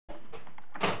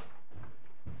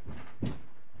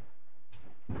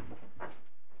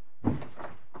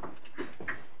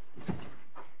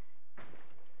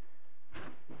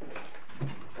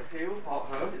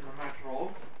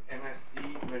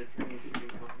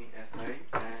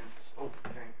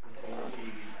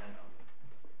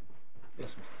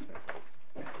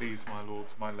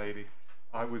my lady.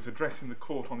 I was addressing the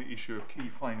court on the issue of key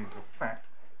findings of fact,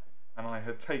 and I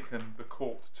had taken the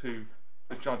court to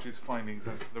the judge's findings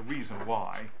as to the reason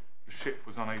why the ship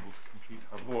was unable to complete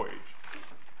her voyage.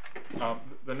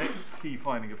 The next key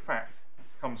finding of fact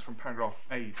comes from paragraph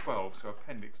A12, so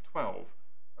appendix 12,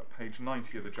 at page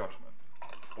 90 of the judgment,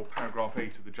 or paragraph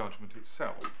 8 of the judgment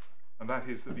itself, and that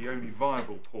is that the only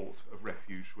viable port of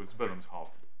refuge was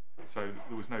Wilhelmshaven, so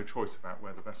there was no choice about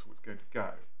where the vessel was going to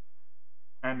go.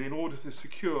 And in order to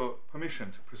secure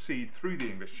permission to proceed through the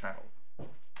English Channel,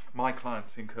 my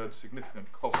clients incurred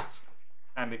significant costs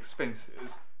and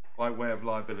expenses by way of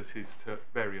liabilities to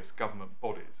various government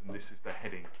bodies, and this is the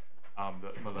heading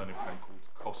that Malone called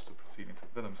costs of proceedings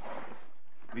at Wilhelmshaven.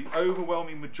 The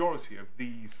overwhelming majority of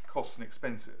these costs and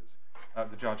expenses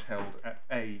the judge held at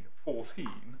A14,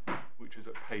 which is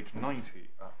at page 90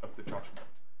 of the judgment,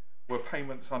 were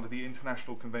payments under the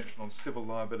International Convention on Civil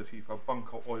Liability for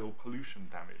Bunker Oil Pollution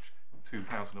Damage,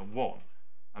 2001.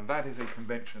 And that is a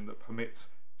convention that permits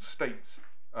states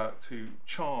to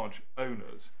charge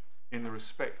owners in the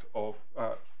respect of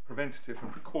preventative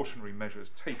and precautionary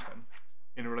measures taken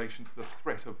in relation to the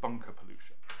threat of bunker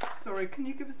pollution. Sorry, can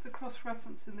you give us the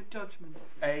cross-reference in the judgment?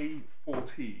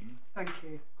 A14. Thank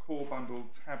you. Core bundle,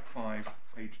 tab 5,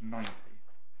 page 90.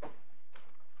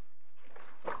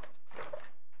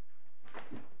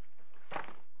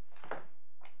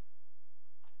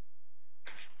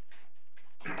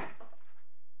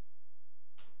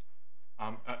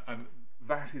 And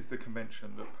that is the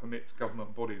convention that permits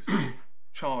government bodies to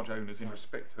charge owners in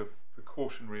respect of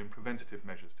precautionary and preventative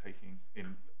measures taken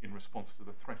in response to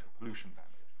the threat of pollution damage.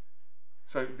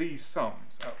 So these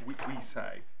sums, we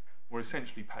say, were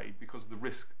essentially paid because of the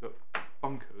risk that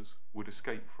bunkers would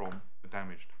escape from the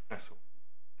damaged vessel.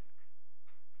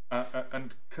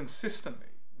 And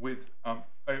consistently with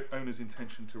owners'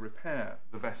 intention to repair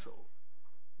the vessel,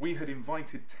 we had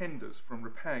invited tenders from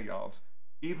repair yards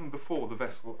even before the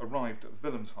vessel arrived at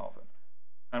Wilhelmshaven,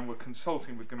 and were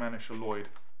consulting with Germanischer Lloyd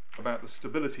about the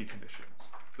stability conditions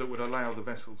that would allow the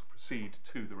vessel to proceed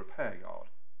to the repair yard.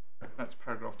 That's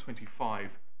paragraph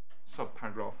 25,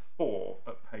 subparagraph 4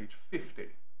 at page 50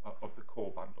 of the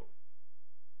core bundle.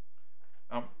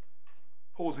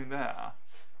 Pausing there,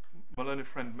 my learned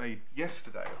friend made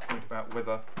yesterday a point about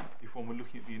whether, if one were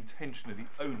looking at the intention of the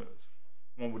owners,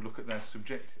 one would look at their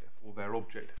subjective or their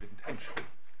objective intention,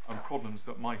 and problems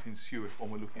that might ensue if one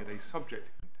were looking at a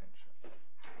subjective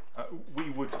intention.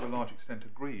 We would, to a large extent,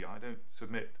 agree. I don't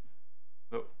submit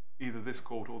that either this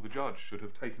court or the judge should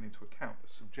have taken into account the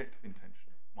subjective intention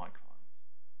of my clients,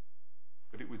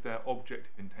 but it was their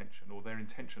objective intention, or their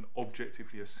intention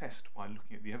objectively assessed by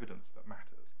looking at the evidence, that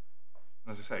matters.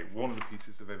 And as I say, one of the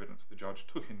pieces of evidence the judge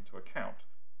took into account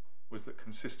was that,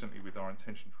 consistently with our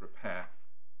intention to repair,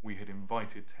 we had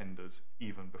invited tenders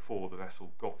even before the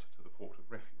vessel got to the port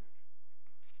of refuge.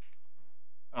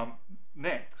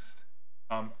 Next,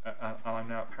 I'm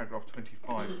now at paragraph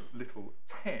 25, little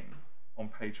 10, on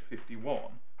page 51.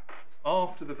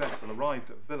 After the vessel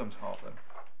arrived at Wilhelmshaven,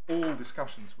 all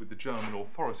discussions with the German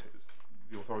authorities,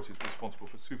 the authorities responsible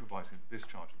for supervising the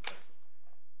discharge of the vessel,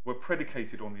 were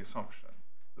predicated on the assumption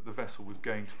that the vessel was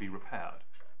going to be repaired.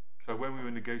 So when we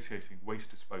were negotiating waste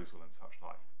disposal and such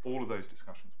like, all of those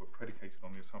discussions were predicated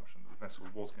on the assumption that the vessel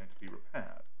was going to be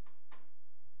repaired.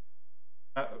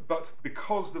 But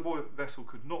because the vessel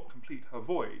could not complete her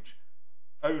voyage,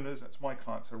 owners, that's my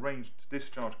clients, arranged to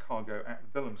discharge cargo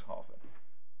at Wilhelmshaven.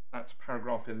 That's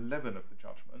paragraph 11 of the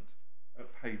judgment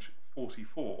at page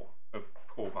 44 of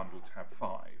core bundle tab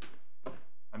 5.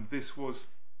 And this was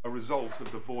a result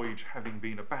of the voyage having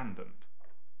been abandoned.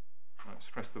 I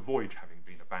stress the voyage having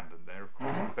been abandoned there, of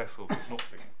course the vessel has not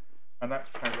been. And that's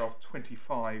paragraph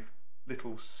 25,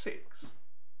 little 6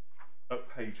 at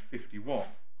page 51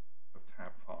 of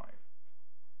tab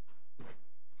 5.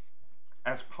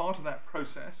 As part of that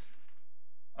process,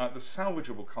 the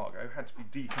salvageable cargo had to be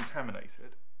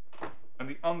decontaminated, and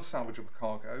the unsalvageable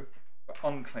cargo, the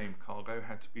unclaimed cargo,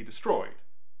 had to be destroyed.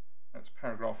 That's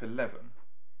paragraph 11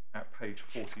 at page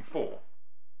 44.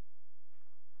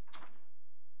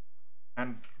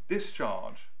 And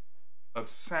discharge of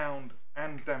sound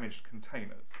and damaged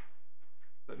containers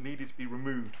that needed to be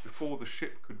removed before the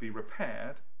ship could be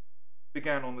repaired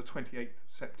began on the 28th of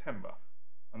September,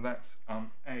 and that's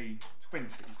A20,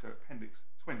 so appendix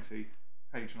 20,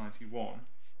 page 91,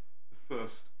 the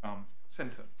first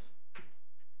sentence.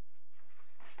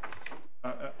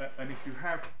 And if you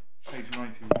have page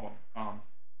 91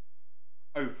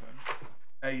 open,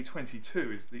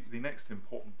 A22 is the next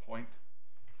important point.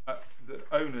 That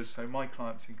owners, so my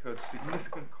clients, incurred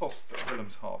significant costs at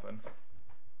Wilhelmshaven,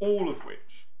 all of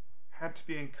which had to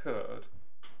be incurred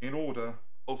in order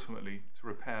ultimately to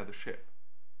repair the ship.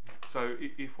 So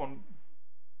if one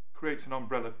creates an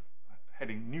umbrella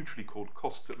heading neutrally called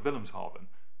costs at Wilhelmshaven,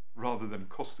 rather than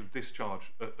costs of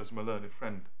discharge, as my learned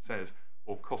friend says,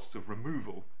 or costs of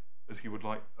removal, as he would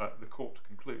like the court to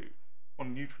conclude,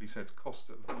 one neutrally says costs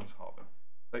at Wilhelmshaven,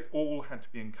 they all had to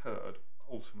be incurred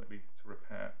ultimately to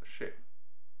repair the ship.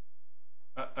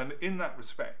 And in that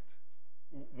respect,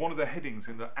 one of the headings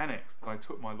in the annex that I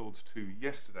took my lords to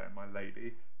yesterday, and my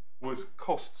lady, was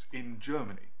costs in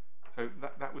Germany. So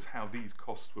that was how these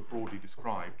costs were broadly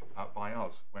described by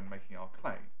us when making our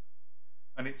claim.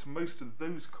 And it's most of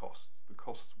those costs, the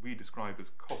costs we describe as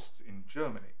costs in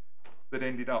Germany, that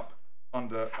ended up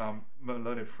under my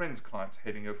learned friend's client's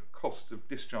heading of costs of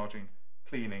discharging,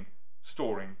 cleaning,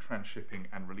 storing, transshipping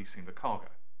and releasing the cargo.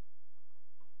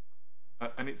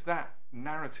 And it's that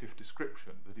narrative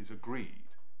description that is agreed,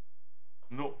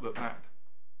 not that that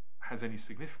has any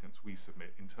significance, we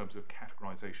submit, in terms of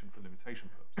categorisation for limitation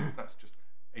purposes. That's just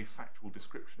a factual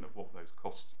description of what those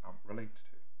costs relate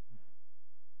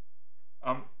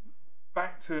to.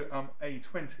 Back to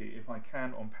A20, if I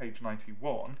can, on page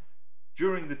 91.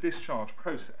 During the discharge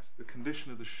process, the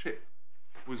condition of the ship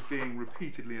was being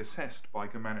repeatedly assessed by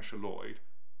Germanische Lloyd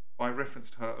by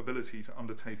reference to her ability to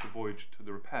undertake a voyage to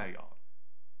the repair yard.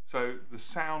 So the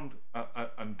sound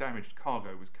and damaged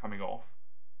cargo was coming off,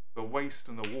 the waste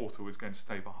and the water was going to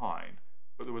stay behind,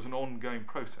 but there was an ongoing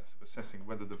process of assessing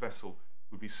whether the vessel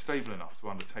would be stable enough to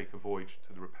undertake a voyage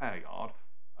to the repair yard,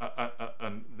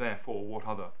 and therefore what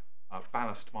other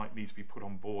ballast might need to be put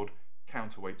on board,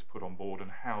 counterweights put on board, and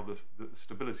how the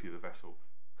stability of the vessel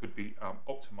could be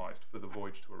optimised for the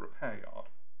voyage to a repair yard.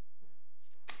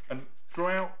 And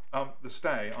throughout the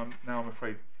stay, I'm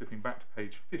afraid flipping back to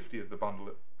page 50 of the bundle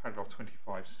at paragraph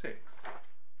 25.6,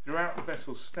 throughout the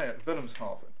vessel's stay at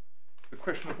Wilhelmshaven, the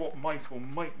question of what might or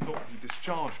might not be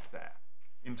discharged there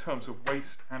in terms of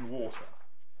waste and water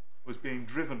was being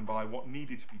driven by what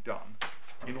needed to be done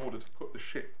in order to put the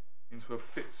ship into a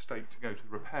fit state to go to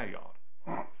the repair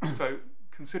yard. So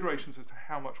considerations as to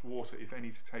how much water, if any,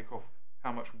 to take off,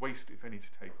 how much waste, if any,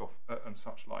 to take off, and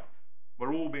such like,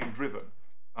 were all being driven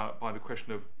by the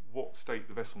question of what state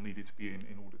the vessel needed to be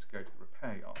in order to go to the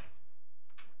repair yard.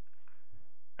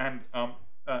 And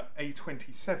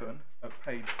A27 at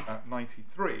page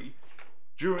 93,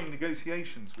 during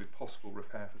negotiations with possible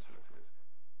repair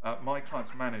facilities, my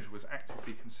client's manager was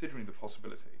actively considering the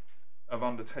possibility of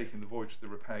undertaking the voyage to the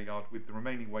repair yard with the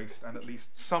remaining waste and at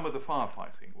least some of the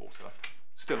firefighting water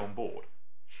still on board.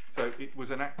 So it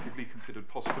was an actively considered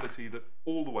possibility that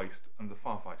all the waste and the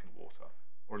firefighting water,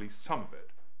 or at least some of it,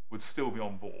 would still be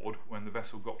on board when the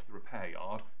vessel got to the repair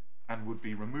yard and would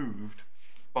be removed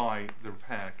by the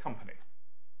repair company.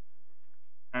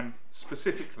 And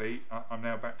specifically, I'm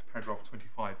now back to paragraph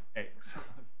 25X,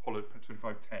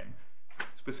 2510.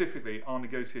 Specifically, our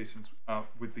negotiations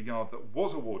with the yard that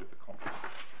was awarded the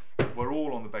contract were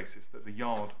all on the basis that the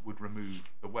yard would remove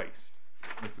the waste.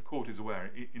 And as the court is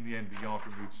aware, in the end, the yard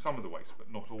removed some of the waste,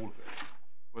 but not all of it.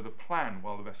 Where the plan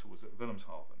while the vessel was at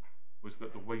Wilhelmshaven was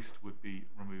that the waste would be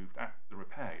removed at the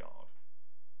repair yard,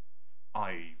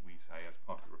 i.e., we say, as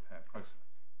part of the repair process.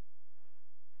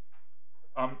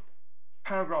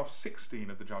 Paragraph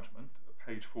 16 of the judgment, at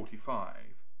page 45,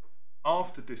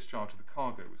 after discharge of the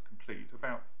cargo was complete,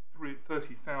 about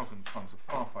 30,000 tonnes of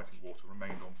firefighting water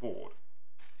remained on board.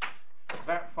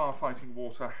 That firefighting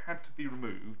water had to be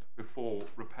removed before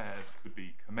repairs could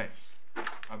be commenced.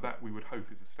 That, we would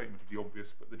hope, is a statement of the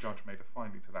obvious, but the judge made a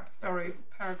finding to that effect. Sorry,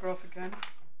 paragraph again.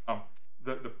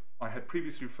 I had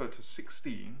previously referred to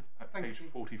 16 at page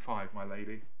 45, my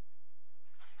lady.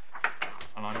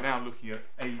 And I'm now looking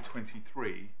at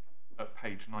A23 at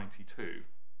page 92.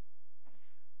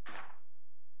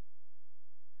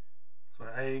 So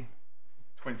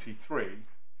A23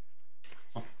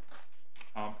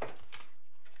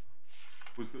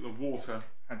 was that the water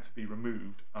had to be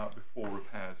removed before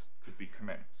repairs could be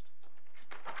commenced.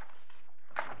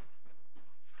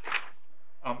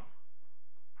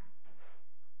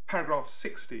 Paragraph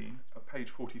 16 at page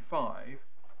 45,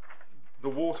 the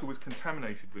water was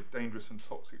contaminated with dangerous and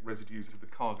toxic residues of the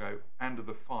cargo and of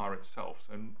the fire itself,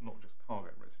 so not just cargo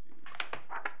residues.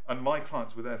 And my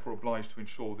clients were therefore obliged to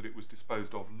ensure that it was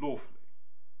disposed of lawfully.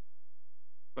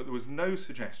 But there was no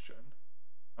suggestion,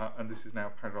 and this is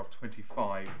now paragraph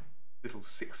 25, little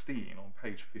 16 on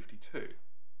page 52,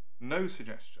 no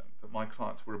suggestion that my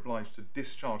clients were obliged to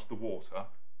discharge the water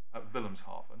at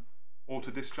Wilhelmshaven or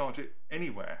to discharge it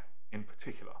anywhere in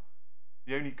particular.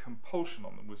 The only compulsion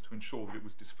on them was to ensure that it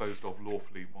was disposed of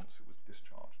lawfully once it was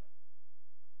discharged.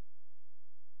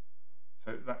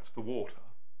 So that's the water.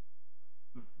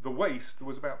 The waste, there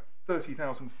was about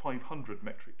 30,500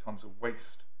 metric tonnes of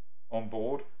waste on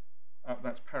board.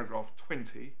 That's paragraph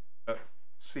 20 at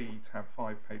C tab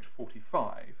 5, page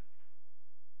 45.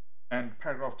 And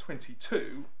paragraph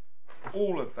 22,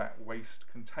 all of that waste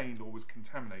contained or was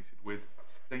contaminated with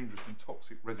dangerous and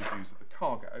toxic residues of the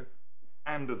cargo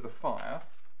and of the fire.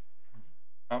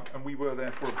 And we were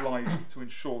therefore obliged to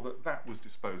ensure that that was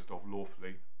disposed of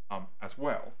lawfully as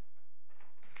well.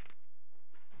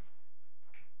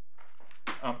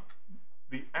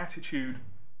 The attitude,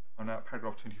 on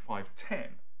paragraph 25.10,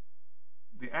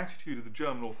 the attitude of the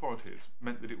German authorities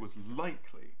meant that it was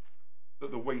likely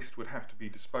that the waste would have to be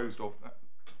disposed of,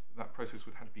 that process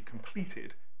would have to be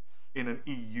completed in an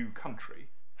EU country,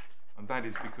 and that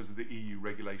is because of the EU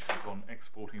regulations on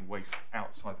exporting waste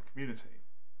outside the community.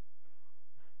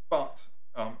 But,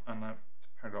 and that's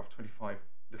paragraph 25,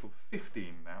 little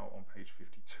 15 now on page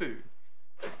 52,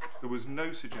 there was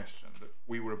no suggestion that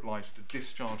we were obliged to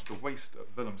discharge the waste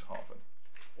at Wilhelmshaven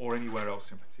or anywhere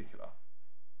else in particular.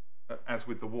 As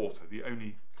with the water, the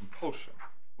only compulsion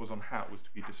was on how it was to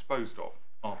be disposed of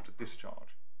after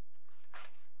discharge.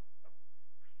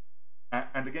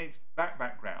 And against that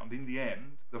background, in the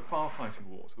end, the firefighting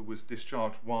water was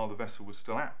discharged while the vessel was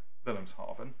still at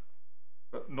Wilhelmshaven,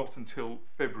 but not until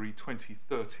February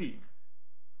 2013.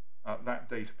 That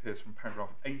date appears from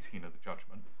paragraph 18 of the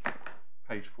judgment,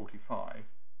 page 45.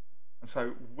 And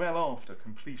so well after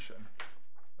completion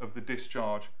of the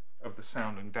discharge of the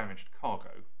sound and damaged cargo,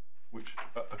 which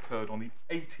occurred on the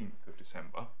 18th of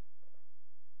December,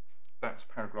 that's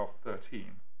paragraph 13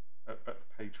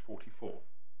 at page 44.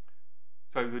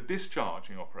 So the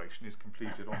discharging operation is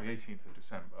completed on the 18th of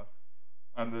December,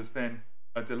 and there's then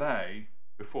a delay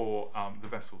before the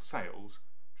vessel sails,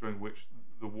 during which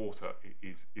the water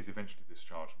is eventually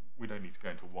discharged. We don't need to go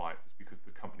into why. It was because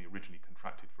the company originally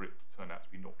contracted for it turned out to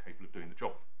be not capable of doing the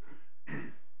job.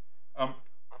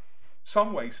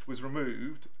 Some waste was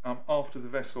removed after the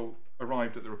vessel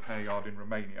arrived at the repair yard in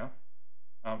Romania.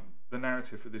 The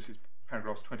narrative for this is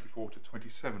paragraphs 24 to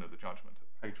 27 of the judgment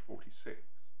at page 46.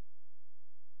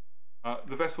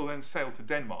 The vessel then sailed to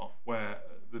Denmark, where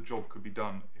the job could be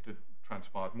done, it had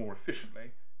transpired more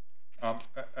efficiently,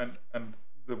 and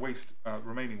the waste,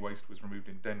 remaining waste was removed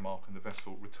in Denmark, and the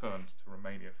vessel returned to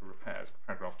Romania for repairs,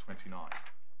 paragraph 29.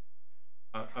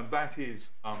 And that is,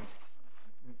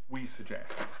 we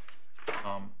suggest,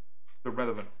 the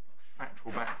relevant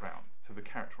factual background to the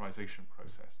characterisation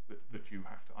process that you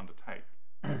have to undertake.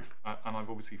 And I've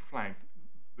obviously flagged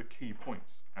the key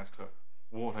points as to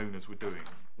what owners were doing,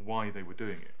 why they were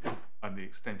doing it, and the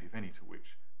extent, if any, to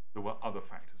which there were other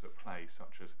factors at play,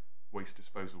 such as waste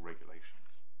disposal regulations.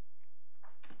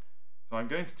 So I'm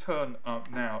going to turn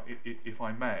now, if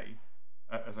I may,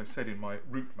 as I said in my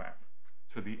route map,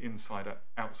 to the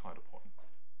insider-outsider point.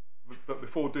 But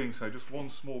before doing so, just one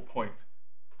small point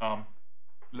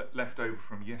left over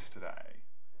from yesterday,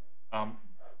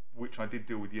 which I did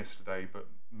deal with yesterday but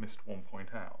missed one point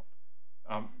out.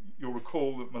 You'll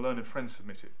recall that my learned friend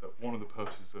submitted that one of the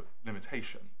purposes of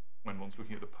limitation, when one's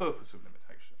looking at the purpose of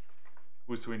limitation,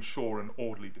 was to ensure an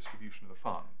orderly distribution of the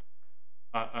fund.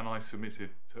 And I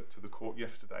submitted to the court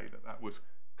yesterday that that was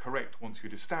correct once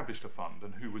you'd established a fund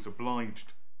and who was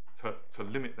obliged to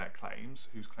limit their claims,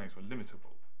 whose claims were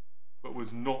limitable, but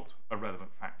was not a relevant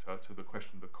factor to the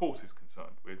question the court is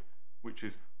concerned with, which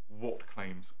is what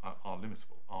claims are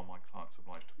limitable. Are my clients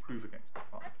obliged to prove against the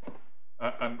fund?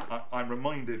 And I'm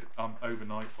reminded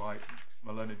overnight by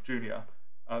my learned junior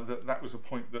that was a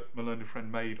point that my learned friend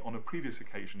made on a previous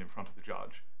occasion in front of the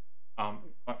judge.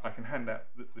 I can hand out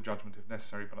the judgment if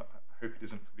necessary, but I hope it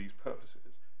isn't for these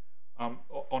purposes.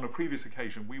 On a previous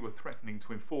occasion, we were threatening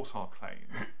to enforce our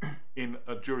claims in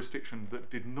a jurisdiction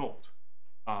that did not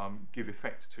give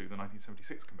effect to the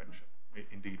 1976 Convention.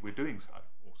 Indeed, we're doing so,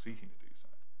 or seeking to do so.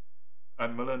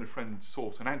 And my learned friend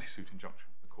sought an anti-suit injunction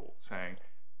from the court, saying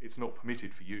it's not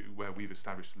permitted for you, where we've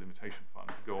established a limitation fund,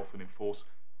 to go off and enforce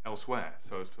elsewhere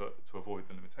so as to avoid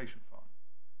the limitation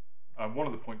fund. One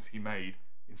of the points he made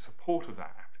in support of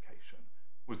that application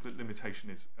was that limitation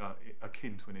is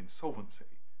akin to an insolvency,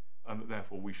 and that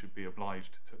therefore we should be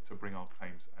obliged to bring our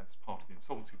claims as part of the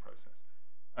insolvency process.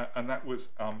 And that was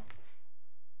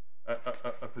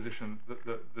a position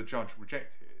that the judge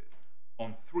rejected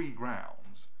on 3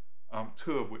 grounds,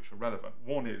 2 of which are relevant.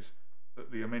 One is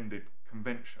that the amended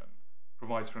convention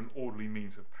provides for an orderly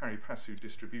means of pari passu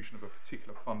distribution of a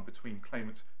particular fund between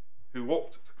claimants who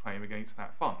opt to claim against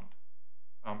that fund.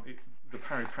 The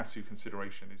pari passu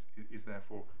consideration is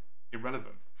therefore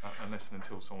irrelevant unless and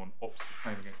until someone opts to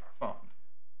claim against the fund.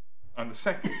 And the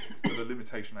second is that a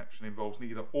limitation action involves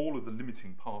neither all of the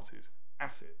limiting parties'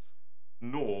 assets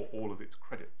nor all of its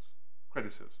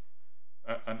creditors.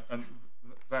 And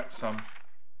that's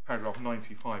paragraph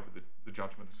 95 of the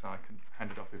judgment, so I can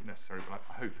hand it up if necessary, but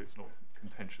I hope it's not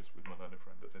contentious with my learned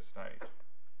friend at this stage.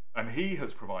 And he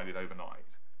has provided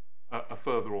overnight a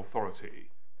further authority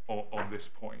on this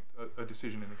point, a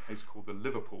decision in a case called the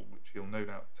Liverpool, which he'll no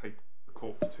doubt take the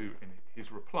court to in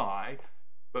his reply.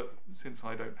 But since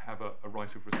I don't have a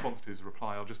right of response to his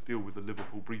reply, I'll just deal with the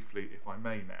Liverpool briefly, if I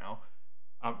may now.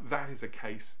 That is a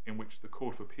case in which the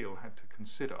Court of Appeal had to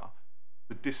consider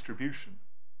the distribution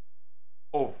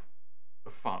of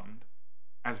the fund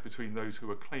as between those who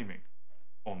were claiming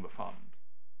on the fund.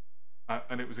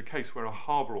 And it was a case where a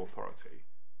harbour authority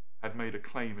had made a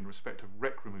claim in respect of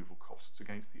wreck removal costs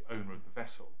against the owner of the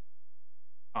vessel.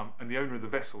 And the owner of the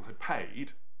vessel had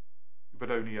paid,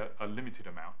 but only a limited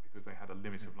amount because they had a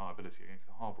limit of liability against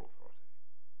the harbour authority.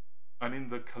 And in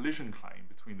the collision claim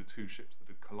between the two ships that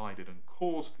had collided and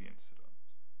caused the incident,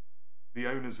 the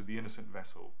owners of the innocent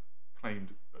vessel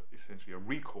claimed essentially a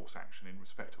recourse action in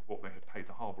respect of what they had paid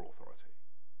the harbour authority.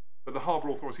 But the harbour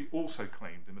authority also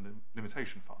claimed in the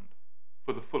limitation fund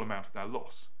for the full amount of their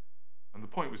loss. And the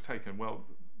point was taken, well,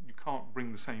 you can't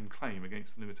bring the same claim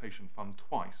against the limitation fund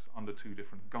twice under two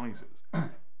different guises.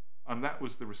 And that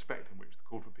was the respect in which the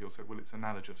Court of Appeal said, well, it's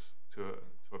analogous to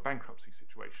a bankruptcy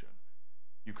situation.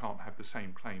 You can't have the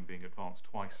same claim being advanced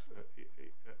twice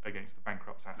against the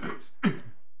bankrupt's assets.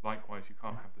 Likewise, you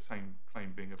can't have the same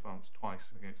claim being advanced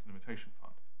twice against the limitation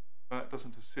fund. But that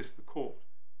doesn't assist the court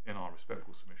in our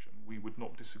respectful submission. We would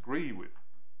not disagree with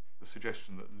the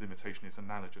suggestion that limitation is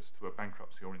analogous to a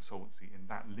bankruptcy or insolvency in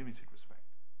that limited respect.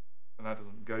 But that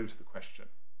doesn't go to the question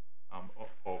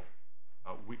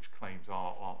of which claims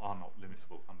are not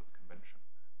limitable under the Convention.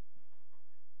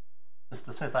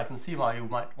 Mr. Smith, I can see why you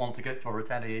might want to get your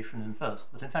retaliation in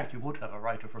first, but in fact you would have a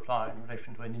right of reply in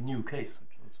relation to any new case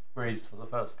which was raised for the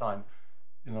first time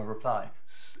in a reply.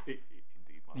 Indeed,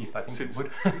 at least I think since, you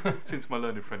would. Since my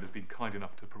learned friend has been kind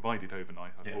enough to provide it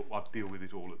overnight, I Yes. thought I'd deal with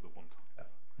it all at the one time. Yeah.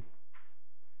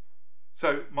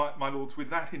 So, my lords, with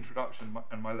that introduction,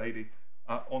 and my lady,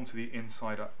 on to the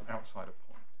insider-outsider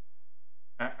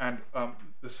point. And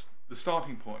the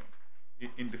starting point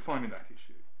in defining that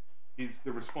issue is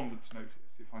the respondent's notice.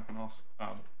 If I can ask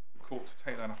the court to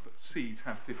take that up at C,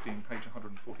 tab 15, page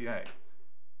 148.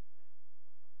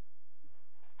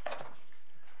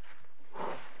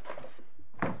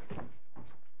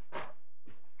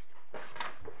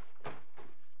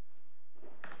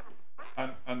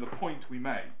 And the point we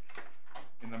make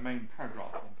in the main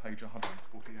paragraph on page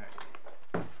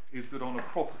 148 is that on a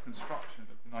proper construction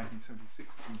of the 1976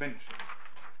 Convention,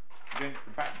 against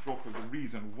the backdrop of the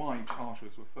reason why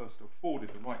charterers were first afforded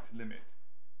the right to limit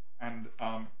and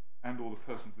all the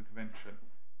persons of the Convention,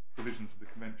 provisions of the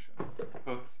Convention,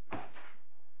 purposes,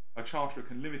 a charterer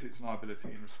can limit its liability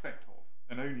in respect of,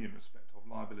 and only in respect of,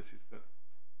 liabilities that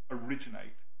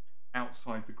originate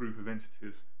outside the group of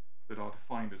entities that are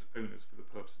defined as owners for the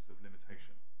purposes of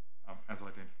limitation, as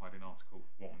identified in Article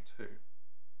 1 and 2.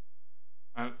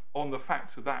 And on the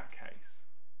facts of that case,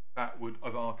 that would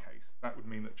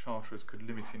mean that charterers could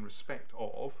limit in respect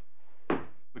of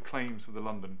the claims of the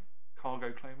London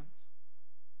cargo claimants,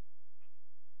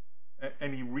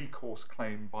 any recourse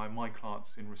claim by my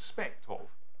clients in respect of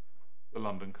the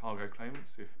London cargo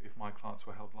claimants, if my clients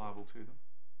were held liable to them,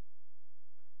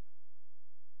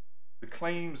 the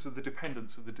claims of the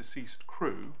dependents of the deceased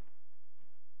crew,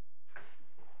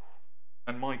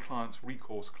 and my client's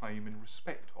recourse claim in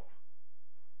respect of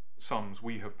sums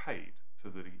we have paid to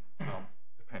the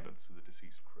dependents of the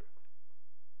deceased crew.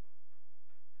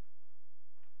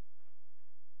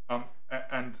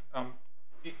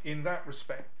 In that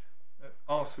respect,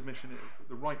 our submission is that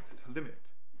the right to limit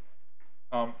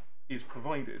is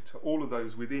provided to all of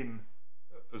those within,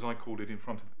 as I called it in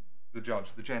front of the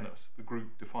judge, the genus, the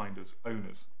group defined as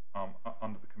owners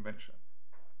under the Convention,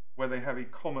 where they have a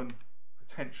common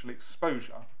potential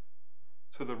exposure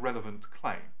to the relevant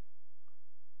claim.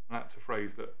 And that's a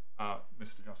phrase that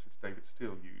Mr. Justice David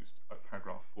Steele used at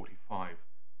paragraph 45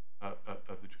 of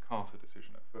the Jakarta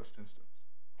decision at first instance.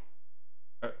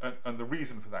 And the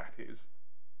reason for that is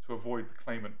to avoid the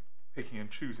claimant picking and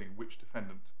choosing which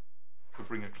defendant to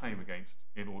bring a claim against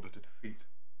in order to defeat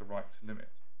the right to limit.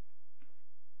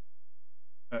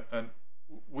 And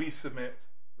we submit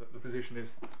that the position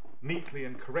is neatly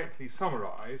and correctly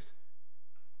summarised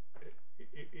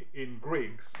in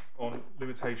Griggs on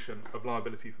limitation of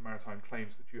liability for maritime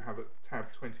claims that you have at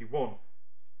tab 21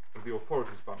 of the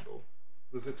authorities bundle.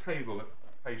 There's a table at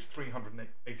page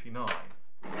 389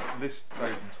 that lists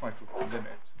those entitled to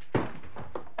limit.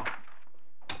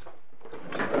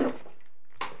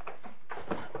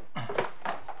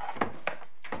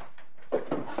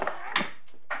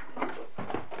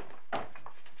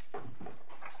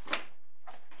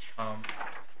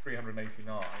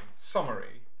 289,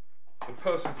 summary, the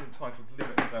persons entitled to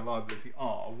limit their liability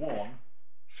are 1.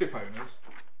 Ship owners,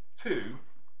 2.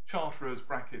 Charterers,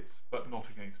 brackets, but not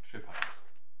against ship owners.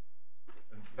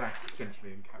 And that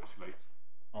essentially encapsulates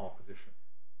our position.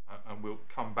 And we'll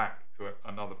come back to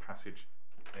another passage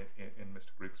in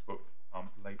Mr. Grigg's book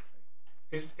lately.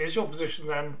 Is your position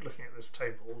then, looking at this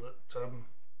table, that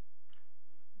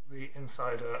the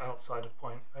insider-outsider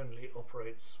point only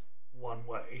operates one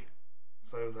way,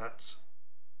 so that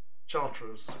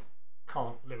charterers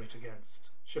can't limit against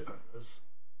ship owners,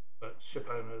 but ship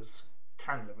owners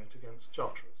can limit against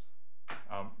charterers?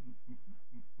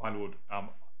 My lord,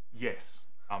 yes,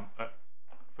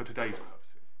 for today's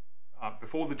purposes.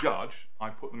 Before the judge, I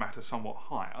put the matter somewhat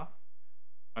higher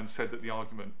and said that the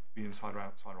argument, the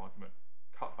insider-outsider argument,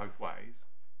 cut both ways.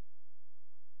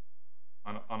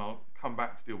 And I'll come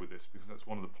back to deal with this because that's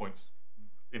one of the points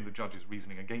in the judge's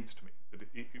reasoning against me, that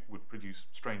it would produce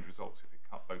strange results if it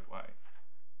cut both ways.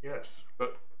 Yes.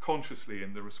 But consciously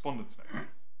in the respondent's notice,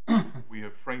 we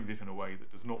have framed it in a way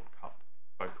that does not cut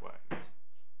both ways.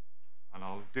 And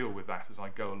I'll deal with that as I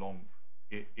go along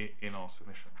in our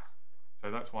submissions. So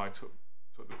that's why I took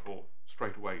the court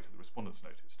straight away to the respondent's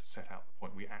notice to set out the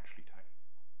point we actually take.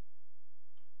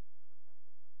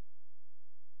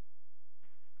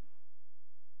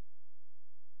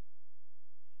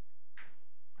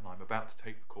 And I'm about to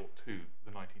take the court to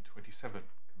the 1927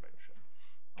 convention,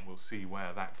 and we'll see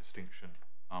where that distinction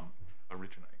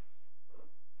originates.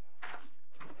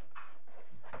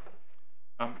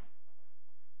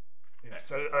 Yeah.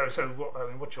 So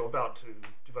what you're about to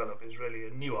develop is really a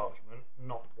new argument,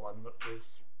 not one that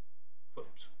was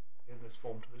put in this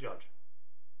form to the judge.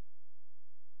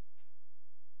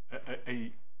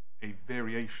 A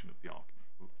variation of the argument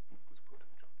was put to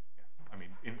the judge. Yes, I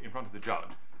mean in front of the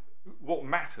judge. What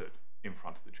mattered in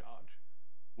front of the judge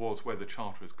was whether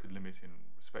charterers could limit in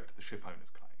respect to the ship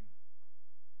owner's claim,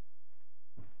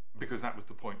 because that was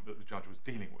the point that the judge was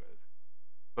dealing with.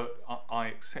 But I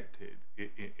accepted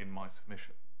in my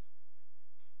submissions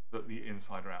that the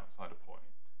insider-outsider point,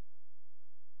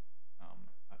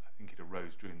 I think it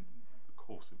arose during the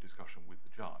course of discussion with the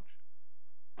judge,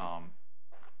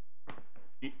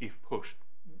 if pushed,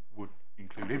 would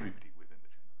include everybody within the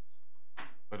genus.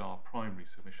 But our primary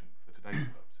submission for today's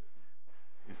purposes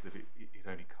is that it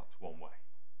only cuts one way.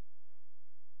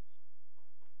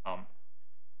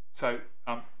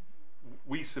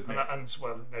 We submit, and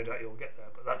well, no doubt you'll get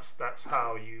there, but that's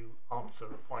how you answer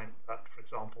the point that, for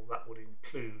example, that would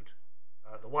include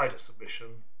the wider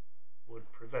submission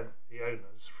would prevent the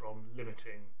owners from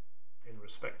limiting in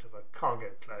respect of a cargo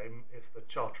claim if the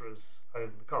charterers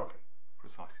own the cargo.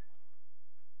 Precisely.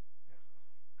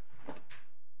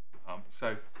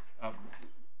 Yes.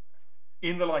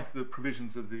 In the light of the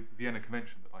provisions of the Vienna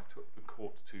Convention that I took the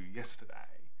court to yesterday,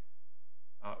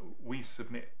 we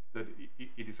submit that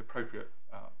it is appropriate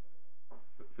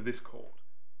for this court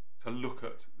to look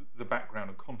at the background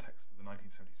and context of the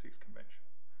 1976 Convention.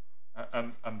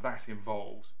 And that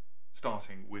involves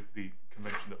starting with the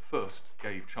convention that first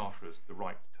gave charterers the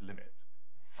right to limit,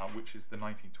 which is the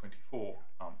 1924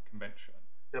 Convention.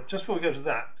 Yeah, just before we go to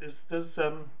that, does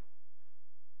the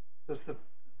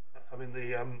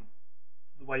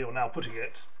way you're now putting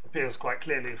it appears quite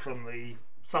clearly from the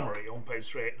summary on page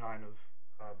 389 of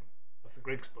the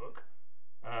Grigg's book,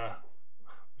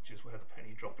 which is where the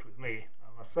penny dropped with me, I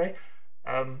must say.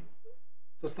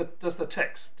 Does the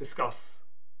text discuss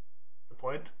the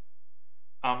point?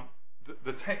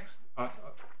 The text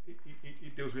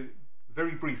it deals with it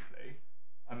very briefly,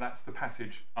 and that's the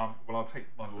passage. Well, I'll take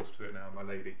my lords to it now, my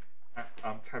lady. At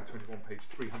tab 21, page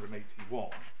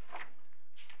 381.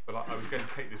 But I was going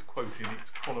to take this quote in its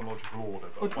chronological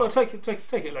order. But well, take it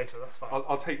later. That's fine.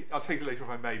 I'll take it later if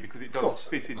I may, because it does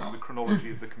fit into the chronology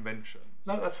of the conventions.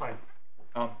 No, that's fine.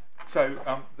 The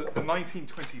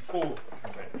 1924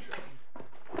 convention,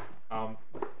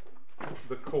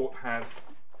 the court has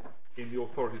in the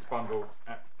authorities bundle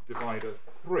at divider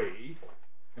 3,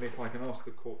 and if I can ask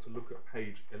the court to look at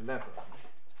page 11.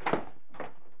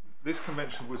 This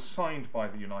convention was signed by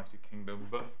the United Kingdom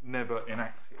but never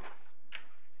enacted.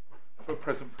 For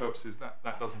present purposes,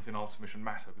 that doesn't in our submission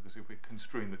matter, because if we're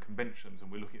construing the conventions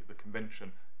and we're looking at the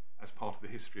convention as part of the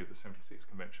history of the 76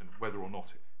 Convention, whether or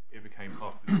not it became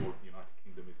part of the law of the United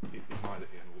Kingdom is neither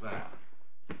here nor there.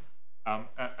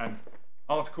 And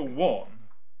Article 1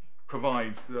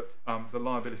 provides that the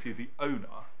liability of the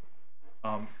owner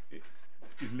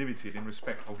is limited in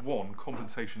respect of 1,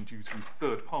 compensation due to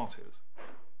third parties.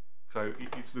 So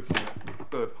it's looking at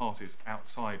third parties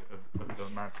outside of the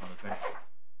maritime adventure.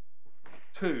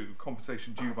 2,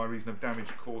 compensation due by reason of damage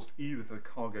caused either to the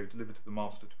cargo delivered to the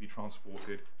master to be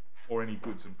transported or any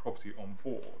goods and property on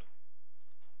board.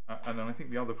 And then I think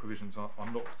the other provisions are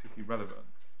not particularly relevant,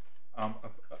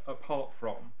 apart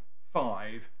from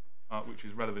 5, which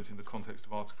is relevant in the context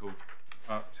of Article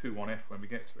 2.1f when we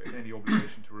get to it, any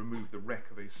obligation to remove the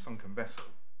wreck of a sunken vessel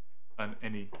and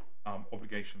any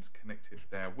obligations connected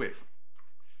therewith.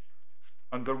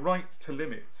 And the right to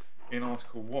limit in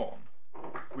Article 1,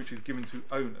 which is given to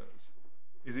owners,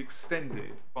 is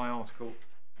extended by Article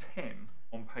 10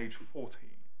 on page 14,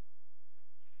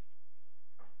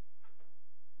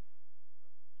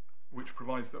 which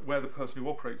provides that where the person who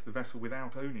operates the vessel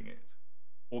without owning it,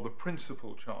 or the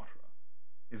principal charterer,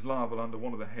 is liable under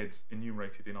one of the heads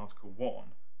enumerated in Article 1,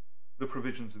 the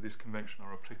provisions of this convention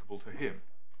are applicable to him.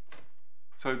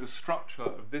 So the structure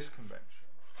of this convention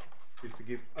is to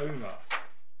give owner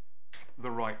the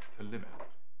right to limit,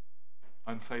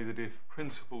 and say that if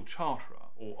principal charterer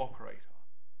or operator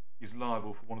is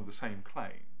liable for one of the same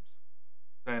claims,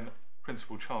 then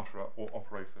principal charterer or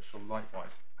operator shall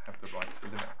likewise have the right to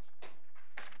limit.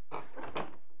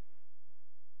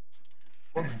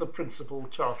 What's the principal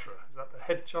charterer? Is that the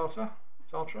head charterer?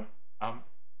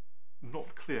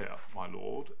 Not clear, my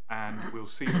lord, and we'll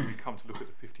see when we come to look at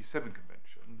the 57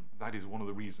 convention. That is one of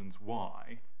the reasons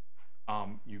why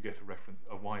you get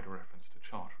a wider reference to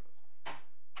charterers.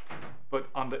 But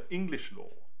under English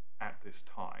law at this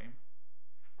time,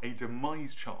 a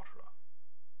demise charterer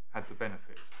had the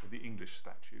benefit of the English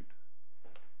statute,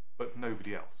 but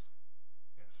nobody else.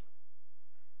 Yes.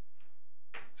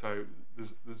 So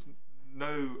there's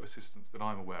no assistance that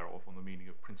I'm aware of on the meaning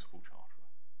of principal charterer.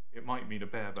 It might mean a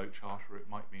bareboat charterer, it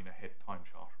might mean a head time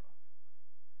charterer.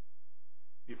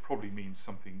 It probably means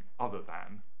something other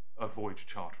than a voyage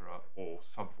charterer or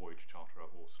sub-voyage charterer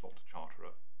or slot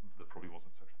charterer. There probably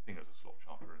wasn't such a thing as a slot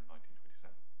charterer in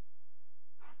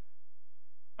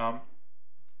 1927.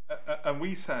 And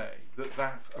we say that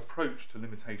that approach to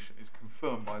limitation is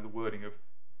confirmed by the wording of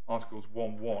Articles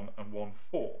 1.1 and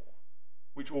 1.4,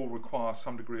 which all require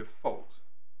some degree of fault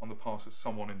on the part of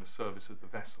someone in the service of the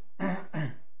vessel.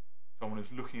 Someone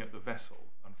is looking at the vessel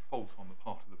and fault on the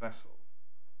part of the vessel.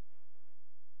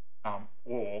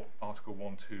 Or Article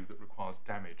 1.2 that requires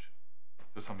damage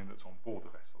to something that's on board the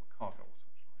vessel, cargo or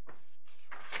such like.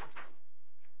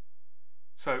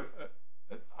 So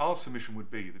our submission would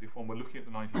be that if one were looking at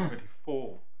the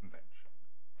 1924 convention,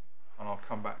 and I'll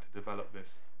come back to develop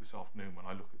this afternoon when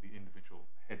I look at the individual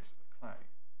heads of claim,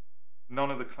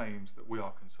 none of the claims that we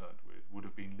are concerned with would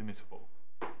have been limitable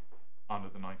under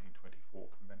the 1924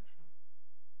 convention.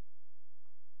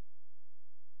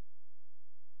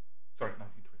 Sorry,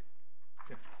 1920.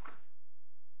 Yeah.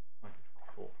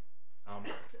 1924.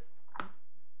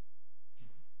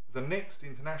 The next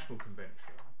international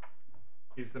convention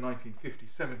is the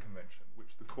 1957 convention,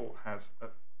 which the court has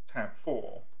at tab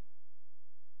 4.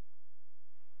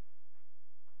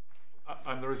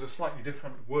 And there is a slightly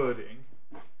different wording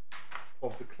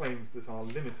of the claims that are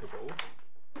limitable,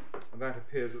 and that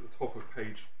appears at the top of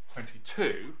page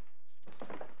 22.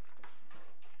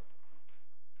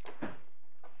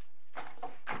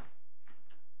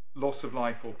 Loss of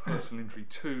life or personal injury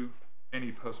to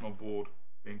any person on board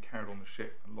being carried on the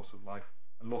ship, and loss of life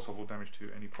and loss of or damage to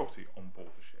any property on board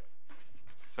the ship.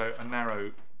 So a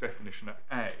narrow definition at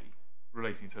A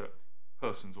relating to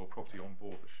persons or property on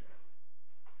board the ship.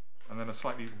 And then a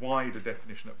slightly wider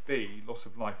definition at B, loss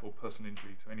of life or personal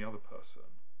injury to any other person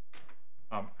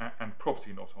and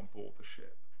property not on board the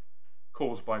ship,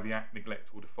 caused by the act, neglect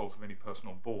or default of any person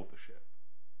on board the ship.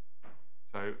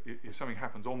 So if something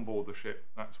happens on board the ship,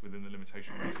 that's within the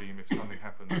limitation regime. If something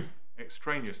happens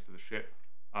extraneous to the ship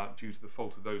due to the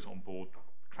fault of those on board,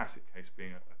 the classic case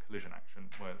being a collision action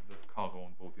where the cargo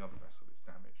on board the other vessel is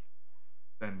damaged,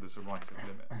 then there's a right of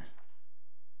limit.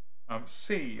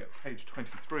 C at page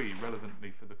 23,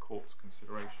 relevantly for the court's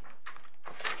consideration.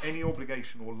 Any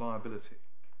obligation or liability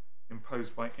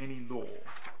imposed by any law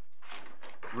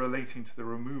relating to the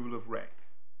removal of wreck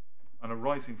and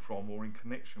arising from or in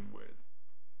connection with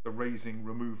the raising,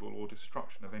 removal or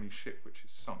destruction of any ship which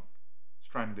is sunk,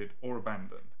 stranded or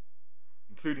abandoned,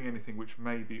 including anything which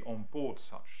may be on board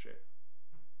such ship,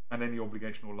 and any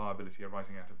obligation or liability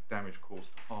arising out of damage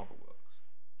caused to harbour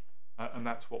works. And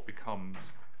that's what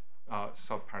becomes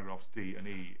subparagraphs D and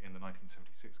E in the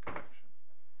 1976 convention.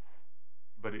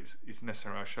 But it's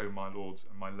necessary I show my lords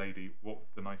and my lady what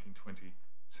the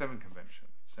 1927 convention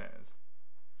says,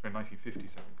 sorry,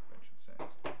 1957 convention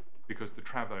says, because the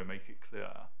Travo make it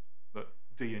clear that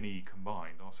D and E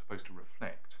combined are supposed to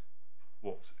reflect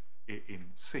what's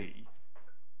in C,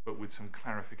 but with some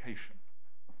clarification.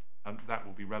 And that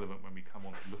will be relevant when we come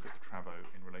on to look at the Travo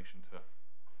in relation to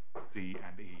D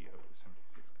and E of the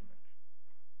 76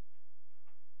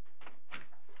 Convention.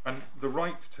 And the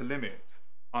right to limit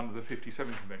under the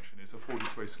 57 Convention is afforded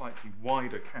to a slightly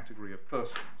wider category of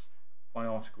persons by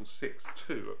Article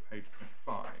 6.2 at page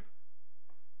 25.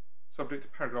 Subject to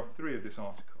paragraph 3 of this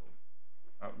article,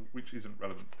 which isn't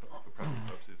relevant for present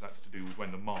purposes, that's to do with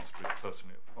when the master is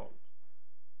personally at fault.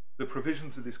 The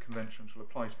provisions of this convention shall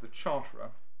apply to the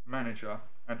charterer, manager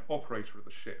and operator of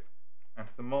the ship, and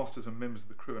to the masters and members of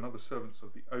the crew and other servants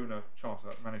of the owner,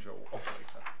 charterer, manager or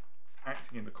operator,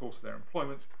 acting in the course of their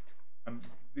employment, and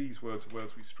these words are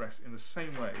words we stress in the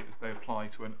same way as they apply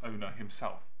to an owner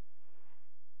himself.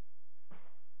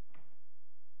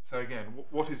 So again,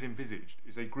 what is envisaged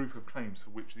is a group of claims for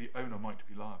which the owner might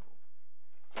be liable,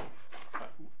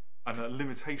 and a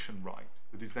limitation right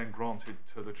that is then granted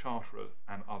to the charterer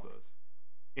and others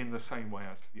in the same way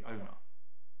as to the owner,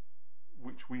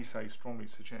 which we say strongly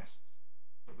suggests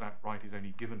that that right is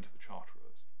only given to the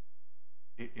charterers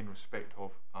in respect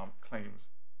of claims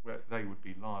where they would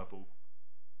be liable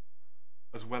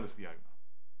as well as the owner.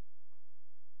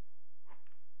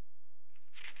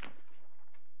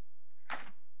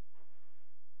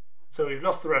 So we've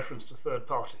lost the reference to third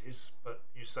parties, but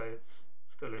you say it's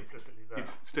still implicitly there.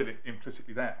 It's still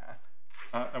implicitly there,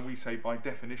 and we say by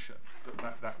definition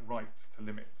that right to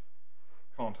limit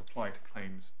can't apply to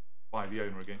claims by the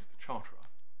owner against the charterer,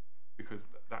 because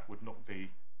that would not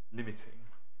be limiting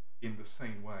in the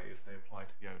same way as they apply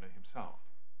to the owner himself.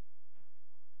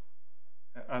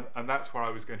 And that's where I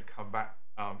was going to come back,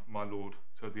 my lord,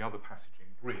 to the other passage in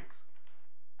Griggs,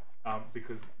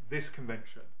 because this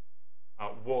convention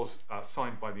was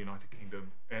signed by the United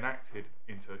Kingdom, enacted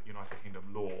into United Kingdom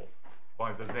law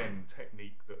by the then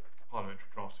technique that parliamentary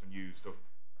draftsmen used of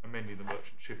amending the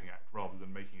Merchant Shipping Act rather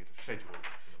than making it a schedule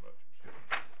to the Merchant Shipping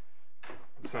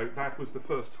Act. So that was the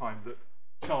first time that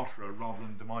charterer rather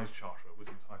than demise charterer was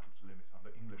entitled to limit under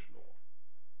English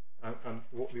law. And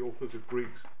what the authors of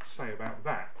Griggs say about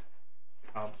that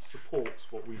supports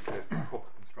what we say is the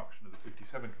proper construction of the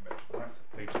 57 Convention. That's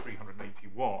at page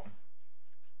 381.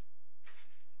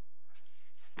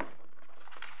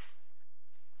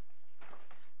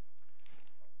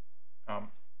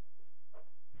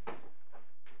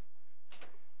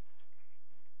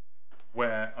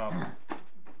 Where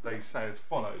they say as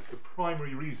follows: the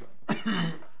primary reason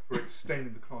for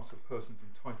extending the class of persons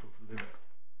entitled to limit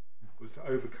was to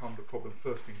overcome the problem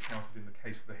first encountered in the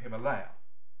case of the Himalaya,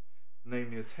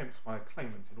 namely attempts by a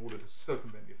claimant in order to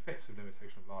circumvent the effects of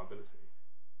limitation of liability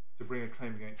to bring a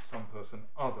claim against some person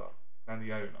other than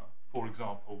the owner, for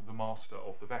example, the master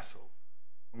of the vessel.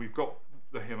 And we've got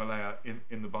the Himalaya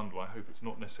in the bundle. I hope it's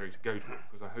not necessary to go to it,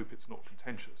 because I hope it's not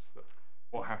contentious that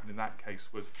what happened in that case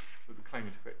was that the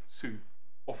claimant in effect sued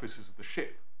officers of the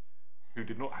ship who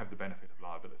did not have the benefit of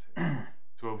liability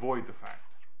to avoid the fact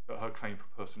that her claim for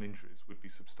personal injuries would be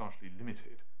substantially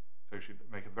limited, so she'd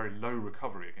make a very low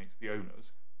recovery against the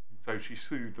owners. So she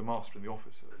sued the master and the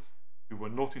officers who were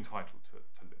not entitled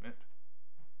to limit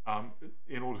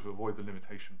in order to avoid the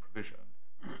limitation provision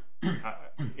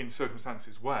in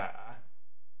circumstances where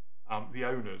the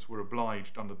owners were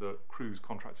obliged under the crew's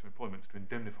contracts of employment to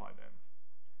indemnify them.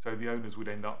 So the owners would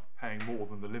end up paying more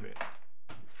than the limit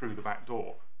through the back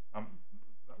door. That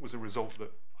was a result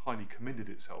that highly commended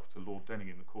itself to Lord Denning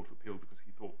in the Court of Appeal, because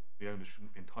he thought the owners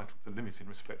shouldn't be entitled to limit in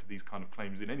respect to these kind of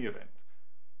claims in any event.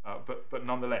 But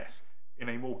nonetheless, in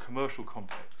a more commercial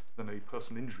context than a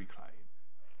personal injury claim,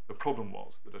 the problem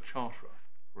was that a charterer,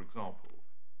 for example,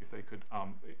 if they could, a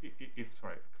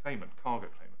claimant, cargo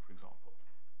claimant, for example,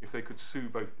 if they could sue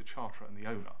both the charterer and the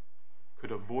owner,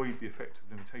 could avoid the effect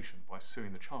of limitation by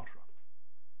suing the charterer.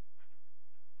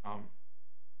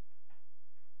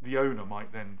 The owner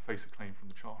might then face a claim from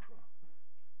the charterer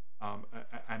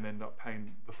and end up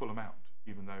paying the full amount,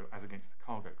 even though, as against the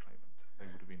cargo claimant, they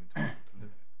would have been entitled to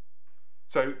limit.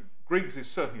 So Griggs is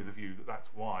certainly of the view that that's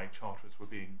why charterers were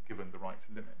being given the right to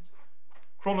limit.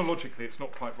 Chronologically, it's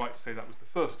not quite right to say that was the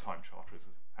first time charterers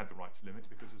had the right to limit,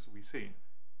 because as we've seen,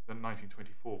 the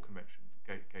 1924 Convention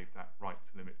gave that right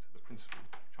to limit to the principal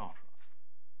charterer.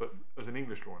 But as an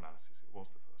English law analysis, it was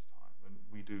the first time, and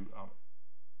we do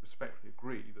respectfully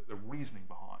agree that the reasoning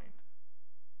behind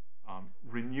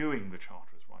renewing the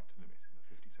charterer's right to limit in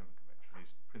the 57 Convention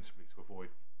is principally to avoid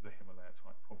the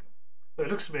Himalaya-type problem. But it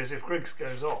looks to me as if Griggs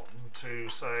goes on to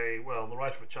say, well, the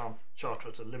right of a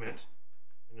charterer to limit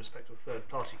in respect of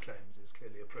third-party claims is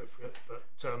clearly appropriate, but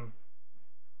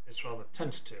it's rather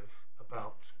tentative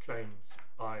about claims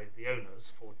by the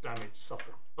owners for damage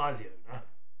suffered by the owner,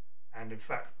 and in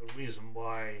fact the reason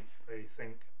why they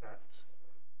think that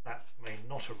that may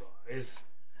not arise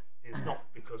is not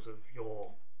because of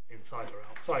your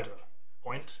insider-outsider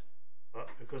point, but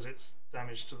because its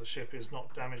damage to the ship is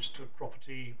not damage to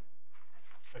property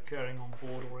occurring on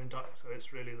board or in dock. So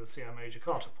it's really the CMA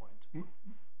Jakarta point.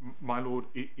 My lord,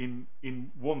 in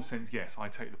one sense, yes, I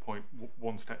take the point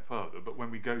one step further, but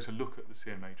when we go to look at the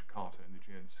CMA Jakarta in the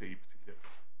GNC, particularly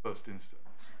first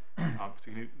instance,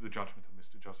 particularly the judgment of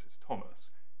Mr. Justice Thomas,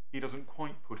 he doesn't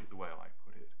quite put it the way I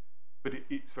put it, but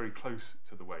it's very close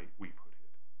to the way we put it.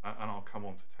 And I'll come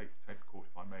on to take the court,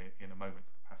 if I may, in a moment,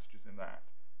 to the passages in that.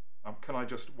 Can I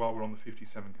just, while we're on the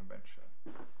 57 Convention,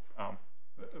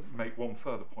 make one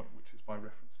further point, which is by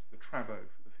reference to the Travo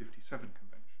for the 57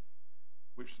 Convention,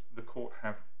 which the court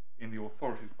have in the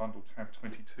Authorities Bundle tab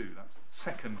 22. That's the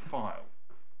second file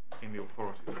in the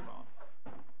Authorities run,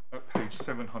 at page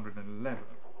 711.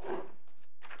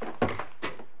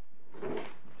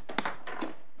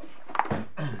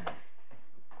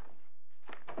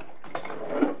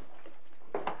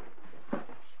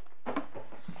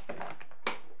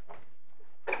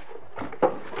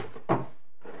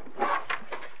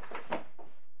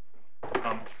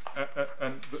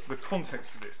 And the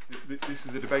context of this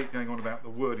is a debate going on about the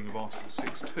wording of Article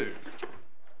 6.2.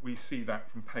 We see that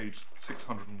from page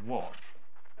 601.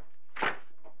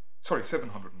 Sorry,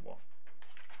 701.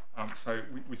 So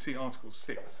we see Article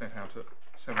 6 set out at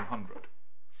 700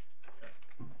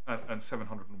 and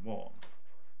 701.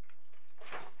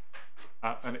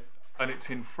 And it's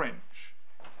in French,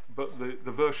 but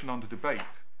the version under debate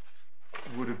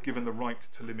would have given the right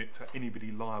to limit to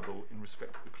anybody liable in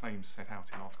respect of the claims set out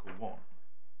in Article 1.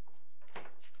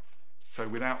 So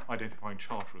without identifying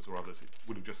charterers or others, it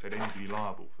would have just said anybody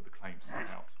liable for the claims set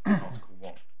out in Article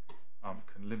 1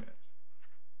 can limit.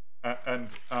 And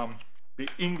the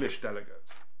English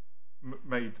delegate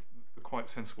made the quite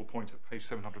sensible point at page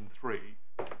 703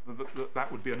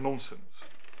 that would be a nonsense,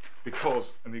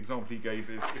 because, and the example he gave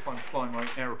is, if I'm flying my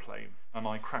aeroplane and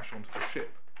I crash onto the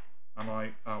ship, and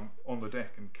I on the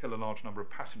deck and kill a large number of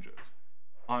passengers,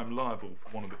 I'm liable for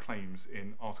one of the claims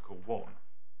in Article 1,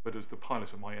 but as the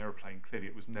pilot of my aeroplane, clearly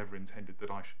it was never intended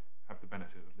that I should have the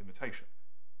benefit of limitation.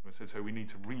 And so we need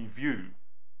to review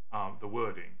the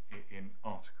wording in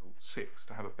Article 6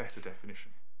 to have a better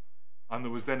definition. And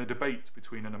there was then a debate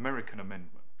between an American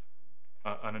amendment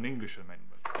and an English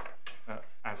amendment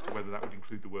as to whether that would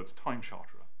include the words time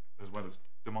charterer as well as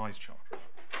demise charterer.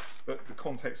 But the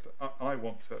context I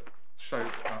want to show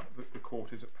the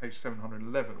court is at page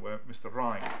 711, where Mr.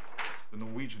 Ryan, the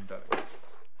Norwegian delegate,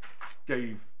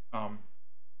 gave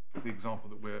the example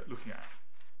that we're looking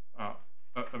at.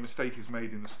 A mistake is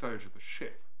made in the stowage of the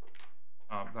ship.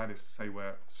 That is to say,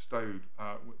 where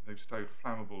they've stowed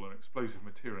flammable and explosive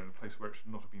material in a place where it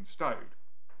should not have been stowed.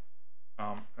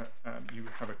 And you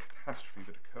have a catastrophe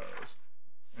that occurs,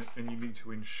 and you need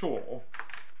to ensure,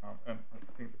 and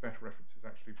I think the better reference is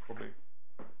actually probably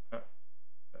at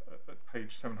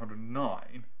page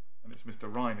 709, and it's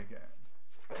Mr. Ryan again,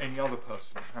 that any other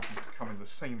person who happens to come in the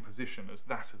same position as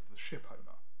that as the ship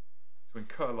owner to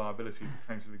incur liability for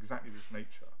claims of exactly this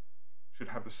nature should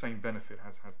have the same benefit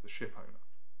as has the ship owner.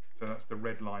 So that's the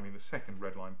red line in the second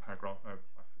red line paragraph. I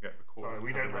forget the cause. Sorry,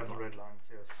 we don't have the red lines,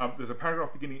 yes. There's a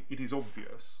paragraph beginning, it is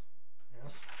obvious.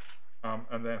 Yes.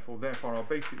 And therefore our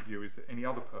basic view is that any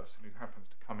other person who happens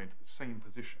to come into the same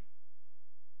position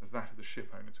as that of the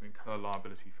ship owner to incur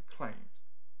liability for claims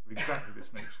of exactly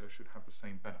this nature should have the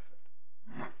same benefit.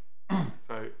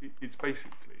 So it's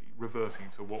basically reverting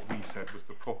to what we said was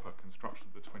the proper construction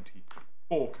of the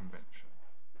 24 Convention,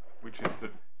 which is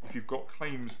that if you've got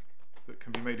claims that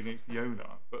can be made against the owner,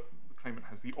 but the claimant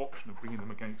has the option of bringing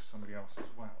them against somebody else as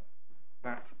well,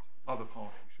 that other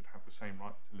party should have the same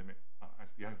right to limit as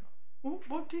the owner.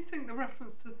 What do you think the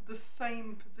reference to the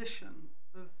same position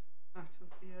as that of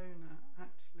the owner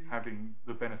actually? Having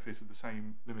the benefit of the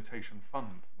same limitation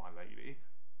fund, my lady,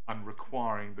 and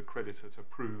requiring the creditor to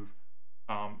prove,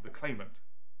 the claimant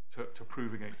to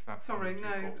prove against that. Sorry, no,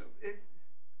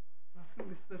 I think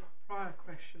it's the prior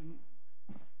question.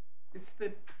 It's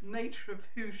the nature of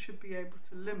who should be able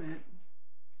to limit.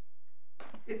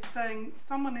 It's saying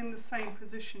someone in the same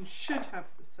position should have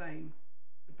the same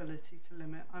ability to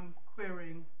limit. I'm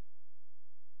querying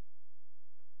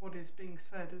what is being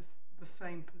said as the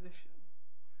same position.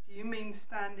 Do you mean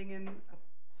standing in a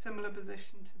similar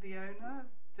position to the owner,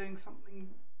 doing something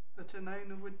that an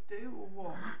owner would do, or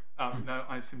what? No,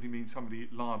 I simply mean somebody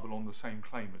liable on the same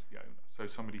claim as the owner, so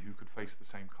somebody who could face the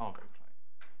same cargo claim.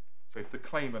 So if the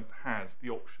claimant has the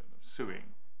option of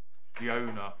suing the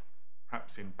owner,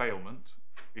 perhaps in bailment,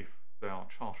 if they are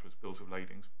charterers' bills of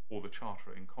ladings, or the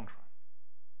charterer in contract,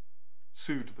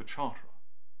 sued the charterer,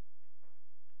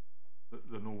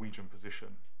 the Norwegian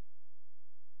position,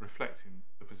 reflecting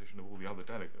the position of all the other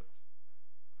delegates,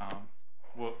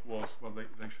 was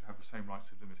they should have the same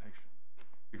rights of limitation,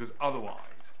 because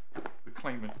otherwise the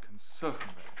claimant can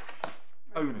circumvent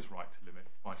owner's right to limit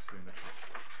by suing the ship.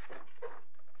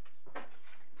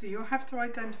 So you'll have to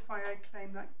identify a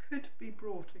claim that could be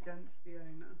brought against the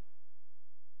owner.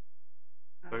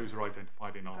 Those are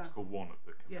identified in Article 1 of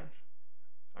the Convention.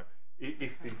 Yeah. So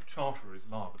if the Charter is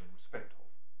liable in respect of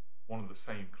one of the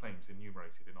same claims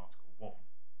enumerated in Article 1,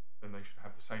 then they should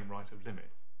have the same right of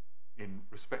limit in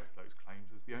respect of those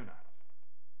claims as the owner has.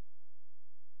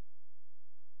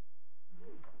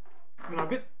 I mean, I'm a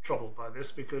bit troubled by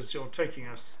this because you're taking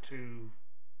us to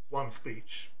one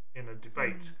speech in a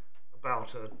debate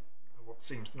about what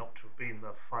seems not to have been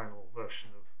the final version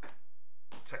of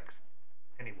the text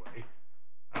anyway.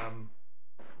 And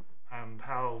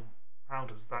how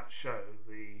does that show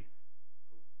the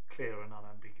sort of clear and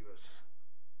unambiguous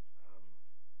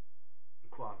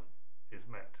requirement is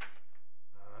met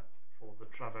for the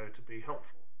Travaux to be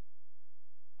helpful?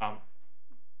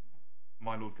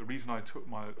 My Lord, the reason I took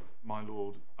my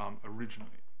Lord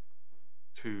originally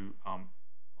to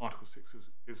Article 6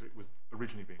 is it was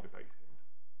originally being debated,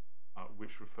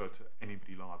 which referred to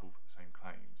anybody liable for the same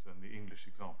claims, and the English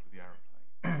example of the aeroplane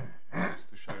was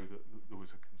to show that there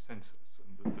was a consensus,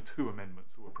 and the two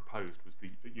amendments that were proposed was the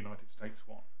United States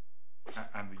one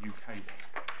and the UK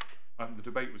one. The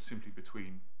debate was simply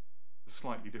between the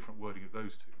slightly different wording of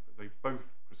those two, but they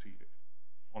both proceeded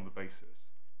on the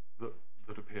basis that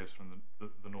appears from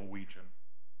the Norwegian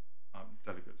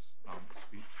delegate's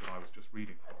speech that I was just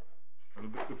reading from.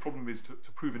 And the problem is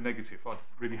to prove a negative, I'd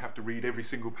really have to read every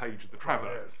single page of the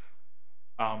Travaux.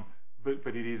 Yes.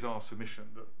 But it is our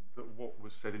submission that what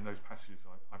was said in those passages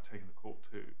I've taken the court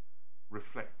to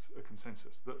reflects a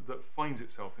consensus that finds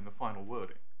itself in the final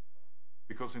wording.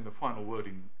 Because in the final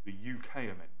wording, the UK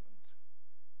amendment,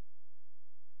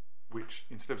 which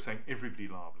instead of saying everybody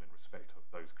liable in respect of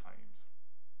those claims,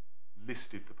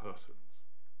 listed the persons,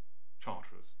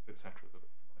 charterers, etc., that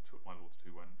I took my lords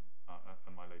to when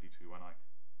and my lady to when I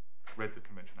read the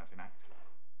convention as enacted.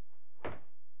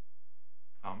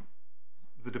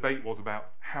 The debate was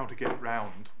about how to get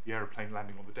round the aeroplane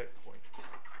landing on the deck point.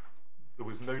 There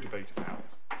was no debate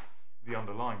about the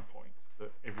underlying point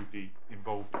that everybody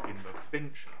involved in the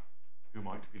venture who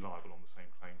might be liable on the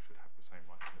same claim should have the same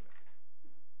right to limit.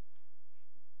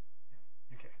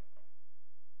 Okay.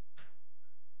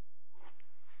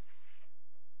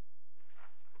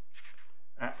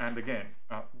 And again,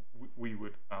 we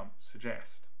would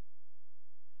suggest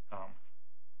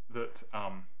that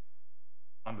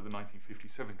under the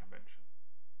 1957 Convention,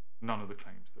 none of the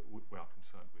claims that we are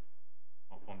concerned with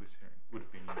on this hearing would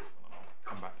have been useful, and I'll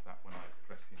come back to that when I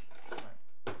address the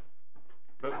claim.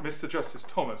 But Mr. Justice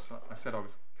Thomas, I said I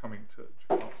was coming to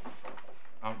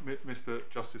Mr.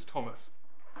 Justice Thomas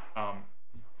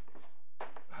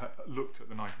looked at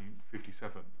the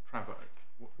 1957 Travaux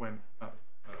when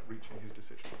reaching his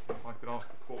decision. If I could ask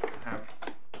the court to have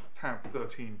tab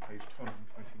 13, page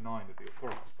 229 of the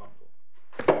authorities bundle.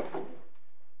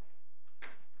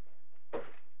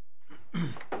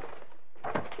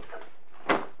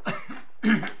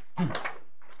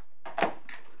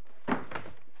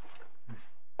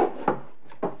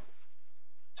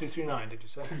 239, did you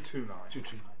say? 229.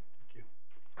 229, thank you.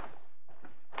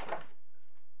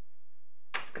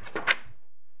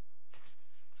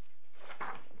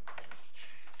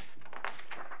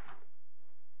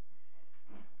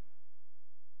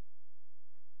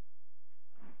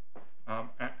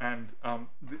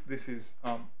 This is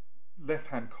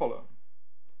left-hand column,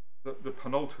 the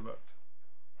penultimate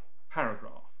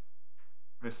paragraph.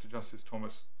 Mr. Justice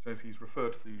Thomas says he's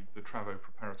referred to the Travaux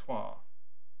préparatoire.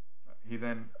 He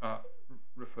then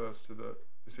refers to the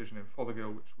decision in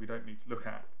Fothergill, which we don't need to look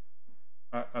at.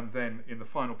 And then in the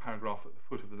final paragraph at the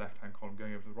foot of the left-hand column,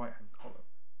 going over to the right-hand column,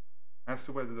 as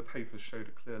to whether the papers showed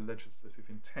a clear legislative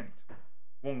intent,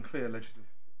 one clear legislative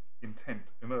intent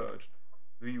emerged.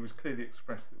 The view was clearly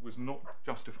expressed that it was not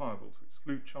justifiable to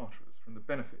exclude charterers from the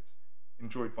benefits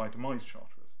enjoyed by demised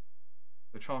charterers.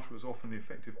 The charterer was often the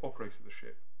effective operator of the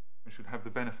ship and should have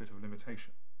the benefit of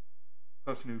limitation.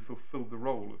 The person who fulfilled the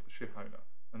role of the ship owner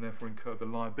and therefore incurred the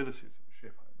liabilities of a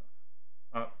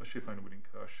ship owner would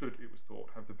incur should, it was thought,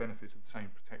 have the benefit of the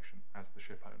same protection as the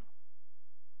ship owner.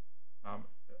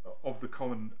 Of the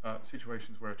common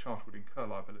situations where a charter would incur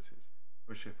liabilities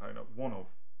of a ship owner, one of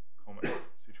the common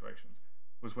situations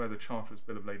was where the charterer's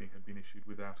bill of lading had been issued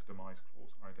without a demise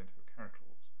clause or identical carry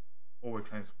clause, or where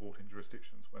claims were brought in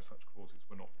jurisdictions where such clauses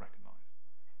were not recognised.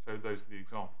 So those are the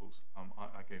examples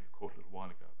I gave the court a little while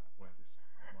ago about where this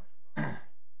might arise.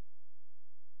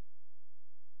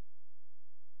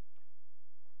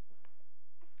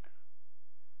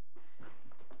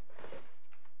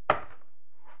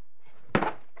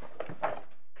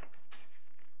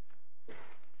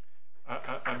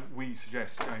 we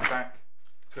suggest going back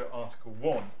to Article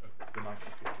 1 of the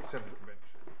 1957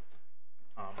 Convention,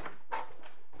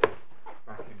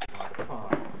 back in Divider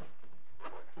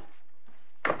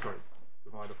 5, sorry,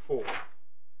 Divider 4.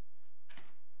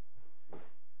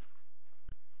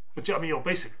 But I mean, your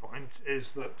basic point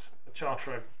is that a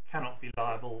charterer cannot be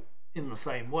liable in the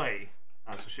same way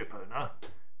as a ship owner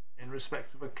in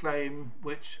respect of a claim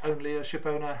which only a ship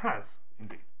owner has.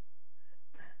 Indeed.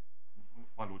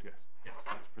 My lord, yes. Yes,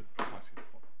 that's precisely the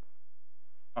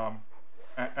point.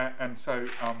 And so,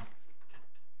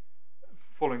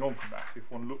 following on from that, if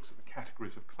one looks at the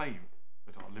categories of claim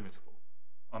that are limitable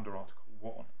under Article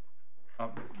 1,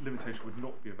 limitation would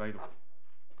not be available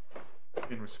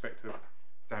in respect of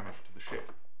damage to the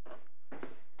ship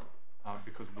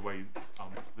because of the way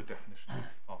the definitions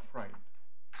are framed.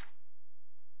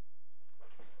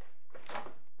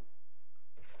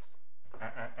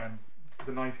 And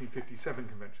the 1957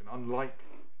 Convention, unlike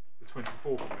the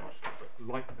 24 Convention, but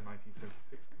like the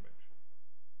 1976 Convention,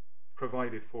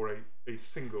 provided for a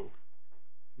single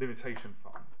limitation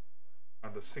fund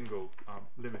and a single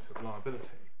limit of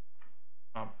liability.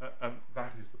 And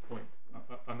that is the point,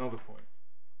 another point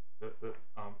that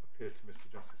appeared to Mr.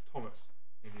 Justice Thomas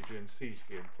in the Aegean Sea to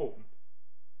be important.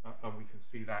 And we can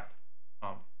see that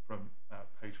from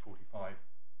page 45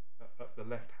 at the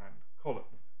left-hand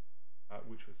column,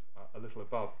 which was a little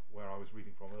above where I was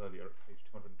reading from earlier at page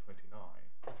 229.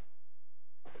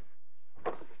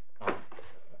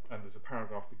 And there's a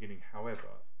paragraph beginning,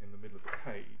 however, in the middle of the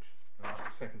page. The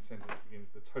second sentence begins,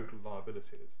 the total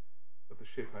liabilities of the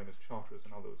ship owners, charterers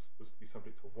and others was to be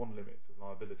subject to one limit of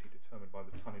liability determined by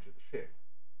the tonnage of the ship.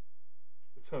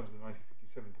 The terms of the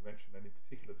 1957 Convention, and in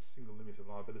particular the single limit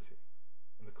of liability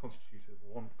and the constitution of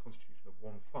one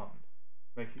fund,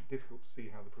 make it difficult to see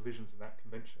how the provisions of that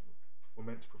convention were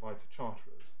meant to provide to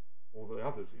charterers or the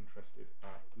others interested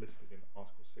listed in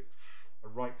Article 6 a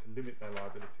right to limit their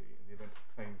liability in the event of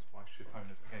claims by ship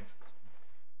owners against them.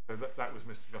 So that was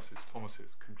Mr. Justice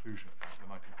Thomas's conclusion about the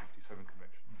 1957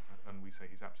 Convention, and we say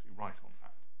he's absolutely right on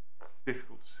that.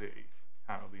 Difficult to see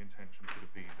how the intention could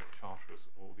have been that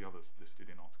charterers or the others listed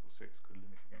in Article 6 could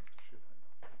limit against a ship owner.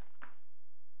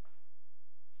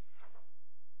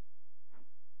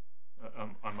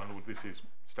 And my lord, this is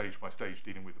stage by stage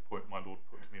dealing with the point my lord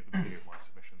put to me at the beginning of my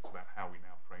submissions about how we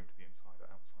now framed the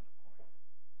insider-outsider point.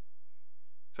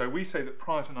 So we say that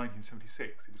prior to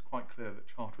 1976, it is quite clear that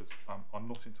charterers are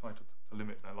not entitled to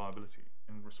limit their liability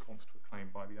in response to a claim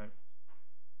by the owners.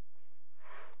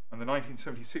 And the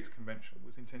 1976 Convention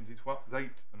was intended to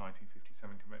update the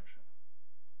 1957 Convention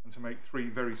and to make three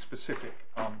very specific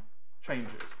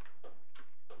changes.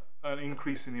 An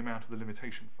increase in the amount of the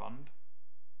limitation fund,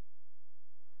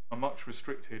 a much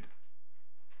restricted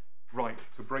right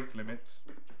to break limits,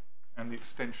 and the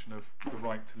extension of the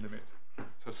right to limit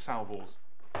to salvors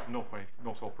not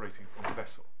operating from a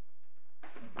vessel.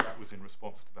 And that was in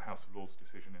response to the House of Lords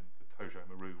decision in the Tojo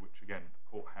Maru, which again the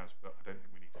court has, but I don't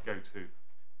think we need to go to,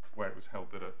 where it was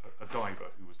held that a diver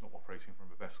who was not operating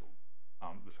from a vessel,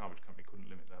 the salvage company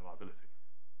couldn't limit their liability,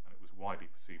 and it was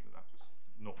widely perceived that that was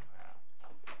not fair.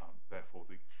 Therefore,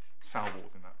 the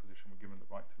salvors in that position were given the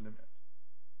right to limit.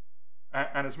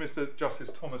 And as Mr.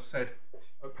 Justice Thomas said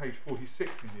at page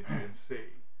 46 in the Aegean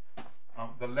Sea,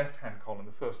 the left-hand column,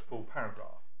 the first full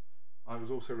paragraph, I was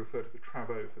also referred to the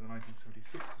travaux for the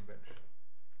 1976 Convention.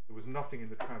 There was nothing in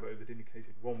the travaux that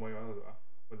indicated one way or other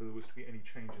whether there was to be any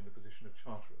change in the position of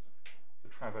charterers. The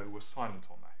travaux was silent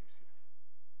on that issue.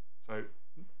 So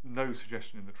no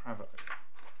suggestion in the travaux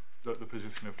that the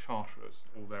position of charterers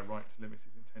or their right to limit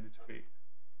is intended to be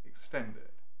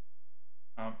extended.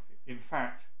 In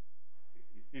fact,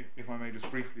 if I may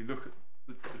just briefly look at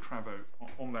the travaux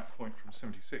on that point from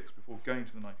 76 before going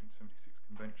to the 1976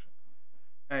 Convention.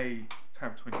 A,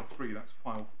 tab 23, that's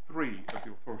file 3 of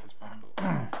the authorities bundle,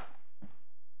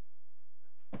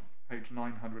 page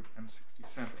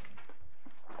 967.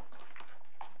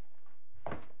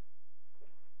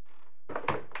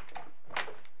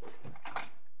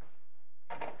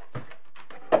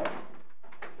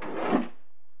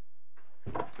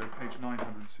 So page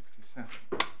 967.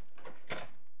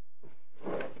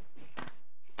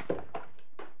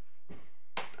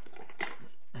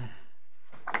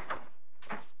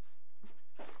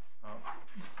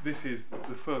 This is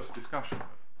the first discussion of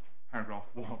paragraph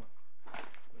 1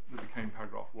 that became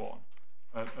paragraph 1.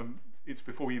 It's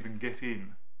before we even get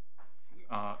in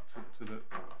to the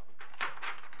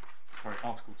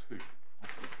Article 2,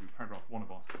 paragraph 1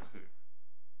 of Article 2.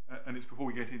 And it's before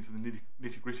we get into the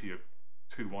nitty-gritty of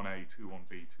 2.1a,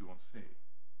 2.1b, 2.1c.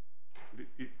 But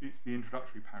it's the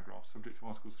introductory paragraph, subject to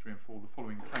Articles 3 and 4. The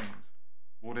following claims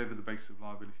whatever the basis of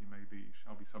liability may be,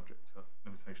 shall be subject to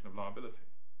limitation of liability.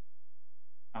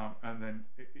 And then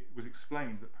it was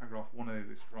explained that paragraph 1A of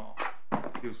this draft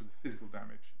deals with physical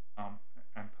damage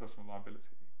and personal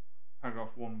liability. Paragraph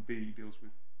 1B deals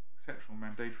with exceptional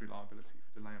mandatory liability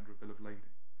for delay under a bill of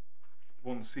lading.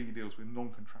 1C deals with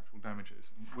non-contractual damages,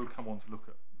 and we'll come on to look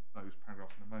at those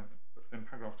paragraphs in a moment. But then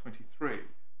paragraph 23,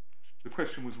 the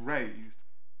question was raised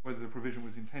whether the provision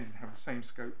was intended to have the same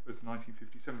scope as the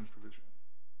 1957 provision,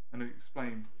 and it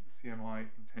explained that the CMI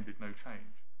intended no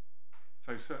change.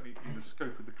 So certainly in the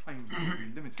scope of the claims that would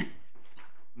be limited,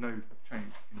 no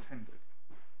change intended.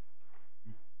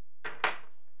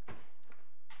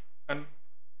 And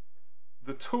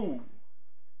the tool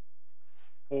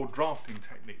or drafting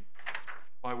technique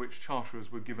by which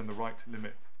charterers were given the right to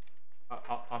limit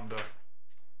under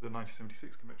the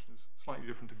 1976 convention is slightly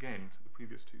different again to the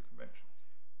previous two conventions.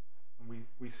 And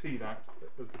we see that,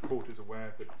 as the court is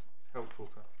aware, that it's helpful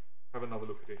to have another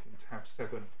look at it in tab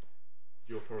 7,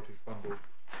 the authorities bundle,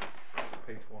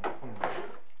 page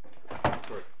 100.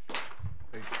 Sorry,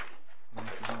 page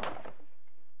 99.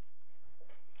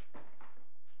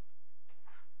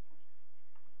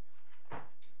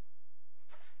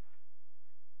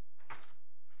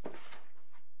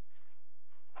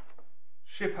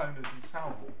 Ship owners and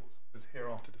salvors, as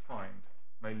hereafter defined,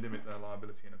 may limit their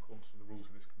liability in accordance with the rules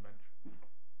of this convention.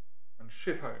 And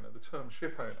ship owner, the term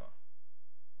ship owner,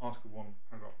 Article 1,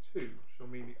 Paragraph 2, shall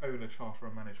mean the owner,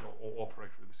 charterer, manager, or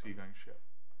operator of the seagoing ship.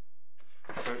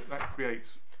 So that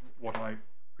creates what I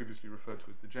previously referred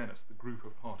to as the genus, the group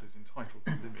of parties entitled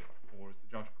to limit, or as the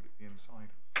judge put it, the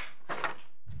insiders.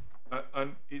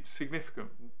 And it's significant,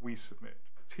 we submit,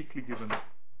 particularly given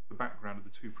the background of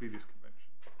the two previous conventions.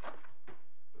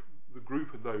 The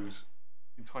group of those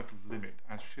entitled to limit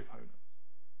as ship owners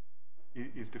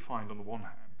is defined on the one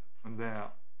hand, and they're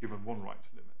given one right to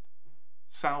limit.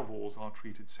 Salvors are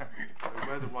treated separately, so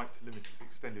where the right to limit is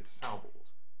extended to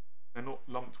salvors, they're not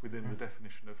lumped within the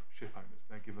definition of ship owners,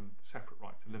 they're given the separate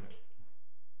right to limit.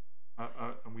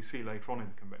 And we see later on in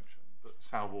the convention that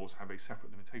salvors have a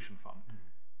separate limitation fund,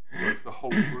 whereas the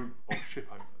whole group of ship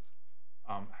owners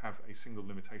have a single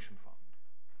limitation fund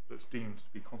that's deemed to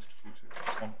be constituted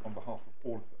on behalf of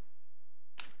all of them.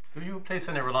 Do you place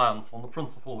any reliance on the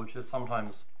principle which is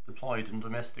sometimes deployed in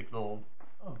domestic law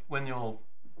when you're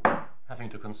having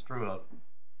to construe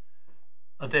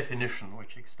a definition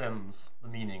which extends the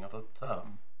meaning of a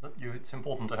term, that it's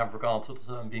important to have regard to the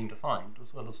term being defined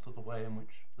as well as to the way in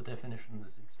which the definition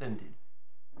is extended?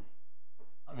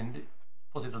 I mean,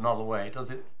 put it another way,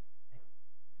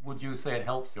 would you say it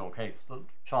helps your case that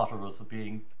charterers are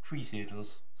being treated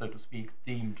as, so to speak,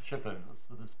 deemed ship owners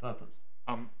for this purpose?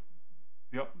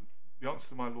 The answer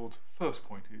to my Lord's first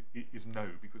point is no,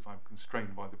 because I'm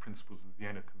constrained by the principles of the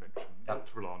Vienna Convention not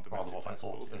to rely on domestic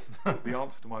principles. Yes. The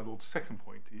answer to my Lord's second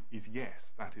point is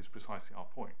yes, that is precisely our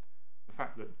point. The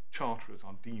fact that charterers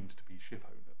are deemed to be ship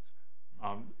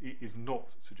owners is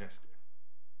not suggestive,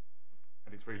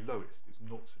 at its very lowest, is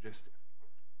not suggestive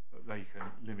that they can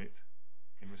limit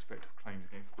in respect of claims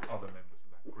against other members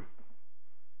of that group,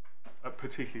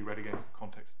 particularly read against the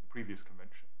context of the previous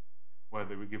convention, where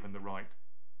they were given the right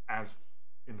as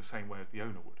in the same way as the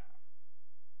owner would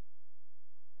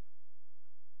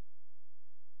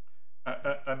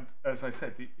have. And as I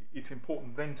said, it's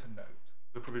important then to note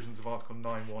the provisions of Article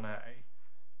 9.1a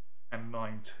and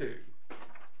 9.2,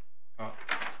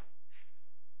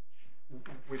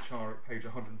 which are at page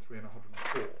 103 and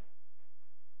 104.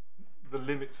 The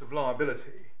limits of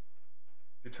liability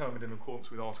determined in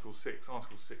accordance with Article 6.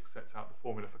 Article 6 sets out the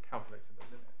formula for calculating the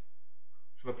limit.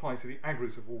 Shall apply to the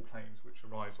aggregate of all claims which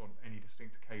arise on any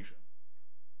distinct occasion.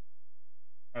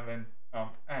 And then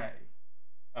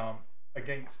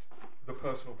against the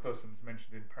personal persons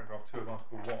mentioned in paragraph 2 of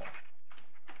Article 1,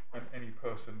 and any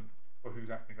person for whose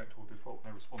act, neglect or default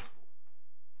they're responsible.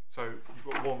 So you've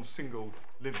got one single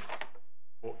limit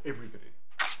for everybody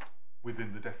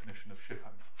within the definition of ship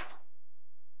owner,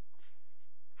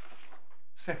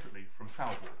 separately from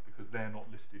salvors, because they're not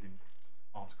listed in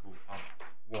Article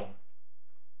 1,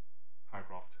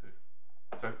 paragraph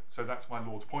 2. So that's my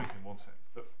Lord's point in one sense,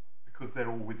 that because they're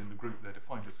all within the group, they're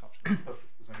defined as such for the purpose,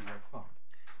 there's only one fund.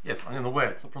 Yes, and in a way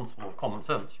it's a principle of common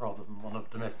sense rather than one of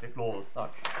domestic law as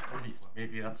such. At least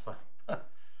maybe that's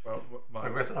well,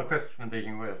 a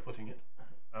questioning way of putting it.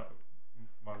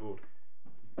 My Lord,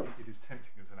 it is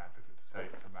tempting as an advocate to say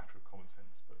it's a matter of common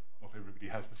sense, but not everybody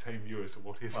has the same view as to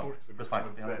what is or isn't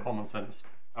precisely common sense.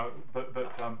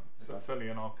 But certainly,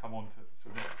 and I'll come on to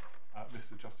submit,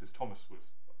 Mr. Justice Thomas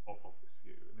was of this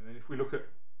view. And then if we look at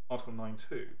Article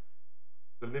 9.2,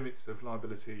 the limits of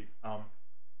liability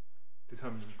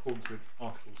determined in accordance with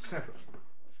Article 7.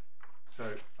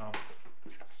 So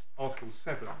Article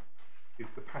 7 is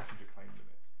the passenger claim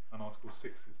limit, and Article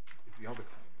 6 is the other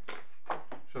claim limit.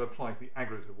 Shall apply to the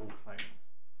aggregate of all claims.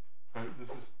 So this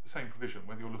is the same provision,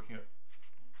 whether you're looking at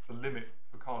the limit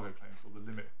for cargo claims or the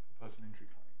limit for personal injury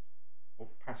claims, or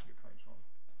passenger claims rather.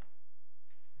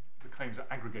 The claims are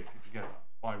aggregated together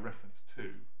by reference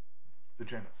to the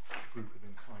genus, group of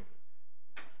insiders.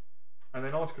 And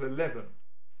then Article 11,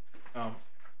 1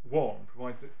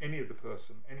 provides that any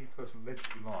person alleged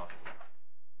to be liable,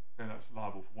 so that's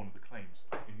liable for one of the claims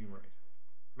enumerated,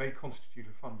 may constitute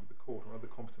a fund with the court or other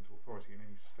competent authority in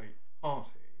any state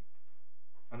party.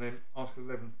 And then Article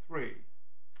 11.3,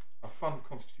 a fund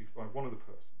constituted by one of the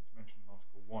persons mentioned in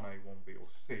Article 1A, 1B or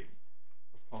C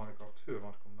of paragraph 2 of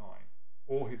Article 9,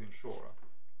 or his insurer,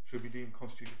 should be deemed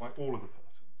constituted by all of the persons.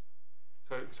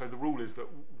 So the rule is that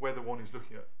whether one is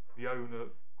looking at the owner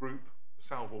group, the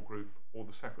salvor group, or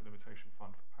the separate limitation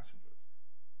fund for passengers,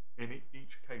 in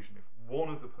each occasion, if one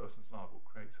of the persons liable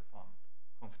creates a fund,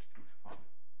 constitutes a fund,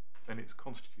 then it's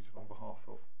constituted on behalf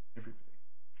of everybody.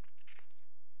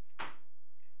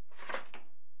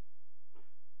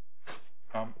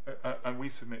 And we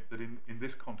submit that in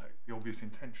this context, the obvious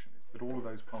intention is that all of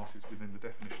those parties within the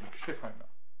definition of ship owner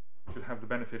should have the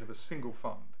benefit of a single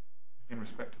fund in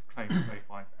respect of claims made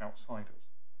by outsiders.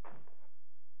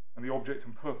 And the object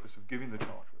and purpose of giving the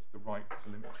charterers the right to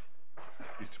limit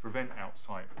is to prevent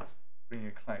outsiders bringing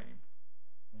a claim,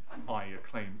 i.e. a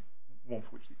claim, one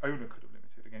for which the owner could have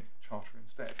limited, against the charterer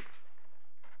instead.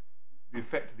 The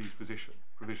effect of these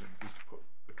provisions is to put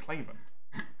the claimant,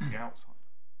 the outsider,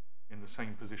 in the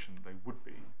same position they would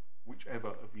be, whichever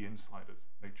of the insiders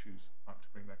they choose to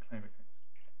bring their claim against.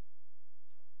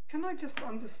 Can I just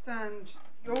understand,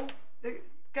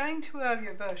 going to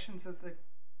earlier versions of the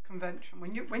convention,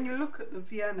 when you look at the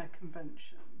Vienna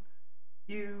Convention,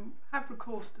 you have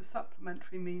recourse to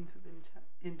supplementary means of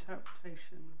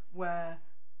interpretation where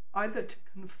either to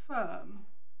confirm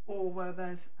or where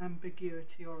there's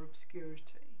ambiguity or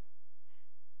obscurity.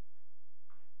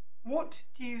 What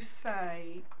do you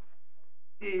say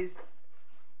is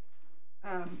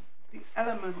the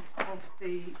elements of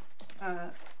the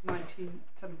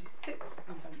 1976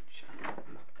 convention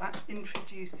that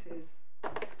introduces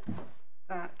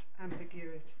that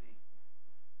ambiguity?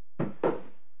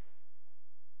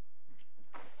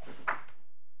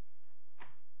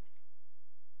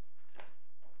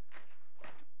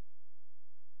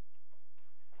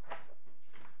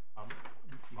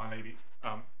 My lady,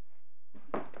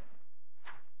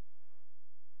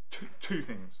 two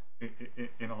things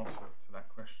in answer to that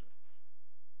question.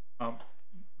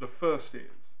 The first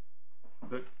is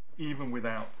that even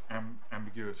without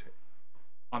ambiguity,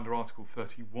 under Article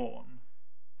 31,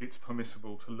 it's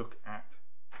permissible to look at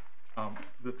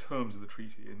the terms of the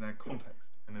treaty in their context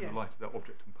and in the light of their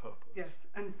object and purpose. Yes,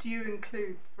 and do you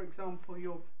include, for example,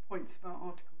 your points about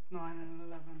Articles 9 and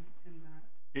 11 in that?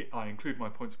 I include my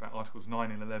points about Articles 9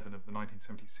 and 11 of the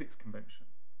 1976 Convention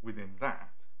within that,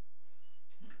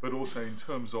 but also in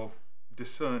terms of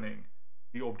discerning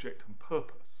the object and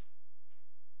purpose.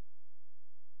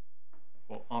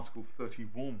 For Article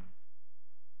 31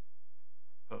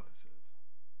 purposes,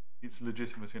 it's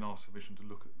legitimate in our submission to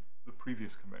look at the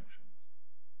previous conventions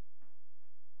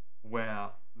where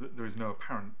there is no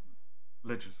apparent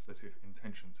legislative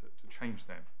intention to change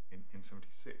them in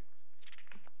 76.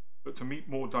 But to meet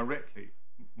more directly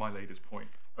my lady's point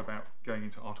about going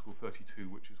into Article 32,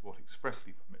 which is what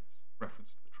expressly permits reference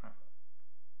to the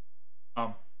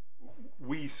traveller,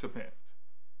 we submit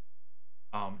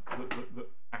that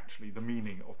actually the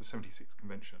meaning of the 76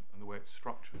 Convention and the way it's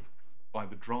structured by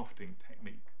the drafting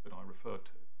technique that I referred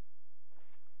to,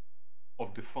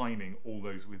 of defining all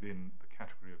those within the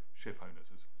category of ship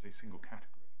owners as a single category,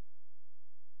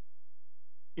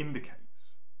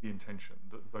 indicates the intention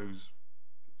that those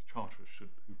charterers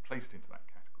who placed into that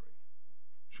category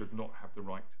should not have the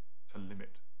right to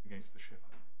limit against the ship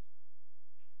owners.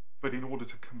 But in order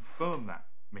to confirm that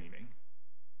meaning,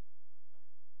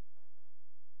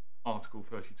 Article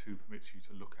 32 permits you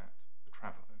to look at the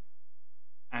travaux,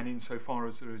 and insofar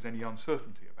as there is any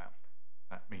uncertainty about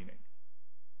that meaning,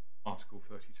 Article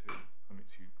 32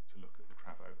 permits you to look at the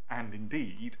travaux, and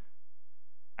indeed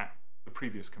at the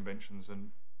previous conventions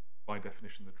and by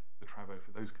definition the travaux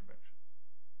for those conventions,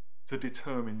 to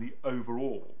determine the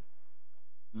overall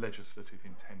legislative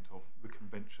intent of the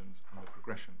conventions and the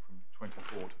progression from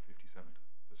 24 to 57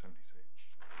 to 76,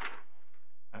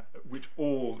 which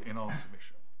all in our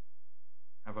submission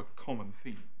have a common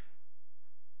theme,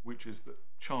 which is that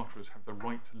charterers have the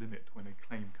right to limit when a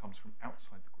claim comes from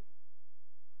outside the group.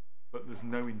 but there's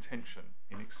no intention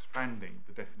in expanding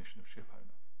the definition of ship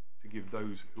owner to give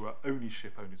those who are only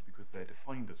ship owners because they're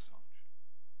defined as such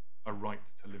a right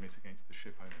to limit against the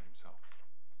ship owner himself.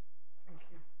 Thank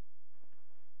you.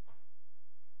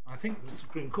 I think the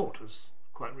Supreme Court has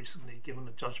quite recently given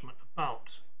a judgment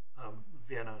about the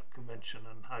Vienna Convention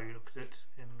and how you look at it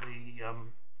in the.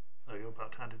 Oh, you're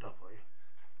about to hand it up, are you?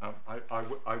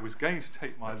 I was going to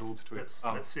take my lords to it.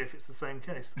 Let's see if it's the same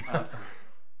case.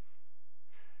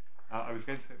 I was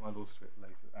going to take my lords to it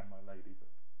later, and my lady, but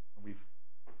we've.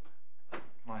 Can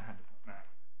I hand it up now?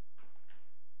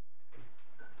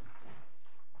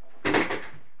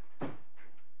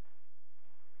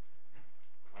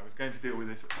 I was going to deal with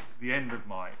this at the end of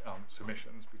my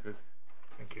submissions because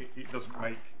it doesn't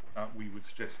make, we would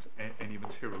suggest, any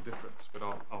material difference, but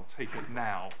I'll take it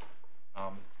now.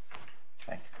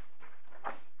 Thank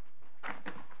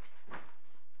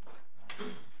you.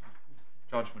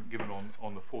 Judgment given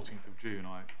on the 14th of June,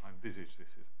 I envisage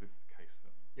this as the case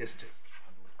that. Yes, it is.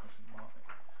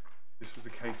 This was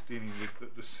a case dealing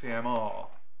with the CMR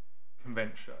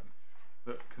convention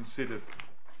that considered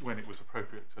when it was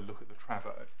appropriate to look at the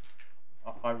travo.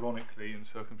 Ironically, in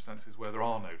circumstances where there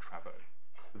are no travo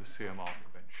for the CMR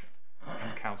convention,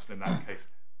 and counsel in that case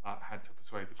had to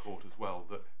persuade the court as well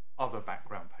that other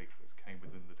background papers came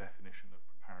within the definition of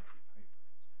preparatory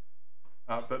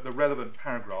papers. But the relevant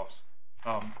paragraphs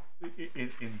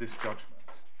in this judgment,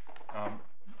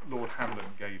 Lord Hamlin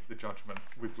gave the judgment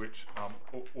with which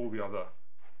all the other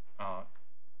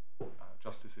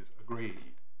justices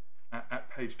agreed. At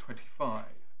page 25,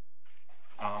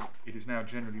 it is now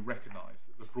generally recognised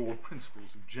that the broad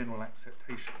principles of general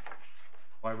acceptation,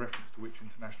 by reference to which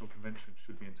international conventions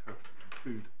should be interpreted,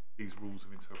 include these rules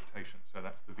of interpretation. So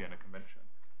that's the Vienna Convention.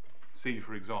 See,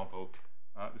 for example,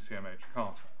 the CMH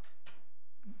Charter.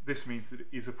 This means that it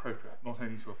is appropriate not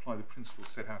only to apply the principles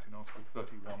set out in Article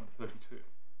 31 and 32,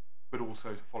 but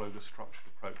also to follow the structured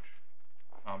approach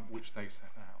which they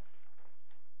set out.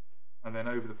 And then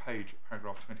over the page,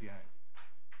 paragraph 28.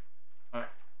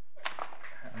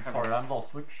 I'm sorry, I'm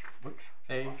lost. Which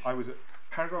page? I was at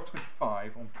paragraph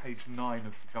 25 on page 9 of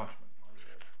the judgment.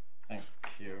 Thank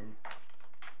you.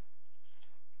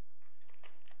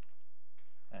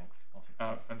 Thanks.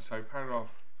 And so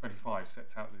paragraph 25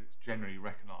 sets out that it's generally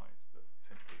recognised that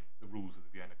essentially the rules of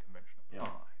the Vienna Convention apply.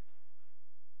 Yeah.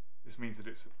 This means that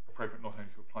it's appropriate not only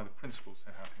to apply the principles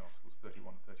set out in Articles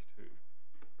 31 and 32,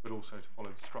 but also to follow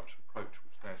the structured approach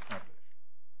which they establish.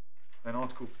 Then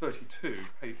Article 32,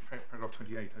 paragraph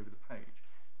 28 over the page.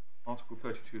 Article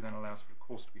 32 then allows for a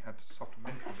course to be had to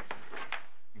supplementary material,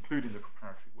 including the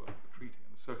preparatory work of the treaty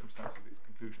and the circumstances of its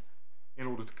conclusion, in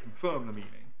order to confirm the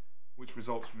meaning which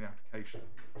results from the application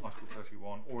of Article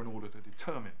 31, or in order to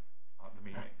determine the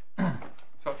meaning.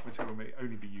 Such material may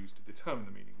only be used to determine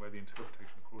the meaning where the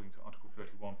interpretation according to Article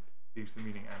 31 leaves the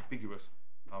meaning ambiguous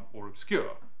or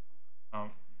obscure.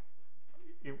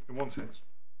 In one sense,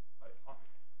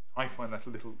 I find that a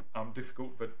little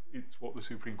difficult, but it's what the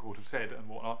Supreme Court have said and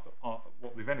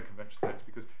what the Vienna Convention says,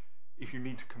 because if you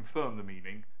need to confirm the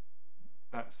meaning,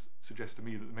 that suggests to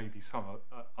me that there may be some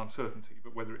uncertainty,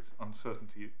 but whether it's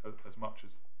uncertainty as much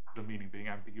as the meaning being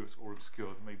ambiguous or obscure,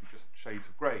 there may be just shades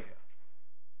of grey here.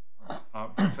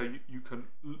 So you can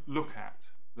look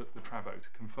at the travo to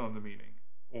confirm the meaning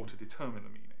or to determine the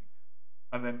meaning.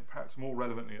 And then perhaps more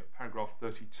relevantly at paragraph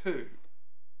 32,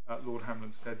 Lord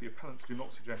Hamlin said the appellants do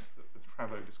not suggest that the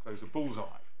travo disclose a bullseye,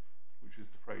 which is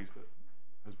the phrase that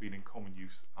has been in common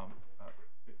use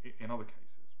in other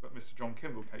cases. But Mr. John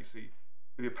Kimball, KC,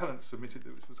 the appellants submitted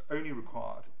that this was only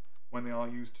required when they are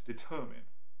used to determine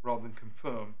rather than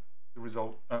confirm the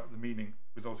result, the meaning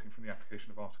resulting from the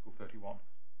application of Article 31.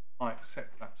 I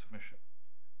accept that submission.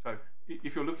 So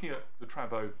if you're looking at the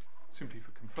travo simply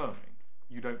for confirming,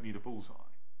 you don't need a bullseye.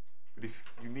 But if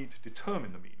you need to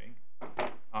determine the meaning,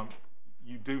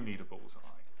 you do need a bullseye.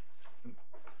 And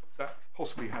that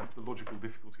possibly has the logical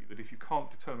difficulty that if you can't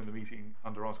determine the meaning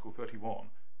under Article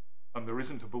 31 and there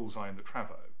isn't a bullseye in the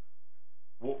travo,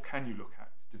 what can you look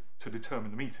at to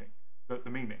determine the meaning?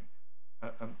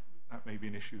 And that may be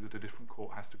an issue that a different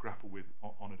court has to grapple with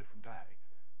on a different day.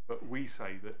 But we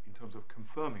say that in terms of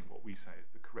confirming what we say is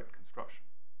the correct construction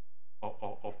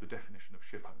of the definition of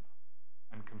ship owner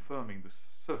and confirming the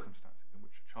circumstances in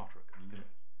which a charterer can limit,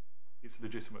 it's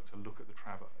legitimate to look at the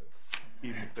travo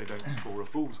even if they don't score a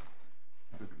bullseye,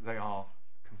 because they are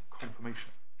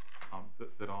confirmation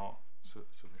that our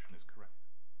submission is correct.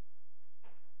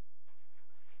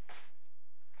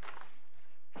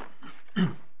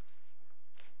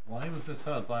 Why was this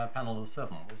heard by a panel of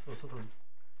 7? Was there sort of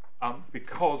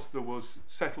because there was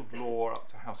settled law up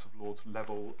to House of Lords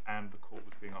level, and the court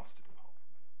was being asked to depart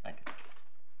from Thank you.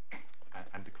 it,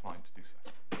 and declined to do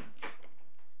so.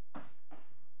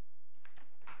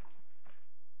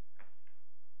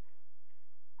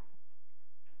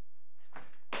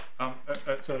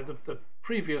 So the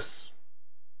previous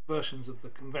versions of the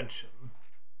convention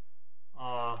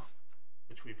are,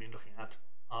 which we've been looking at,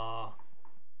 are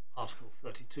Article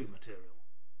 32 material.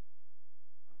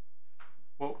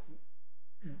 Well,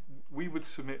 we would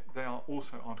submit they are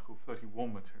also Article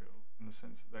 31 material in the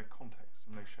sense that they're context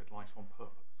and they shed light on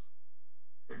purpose.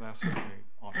 But they are certainly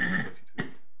Article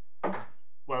 32.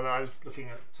 Well, I was looking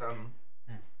at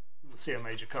the CA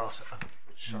Major Carta,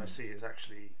 which I see is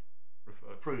actually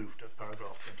approved at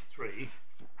paragraph 23,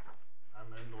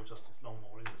 and then Lord Justice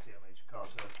Longmore in the CA Major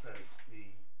Carta says the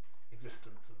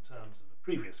existence and terms of a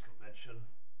previous convention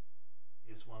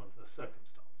is one of the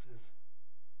circumstances,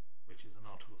 which is an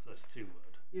Article 32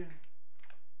 word. Yeah.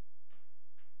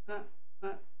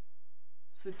 That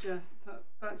suggests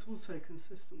that's also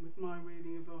consistent with my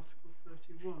reading of Article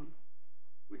 31,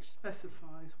 which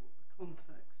specifies what the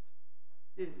context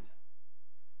is.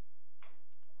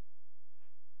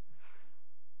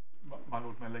 My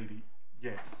Lord, my Lady,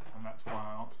 yes, and that's why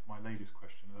I answered my lady's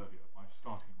question earlier by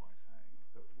starting by saying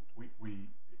that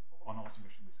we on our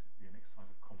submission, this would be an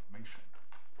exercise of confirmation,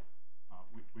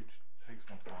 which takes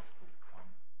one to Article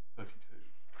 32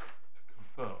 to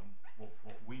confirm what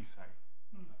we say,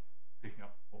 picking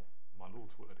up what my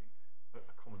Lord's wording,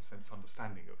 a common sense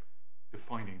understanding of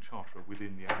defining charterer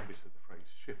within the ambit of the phrase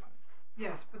ship owner.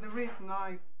 Yes, but the reason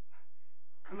I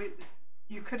mean,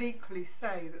 you could equally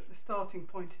say that the starting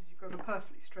point is you've got a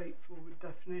perfectly straightforward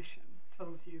definition,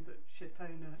 tells you that ship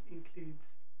owner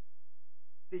includes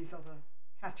these other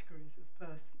categories of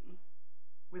person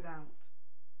without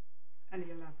any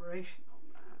elaboration on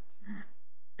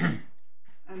that.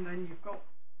 And then you've got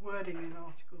wording in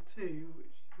Article 2,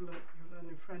 which your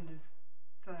learned friend is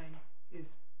saying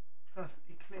is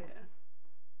perfectly clear.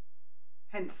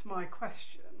 Hence my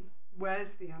question: where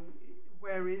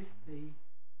is the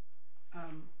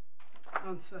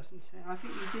uncertainty? I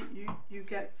think you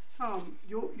get some.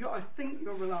 I think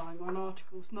you're relying on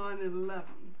Articles 9 and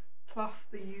 11 plus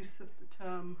the use of the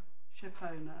term ship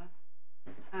owner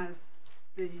as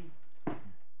the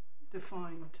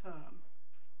defined term.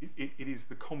 It is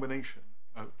the combination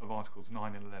of Articles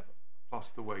 9 and 11 plus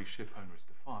the way ship owner is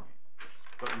defined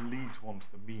that leads one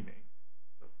to the meaning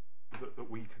that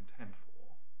we contend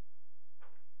for,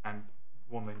 and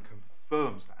one then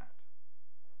confirms that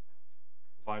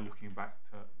by looking back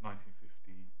to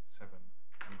 1957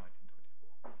 and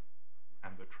 1924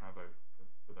 and the Travo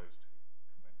for those two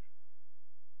conventions,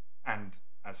 and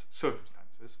as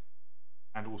circumstances,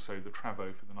 and also the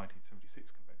Travo for the 1976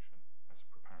 convention as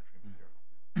preparatory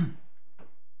material.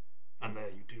 And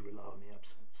there you do rely on the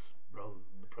absence rather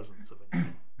than the presence of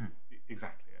anything.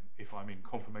 Exactly, and if I'm in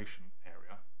confirmation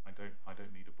area, I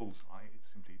don't need a bullseye. It's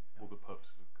simply for the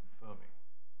purposes of confirming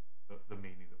the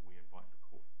meaning that we invite the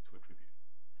court to attribute.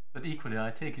 But equally,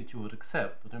 I take it you would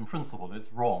accept that in principle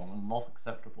it's wrong and not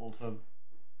acceptable to,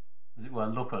 as it were,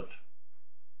 look at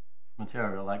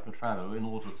material like the Travo in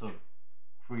order to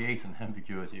create an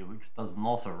ambiguity which does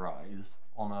not arise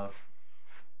on a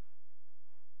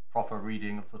proper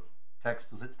reading of the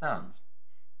text as it stands.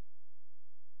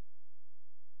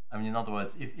 I mean, in other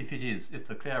words, if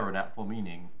the clear and actual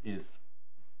meaning is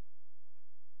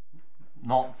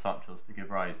not such as to give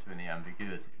rise to any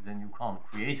ambiguity, then you can't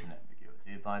create an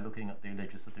ambiguity by looking at the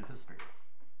legislative history.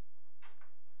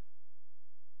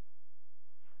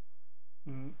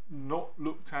 Not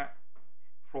looked at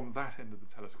from that end of the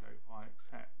telescope, I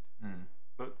accept.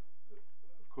 But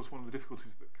of course, one of the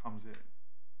difficulties that comes in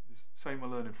is, say my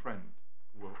learned friend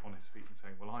were on his feet and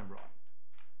saying, well, I'm right.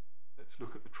 Let's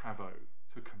look at the Travo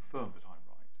to confirm that I'm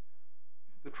right.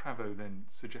 If the Travo then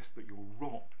suggests that you're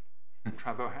wrong, the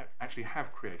Travo actually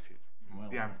have created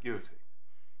the ambiguity.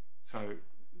 So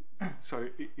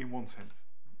in one sense,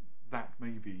 that may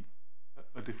be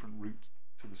a different route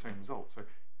to the same result. So if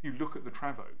you look at the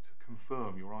Travo to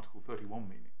confirm your Article 31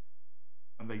 meaning,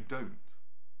 and they don't,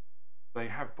 they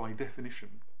have by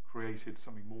definition created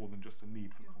something more than just a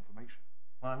need for confirmation.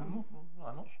 Well,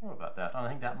 I'm not sure about that. I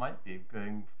think that might be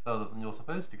going further than you're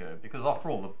supposed to go, because after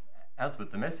all, as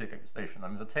with domestic legislation, I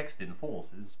mean, the text in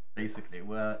force is basically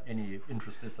where any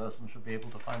interested person should be able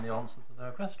to find the answer to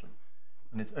their question.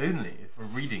 And it's only if a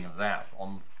reading of that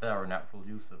on fair and natural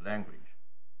use of language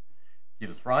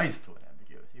gives rise to an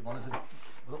ambiguity,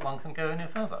 that one can go any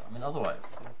further. I mean, otherwise,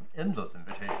 it's an endless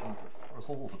invitation for us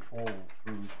all to trawl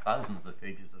through thousands of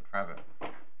pages of Travo,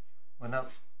 when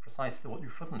that's precisely what you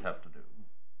shouldn't have to do.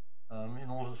 in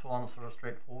order to answer a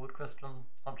straightforward question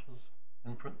such as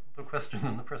the question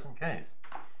in the present case.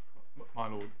 My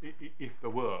lord, if there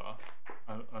were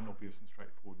an obvious and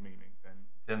straightforward meaning,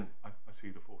 then I see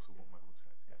the force of what my lord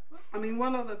says. Yeah. I mean,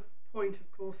 one other point,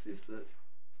 of course, is that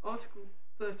Article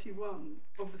 31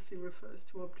 obviously refers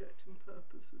to object and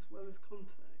purpose as well as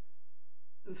context.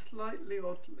 And slightly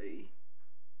oddly,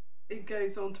 it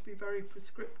goes on to be very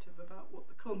prescriptive about what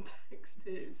the context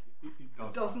is.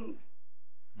 It doesn't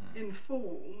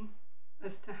inform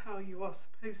as to how you are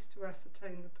supposed to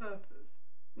ascertain the purpose.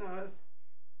 Now, as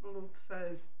my lord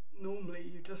says, normally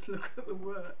you just look at the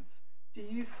words. Do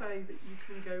you say that you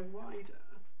can go wider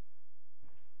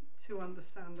to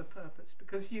understand the purpose?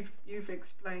 Because you've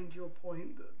explained your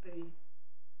point that the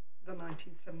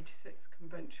 1976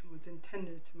 convention was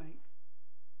intended to make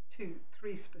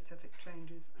three specific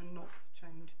changes and not to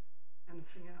change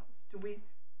anything else.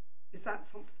 Is that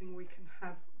something we can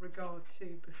have regard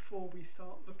to before we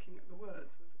start looking at the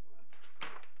words, as it were?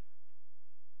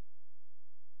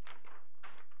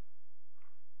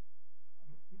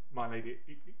 My lady,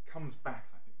 it comes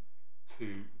back, I think,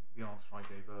 to the answer I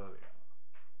gave earlier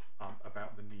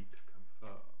about the need to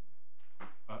confirm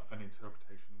an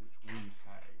interpretation which we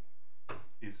say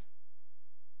is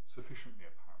sufficiently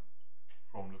apparent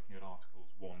from looking at Articles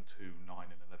 1, 2,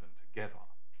 9 and 11 together.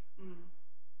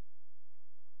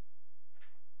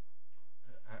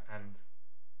 And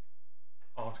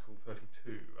Article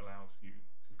 32 allows you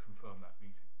to confirm that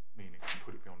meaning and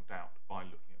put it beyond doubt by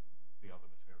looking at the other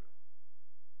material.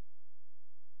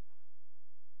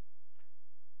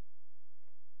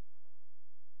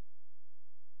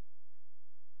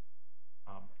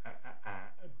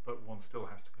 But one still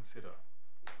has to consider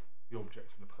the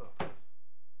object and the purpose.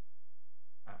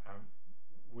 And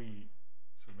we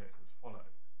submit as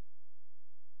follows.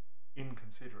 In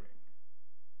considering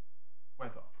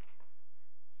whether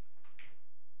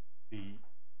the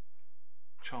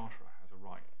Charterer has a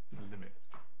right to limit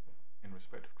in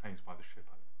respect of claims by the ship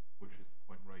owner, which is the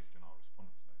point raised in our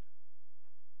respondents' notice,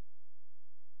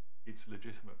 it's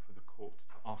legitimate for the court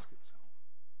to ask itself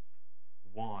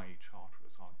why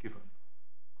Charterers are given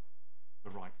the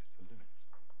right to limit.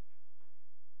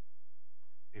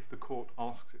 If the court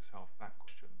asks itself that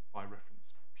question by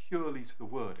reference purely to the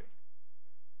wording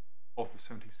of the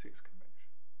 76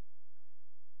 Convention,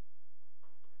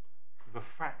 the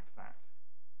fact that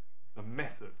the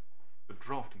method, the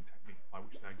drafting technique by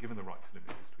which they are given the right to limit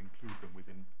is to include them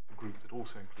within a group that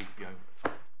also includes the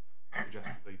owners suggests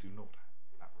that they do not have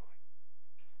that right.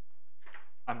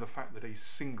 And the fact that a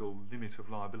single limit of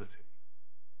liability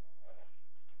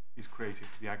is created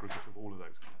for the aggregate of all of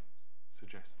those claims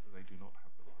suggests that they do not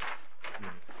have the right to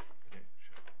limit against the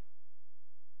ship.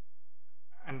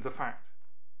 And the fact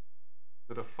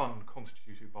that a fund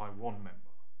constituted by one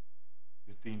member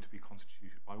is deemed to be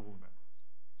constituted by all the members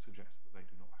suggests that they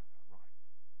do not have that right.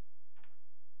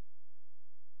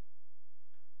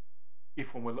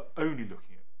 If one were only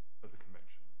looking at the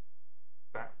convention,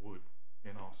 that would,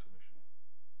 in our submission,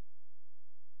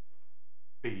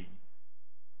 be,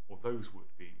 or those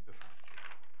would be, the factors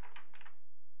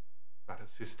that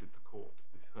assisted the court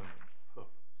to determine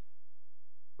purpose.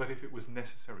 But if it was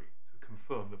necessary to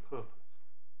confirm the purpose,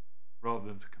 rather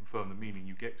than to confirm the meaning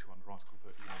you get to under Article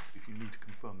 31, if you need to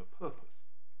confirm the purpose,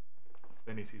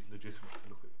 then it is legitimate to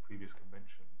look at the previous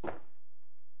conventions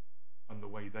and the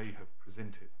way they have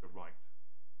presented the right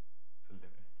to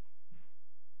limit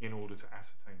in order to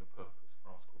ascertain the purpose for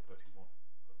Article 31 purposes.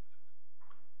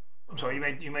 I'm sorry,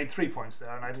 you made 3 points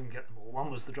there, and I didn't get them all.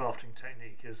 One was the drafting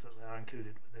technique, is that they are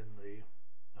included within the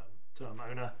term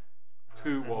owner.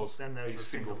 Two was then there's a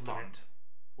single fund limit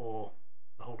for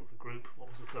the whole of the group. What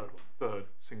was the third one? Third,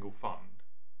 single fund,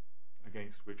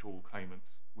 against which all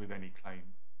claimants with any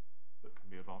claim that can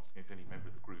be advanced against any member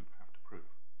of the group have to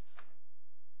prove.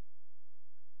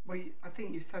 Well, I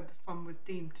think you said the fund was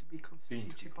deemed to be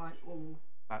constituted by all.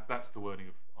 That's the wording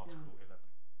of Article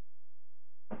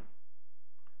 11.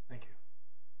 Thank you.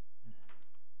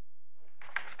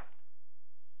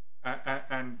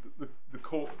 And the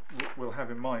court will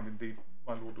have in mind, indeed,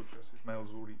 my Lord Justice Mail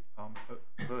has already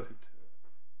adverted to it,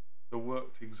 the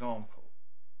worked example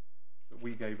that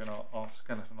we gave in our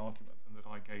skeleton argument and that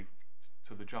I gave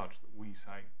to the judge that we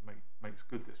say makes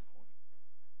good this point.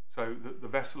 So the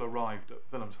vessel arrived at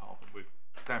Wilhelmshaven with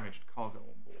damaged cargo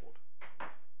on board,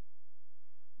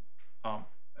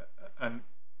 and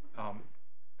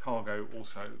cargo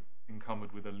also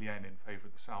encumbered with a lien in favour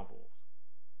of the salvors.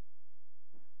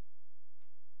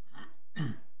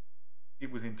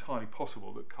 It was entirely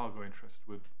possible that cargo interests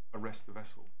would arrest the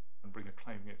vessel and bring a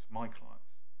claim against my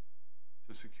clients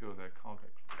to secure their cargo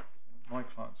claims. my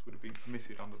clients would have been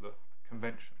permitted under the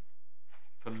convention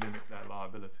to limit their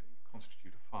liability,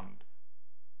 constitute a fund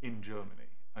in Germany,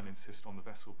 and insist on the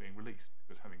vessel being released,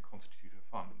 because having constituted a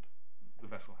fund, the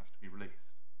vessel has to be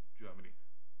released. Germany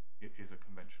is a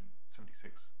Convention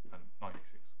 76 and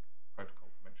 96 Protocol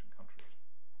Convention country.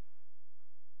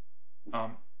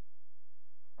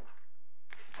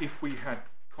 If we had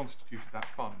constituted that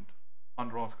fund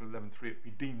under Article 11.3, it would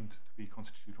be deemed to be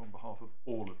constituted on behalf of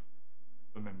all of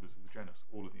the members of the genus,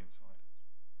 all of the insiders.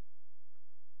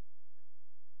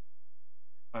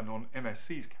 And on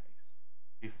MSC's case,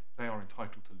 if they are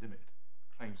entitled to limit,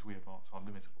 claims we advance are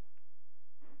limitable,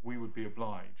 we would be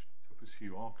obliged to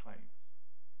pursue our claims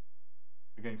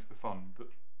against the fund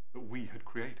that we had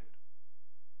created.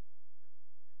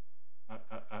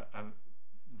 And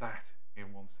that,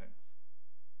 in one sense,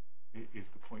 is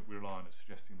the point we rely on as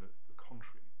suggesting that the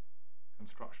contrary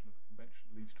construction of the convention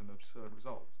leads to an absurd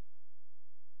result.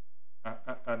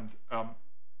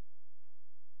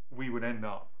 We would end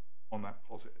up on that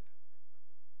posit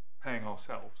paying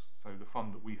ourselves, so the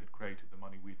fund that we had created, the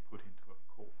money we'd put into a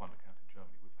court fund account in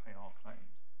Germany, would pay our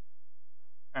claims,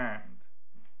 and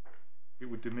it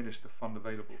would diminish the fund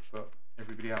available for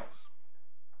everybody else.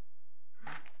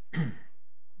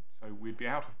 So we'd be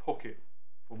out of pocket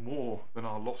for more than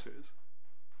our losses,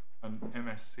 and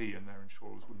MSC and their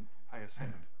insurers wouldn't pay a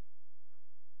cent.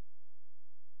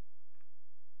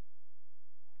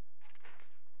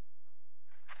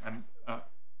 And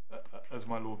as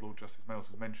my Lord Justice Males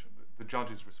has mentioned, the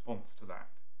judge's response to that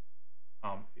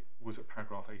it was at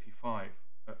paragraph 85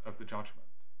 of the judgment,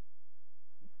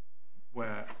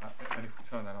 where, and if we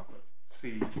turn that up at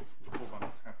C, 4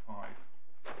 tab 5,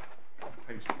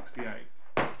 page 68,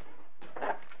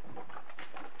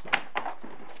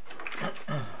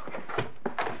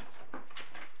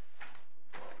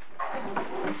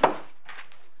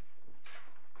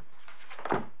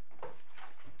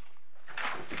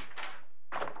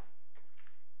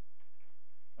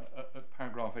 at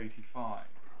paragraph 85,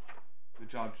 the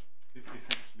judge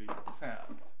essentially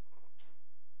says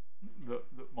that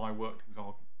my worked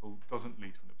example doesn't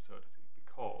lead to an absurdity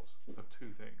because of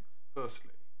two things.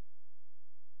 Firstly,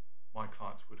 my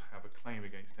clients would have a claim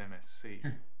against MSC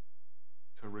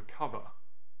to recover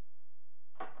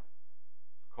the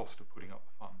cost of putting up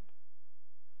the fund.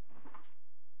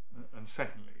 And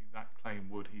secondly, that claim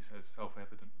would, he says,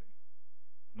 self-evidently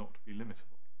not be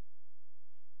limitable.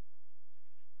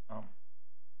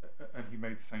 And he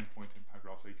made the same point in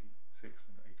paragraphs 86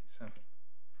 and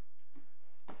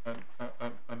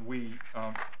 87. And we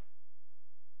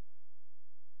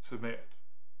submit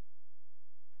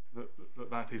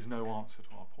that is no answer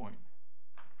to our point.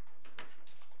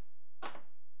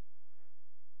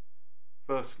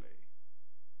 Firstly,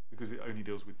 because it only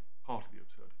deals with part of the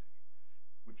absurdity,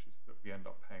 which is that we end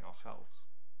up paying ourselves.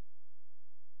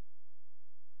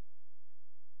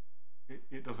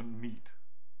 It doesn't meet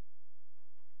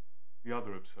the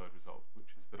other absurd result,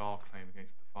 which is that our claim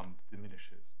against the fund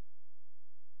diminishes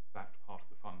that part of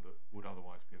the fund that would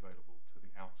otherwise be available to the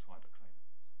outsider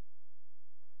claimants.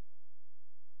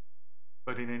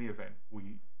 But in any event,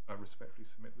 we respectfully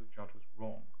submit that the judge was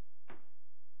wrong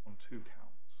on two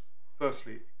counts.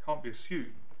 Firstly, it can't be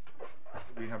assumed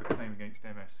that we have a claim against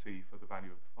MSC for the value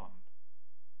of the fund.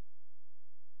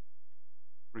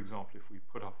 For example, if we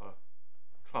put up a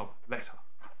club letter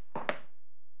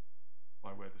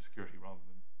by way of the security rather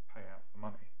than pay out the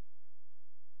money,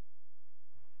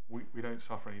 we don't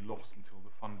suffer any loss until the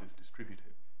fund is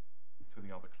distributed to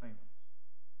the other claimants.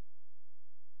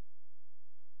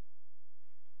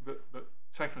 But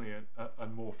secondly,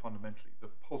 and more fundamentally, the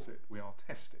posit we are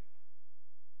testing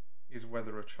is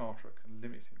whether a charterer can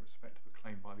limit in respect of a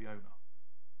claim by the owner.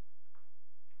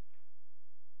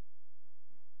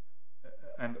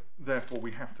 And therefore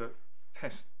we have to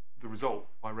test the result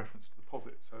by reference to the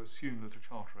posit. So assume that a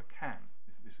charterer can,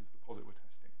 this is the posit we're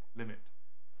testing, limit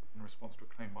in response to a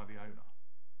claim by the owner.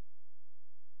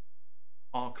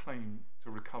 Our claim to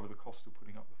recover the cost of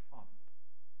putting up the fund,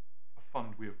 a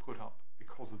fund we have put up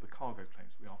because of the cargo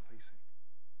claims we are facing,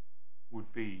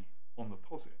 would be, on the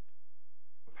posit,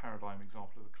 a paradigm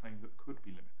example of a claim that could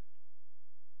be limited.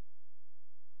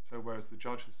 So whereas the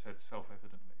judge has said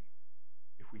self-evidently,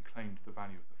 if we claimed the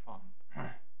value of the fund,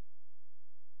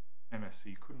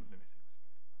 MSC couldn't limit in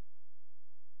respect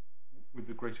of that. With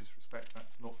the greatest respect,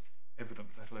 that's not evident,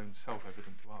 let alone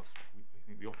self-evident to us. We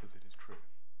think the opposite is true.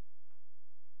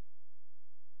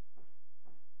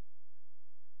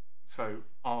 So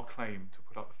our claim to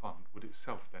put up the fund would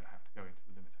itself then have to go into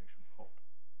the limitation pot.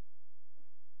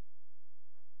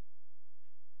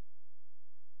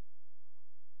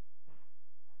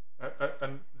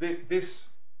 And this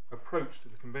approach to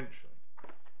the convention,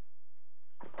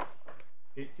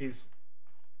 it is,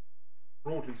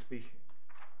 broadly speaking,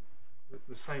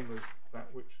 the same as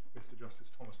that which Mr.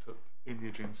 Justice Thomas took in the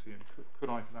Aegean Sea. And could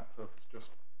I, for that purpose, just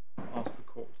ask the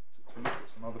court to look at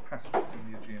some other passages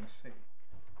in the Aegean Sea?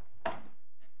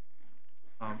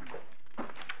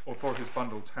 Authorities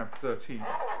Bundle, tab 13.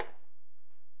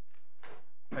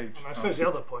 Page. And I suppose the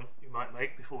other point you might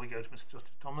make before we go to Mr.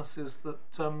 Justice Thomas is that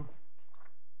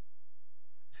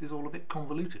this is all a bit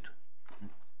convoluted.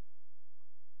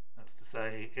 That's to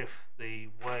say, if the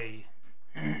way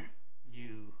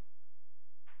you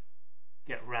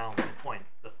get round the point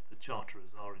that the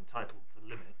charterers are entitled to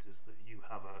limit is that you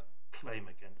have a claim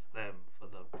against them for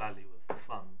the value of the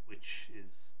fund which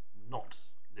is not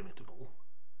limitable,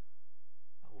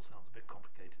 that all sounds a bit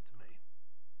complicated to me.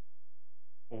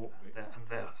 And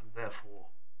therefore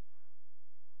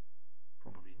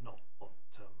probably not what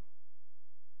the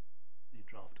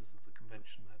drafters of the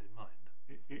convention had in mind.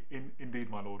 Indeed,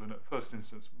 my lord, and at first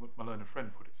instance my learned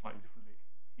friend put it slightly differently.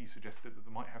 He suggested that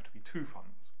there might have to be two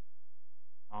funds,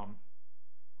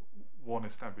 one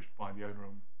established by the owner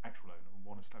and actual owner, and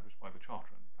one established by the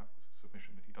charter, and that was a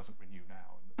submission that he doesn't renew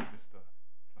now, and that Mr.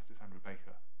 Justice Andrew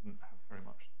Baker didn't have very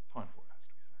much time for, it has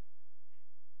to be said.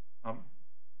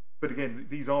 But again,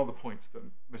 these are the points that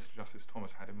Mr. Justice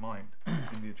Thomas had in mind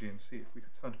in the Aegean Sea. If we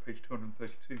could turn to page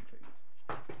 232, please.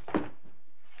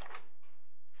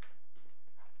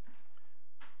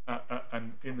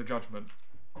 And in the judgment,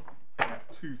 at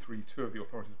 232 of the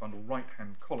authorities bundle,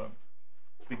 right-hand column,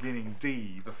 beginning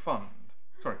D, the fund,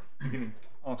 beginning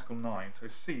Article 9, so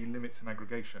C, limits and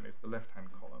aggregation, is the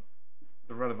left-hand column.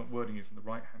 The relevant wording is in the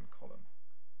right-hand column.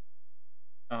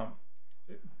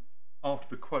 After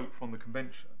the quote from the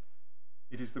convention,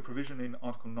 it is the provision in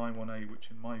Article 9.1a which,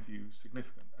 in my view, is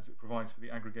significant, as it provides for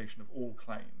the aggregation of all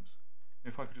claims.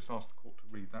 If I could just ask the court to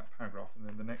read that paragraph, and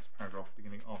then the next paragraph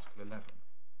beginning Article 11.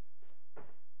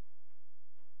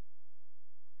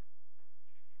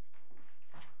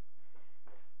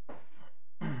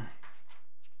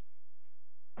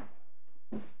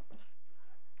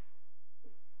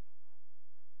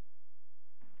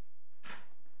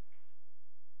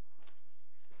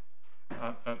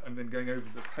 And then going over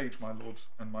the page, my lords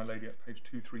and my lady, at page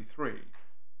 233,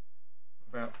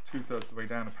 about two-thirds of the way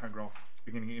down a paragraph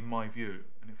beginning in my view,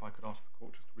 and if I could ask the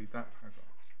court just to read that paragraph.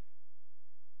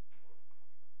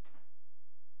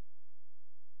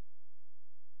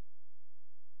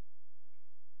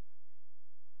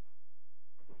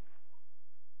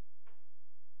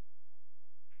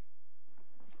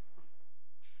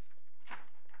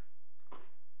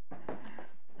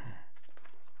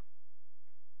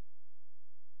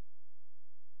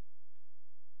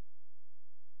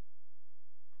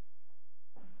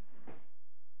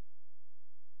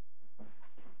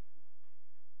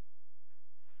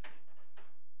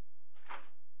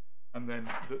 And then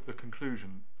the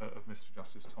conclusion of Mr.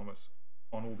 Justice Thomas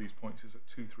on all these points is at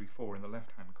 234 in the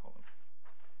left-hand column,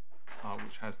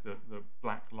 which has the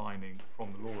black lining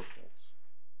from the law reports,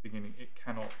 beginning, it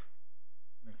cannot,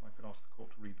 and if I could ask the court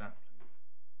to read that, please.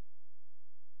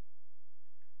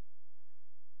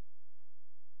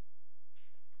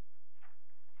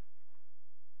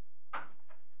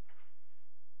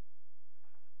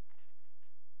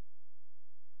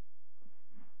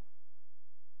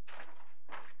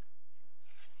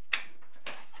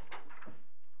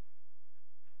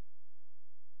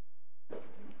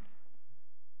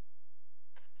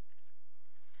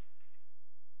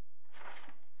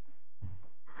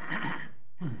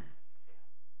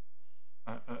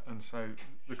 And so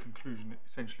the conclusion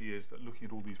essentially is that looking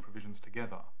at all these provisions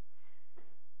together,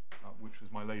 which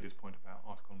was my lady's point about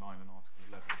Article 9 and Article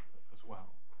 11 as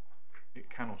well, it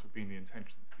cannot have been the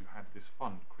intention that you had this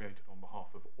fund created on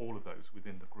behalf of all of those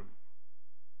within the group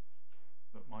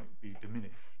that might be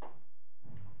diminished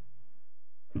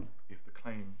if the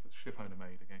claim that the ship owner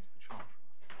made against the charterer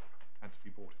had to be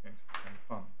brought against the same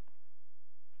fund.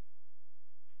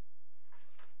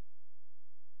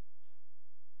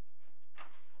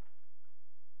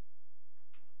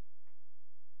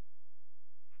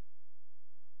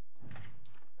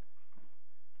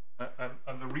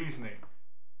 And the reasoning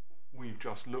we've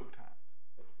just looked at,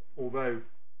 although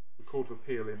the Court of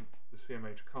Appeal in the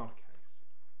CMA Jakarta case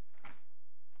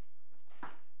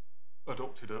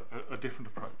adopted a different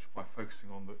approach by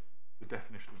focusing on the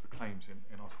definition of the claims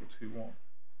in Article 2.1,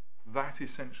 that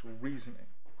essential reasoning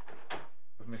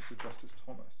of Mr. Justice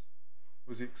Thomas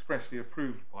was expressly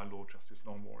approved by Lord Justice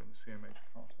Longmore in the CMA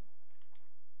Jakarta.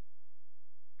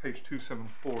 Page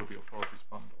 274 of the authorities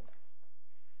bundle.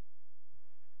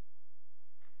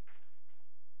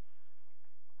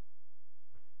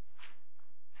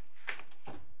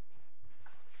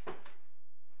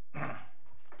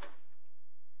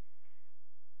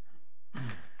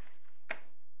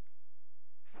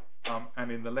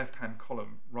 and in the left-hand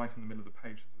column, right in the middle of the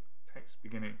page, is a text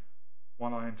beginning,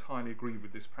 "While I entirely agree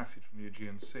with this passage from the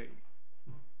Aegean Sea,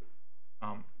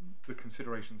 the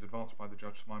considerations advanced by the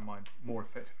judge, to my mind, more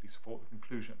effectively support the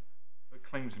conclusion that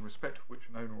claims in respect of which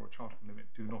an owner or a charterman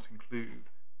limit do not include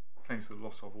claims for the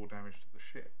loss of or damage to the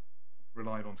ship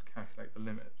relied on to calculate the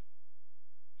limit."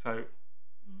 So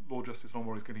Lord Justice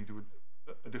Longmore is getting to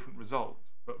a different result,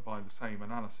 but by the same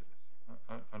analysis.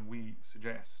 And we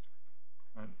suggest,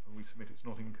 and we submit, it's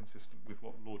not inconsistent with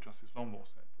what Lord Justice Longmore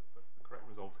said, that the correct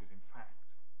result is in fact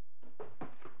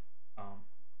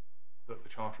that the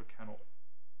charterer cannot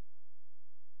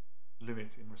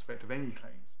limit in respect of any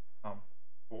claims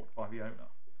brought by the owner.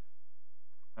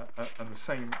 And the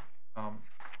same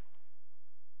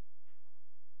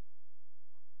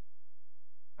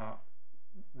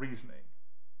reasoning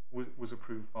was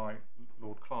approved by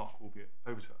Lord Clark, albeit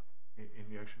later, in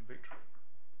the Ocean Victory.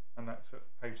 And that's at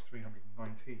page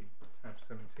 319, tab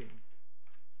 17.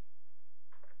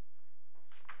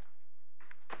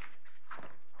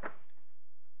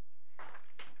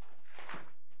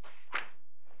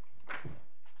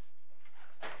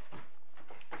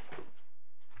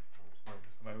 Sorry,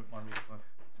 just a moment, my readers,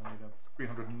 I need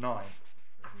 309.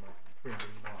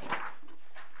 309.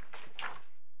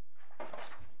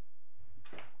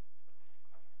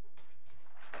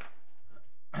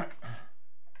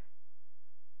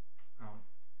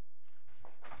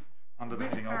 Under the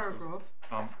heading articles,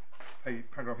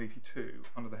 paragraph 82,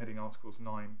 under the heading articles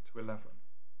 9 to 11.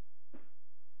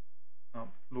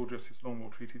 Lord Justice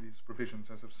Longmore treated these provisions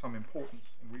as of some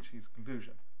importance in reaching his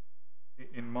conclusion.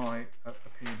 In my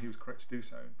opinion, he was correct to do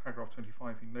so. In paragraph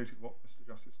 25, he noted what Mr.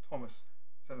 Justice Thomas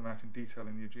set them out in detail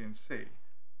in the Aegean Sea,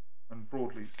 and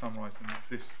broadly summarised them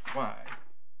this way.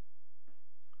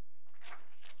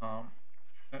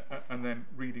 And then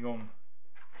reading on,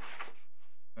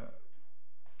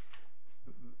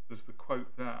 there's the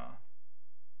quote there,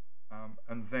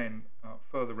 and then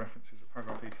further references at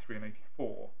paragraph 83 and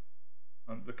 84,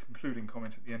 and the concluding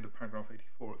comment at the end of paragraph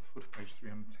 84 at the foot of page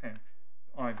 310.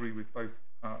 I agree with both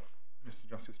Mr.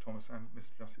 Justice Thomas and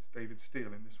Mr. Justice David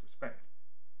Steele in this respect.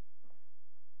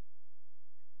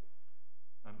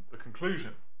 And the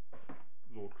conclusion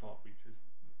Lord Clark reaches,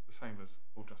 the same as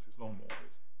Lord Justice Longmore,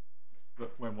 is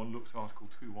that when one looks at Article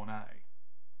 2.1a,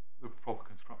 the proper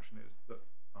construction is that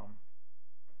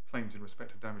claims in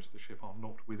respect of damage to the ship are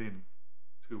not within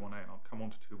 2.1a, and I'll come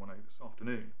on to 2.1a this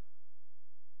afternoon.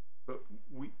 But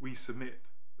we submit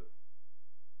that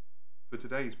for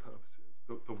today's purposes,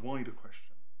 the wider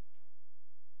question,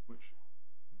 which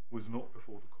was not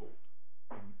before the court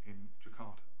in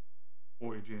Jakarta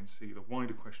or Aegean Sea, the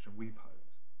wider question we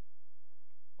pose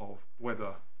of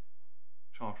whether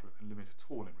charterer can limit at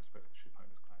all in respect to the ship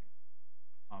owner's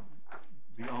claim,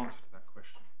 the answer to that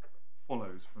question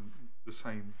follows from the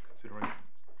same considerations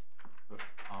that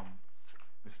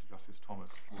Mr. Justice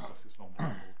Thomas, Lord Justice Longmore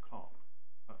and Lord Clark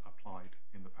applied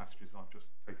in the passages I've just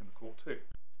taken the court to.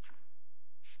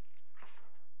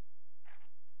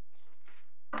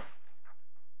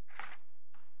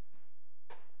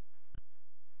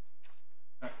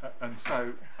 And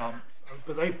so,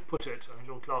 but they put it, I mean,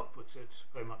 Lord Clark puts it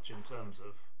very much in terms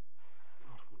of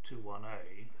Article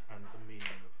 2.1a and the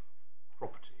meaning of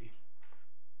property,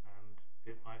 and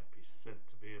it might be said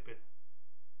to be a bit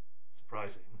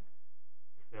surprising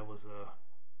if there was a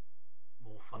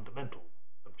more fundamental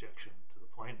objection to the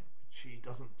point which he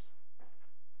doesn't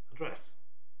address.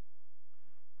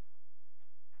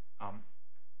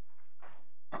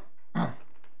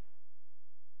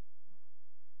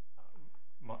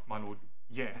 My Lord,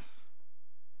 yes,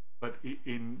 but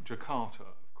in Jakarta,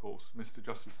 of course, Mr.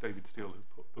 Justice David Steele, who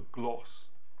put the gloss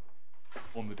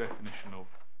on the definition of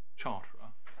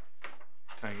charterer,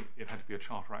 saying it had to be a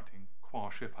charter acting qua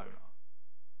ship owner,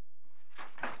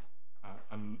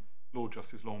 and Lord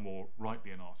Justice Longmore,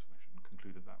 rightly in our submission,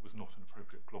 concluded that was not an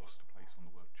appropriate gloss to place on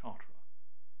the word charterer.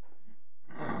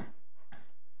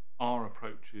 Our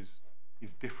approach is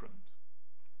different,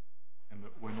 in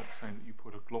that we're not saying that you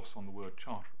put a gloss on the word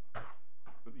charterer, but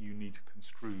that you need to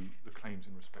construe the claims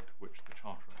in respect of which the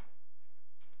charterer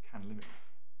can limit,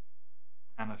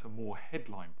 and at a more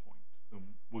headline point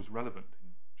than was relevant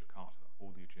in Jakarta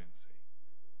or the Aegean Sea,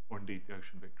 or indeed the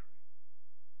Ocean Victory.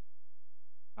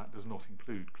 That does not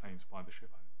include claims by the ship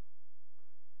owner.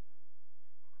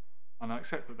 And I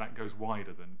accept that that goes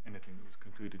wider than anything that was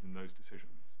concluded in those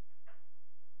decisions.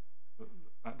 But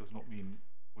that does not mean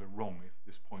we're wrong if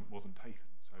this point wasn't taken.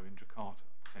 So in Jakarta,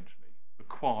 essentially, the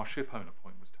qua ship owner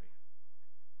point was taken,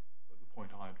 but the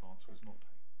point I advanced was not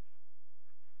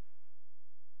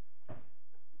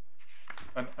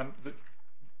taken. And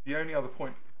the only other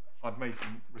point I'd make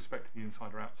in respect to the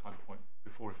insider-outsider point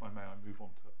before, if I may, I move on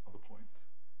to other points,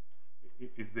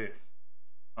 is this.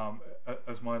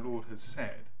 As my lord has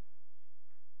said,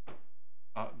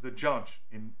 the judge,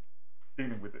 in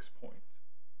dealing with this point,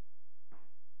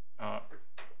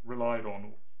 relied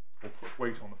on or put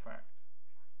weight on the fact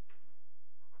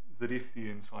that if the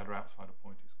insider-outsider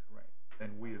point is correct,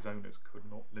 then we as owners could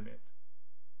not limit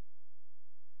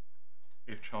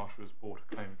if charterers brought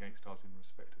a claim against us in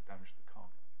respect of damage to the cargo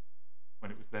when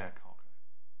it was their cargo.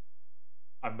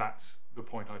 And that's the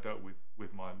point I dealt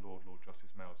with my Lord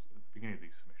Justice Mayors at the beginning of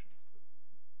these submissions.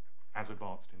 As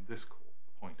advanced in this court,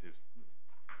 the point is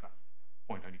that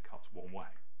point only cuts one way.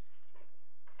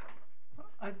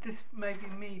 This may be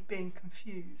me being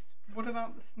confused. What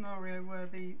about the scenario where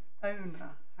the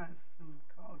owner has some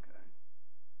cargo?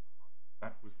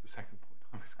 That was the second point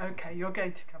I was going Okay, you're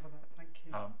going to cover that, thank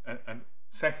you. And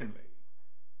secondly,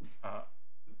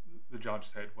 the judge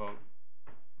said, well,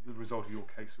 the result of your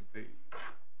case would be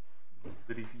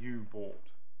that if you brought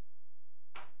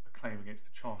a claim against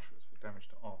the charterers for damage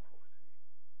to our property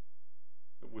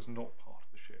that was not part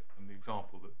of the ship, and the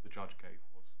example that the judge gave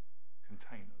was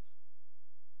containers,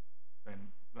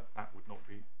 then that would not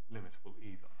be limitable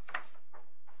either.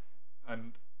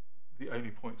 And the only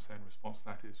points there in response to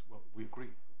that is, well, we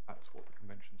agree, that's what the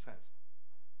convention says.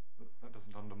 That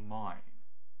doesn't undermine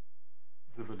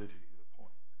the validity of the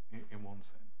point in one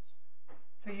sense.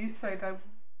 So you say there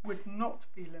would not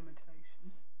be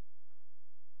limitation.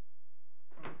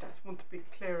 I just want to be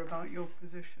clear about your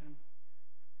position.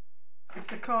 If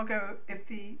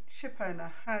the ship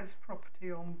owner has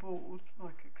property on board,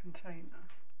 like a container,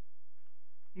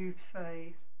 you'd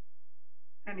say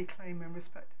any claim in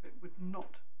respect of it would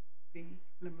not be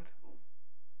limitable.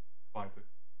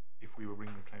 If we were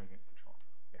bringing a claim against the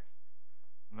charterers, yes.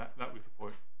 And that was the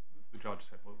point. The judge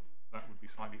said, well, that would be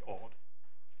slightly odd.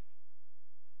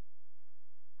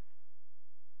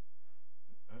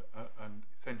 And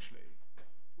essentially,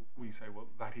 we say, well,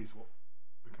 that is what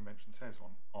the convention says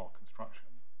on our construction.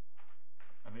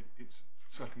 And it's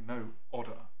certainly no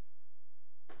odder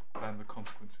than the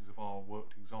consequences of our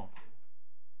worked example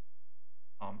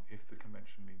if the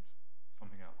convention means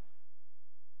something else.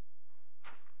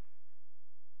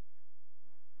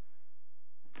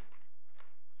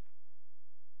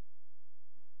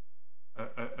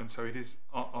 And so it is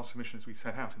our submission, as we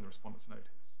set out in the respondent's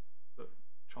notice, that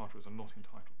charterers are not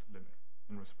entitled to limit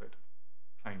in respect of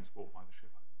claims brought by the ship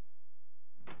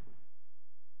owners.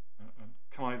 And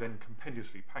can I then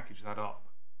compendiously package that up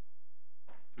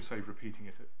to save repeating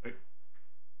it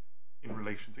in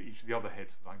relation to each of the other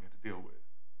heads that I'm going to deal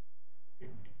with?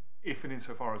 If and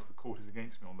insofar as the court is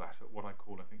against me on that, at what I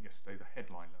called, I think yesterday, the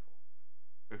headline level.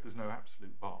 So if there's no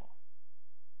absolute bar.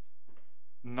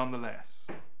 Nonetheless,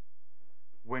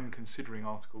 when considering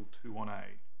Article 2.1a,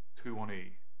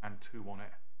 2.1e and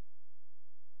 2.1f,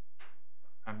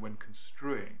 and when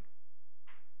construing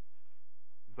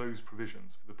those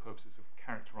provisions for the purposes of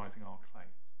characterising our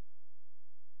claims,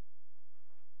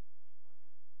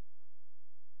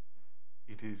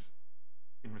 it is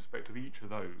in respect of each of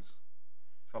those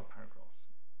subparagraphs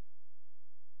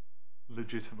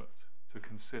legitimate to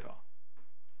consider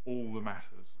all the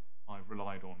matters I've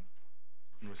relied on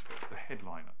in respect to the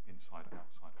headliner, inside and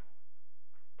outside.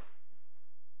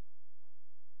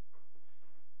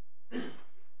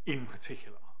 In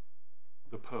particular,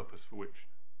 the purpose for which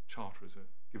charterers are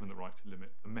given the right to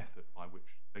limit, the method by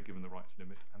which they're given the right to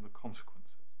limit, and the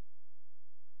consequences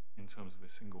in terms of a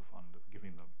single fund of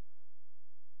giving them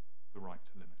the right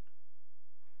to limit.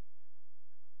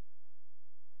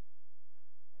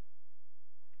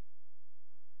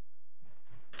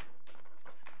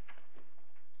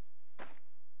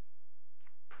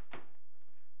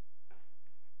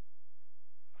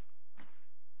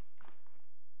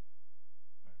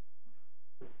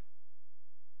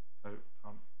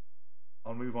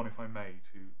 I'll move on, if I may,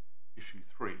 to issue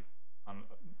 3. And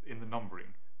in the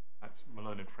numbering, that's my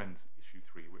learned friend's issue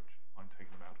 3, which I'm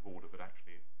taking them out of order, but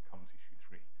actually it becomes issue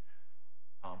 3.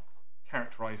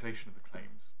 Characterisation of the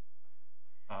claims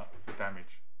for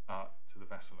damage to the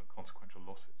vessel and consequential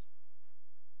losses.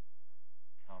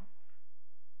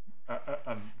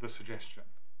 And the suggestion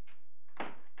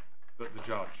that the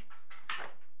judge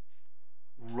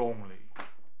wrongly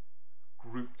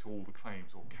grouped all the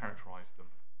claims or characterised them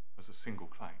as a single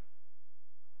claim.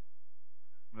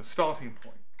 And the starting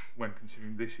point when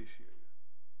considering this issue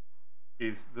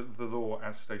is the law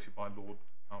as stated by Lord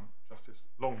Justice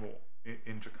Longmore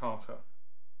in Jakarta.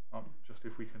 Just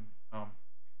if we can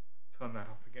turn that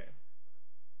up again.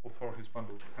 Authorities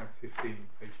Bundle, tab 15,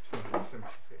 page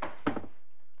 276.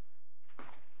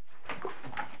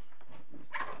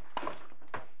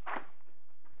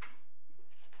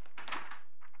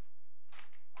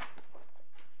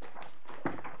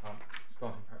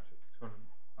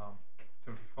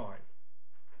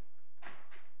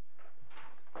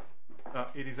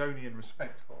 it is only in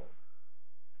respect of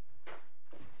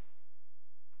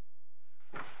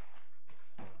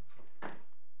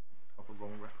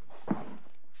wrong reference.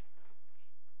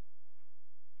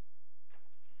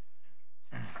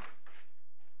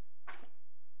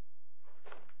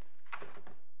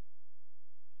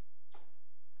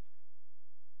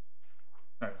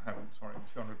 No, I haven't, sorry,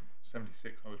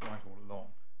 276, I was right all along.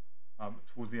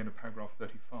 Towards the end of paragraph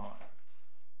 35,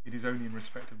 it is only in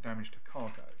respect of damage to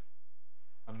cargo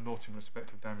and not in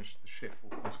respect of damage to the ship or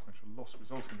consequential loss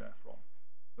resulting therefrom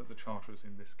that the charterers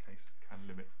in this case can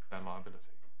limit their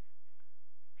liability.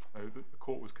 So the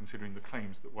court was considering the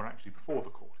claims that were actually before the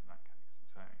court in that case and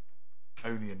saying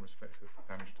only in respect of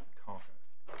damage to the cargo.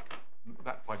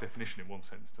 That by definition in one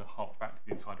sense to hark back to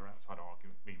the insider-outsider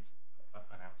argument means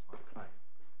an outside claim.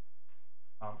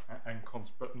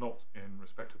 But not in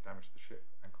respect of damage to the ship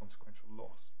and consequential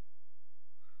loss.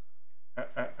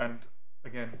 And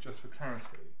again, just for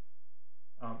clarity,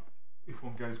 if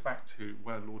one goes back to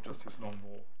where Lord Justice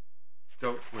Longmore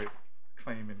dealt with the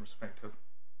claim in respect of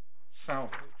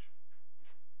salvage,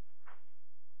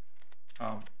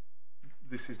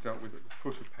 this is dealt with at the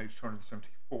foot of page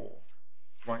 274,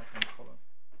 right-hand column,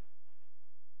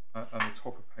 and the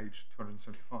top of page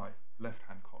 275,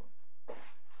 left-hand column.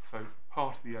 So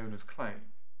part of the owner's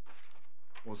claim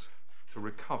was to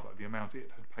recover the amount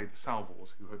it had paid the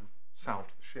salvors who had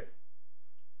salved the ship.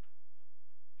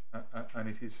 And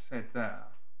it is said there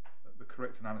that the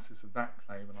correct analysis of that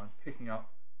claim, and I'm picking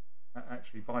up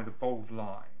actually by the bold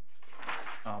line,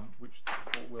 which the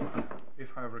court will have,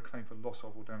 if however a claim for loss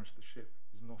of or damage to the ship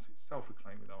is not itself a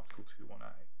claim with Article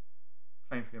 2.1a,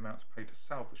 claim for the amounts paid to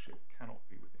salve the ship cannot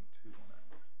be within 2.1a.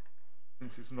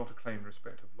 Since it's not a claim in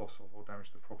respect of loss of or damage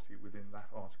to the property within that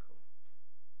article,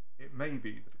 it may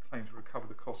be that a claim to recover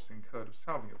the costs incurred of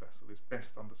salving a vessel is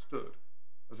best understood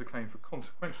as a claim for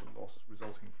consequential loss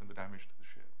resulting from the damage to the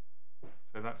ship.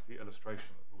 So that's the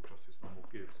illustration that Lord Justice Longmore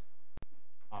gives,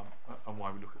 and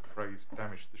why we look at the phrase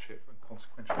damage to the ship and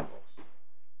consequential loss.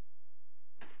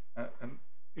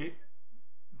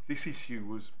 This issue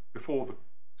was before the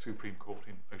Supreme Court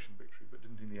in Ocean Victory, but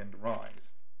didn't in the end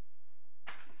arise.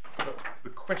 But the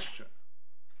question,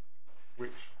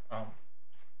 which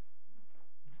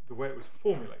the way it was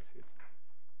formulated,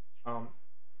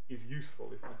 is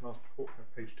useful if I can ask the court to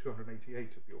have page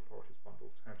 288 of the authorities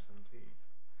bundle, tab 17.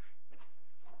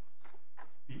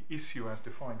 The issue as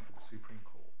defined for the Supreme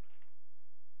Court.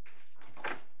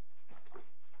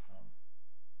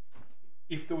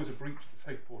 If there was a breach of the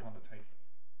safe port undertaking,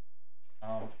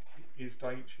 is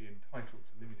Daiichi entitled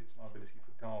to limit its liability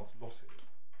for guards' losses,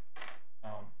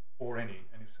 or any,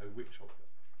 and if so, which of them?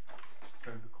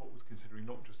 So the court was considering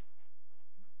not just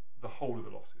the whole of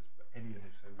the losses, but any, and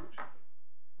if so, which of them,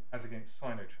 as against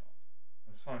Sinochart,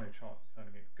 and Sinochart turned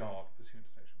against guard pursuant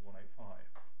to section 185.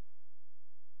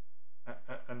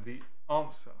 And the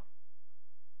answer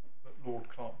that Lord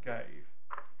Clark gave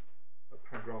at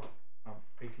paragraph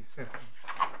 87,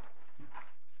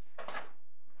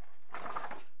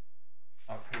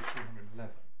 page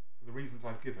 311, for the reasons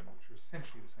I've given, which are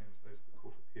essentially the same as those of the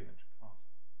Court of Appeal in Jakarta,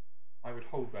 I would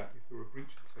hold that if there were a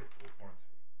breach of the safe port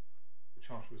warranty, the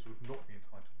charterers would not be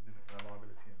entitled to limit their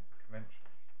liability under the Convention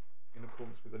in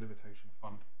accordance with the limitation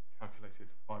fund calculated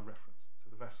by reference to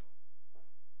the vessel.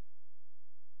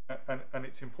 And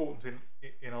it's important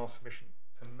in our submission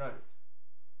to note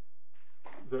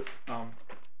that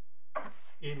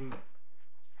in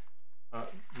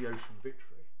the Ocean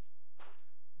Victory,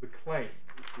 the claim,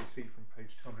 which we see from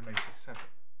page 287,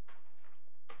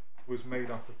 was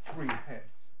made up of 3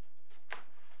 heads.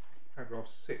 Paragraph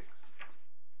 6,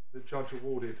 the judge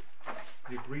awarded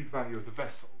the agreed value of the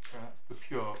vessel, so that's the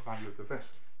pure value of the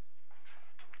vessel,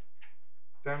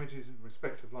 damages in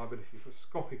respect of liability for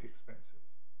scopic expenses,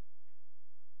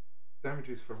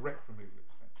 damages for wreck removal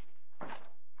expenses,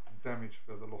 and damage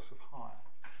for the loss of hire.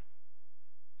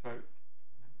 So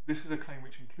this is a claim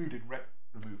which included wreck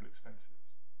removal expenses,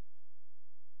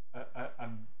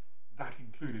 and that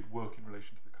included work in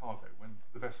relation to the cargo. When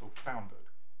the vessel foundered,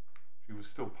 she was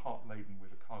still part laden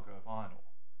with a cargo of iron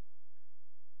ore.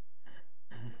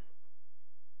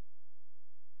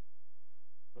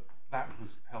 But that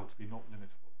was held to be not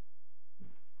limitable.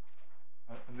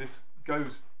 And this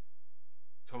goes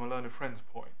to my learned friend's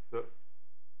point that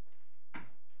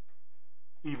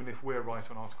even if we're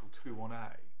right on Article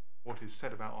 2.1a, what is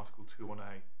said about Article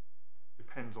 2.1a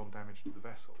depends on damage to the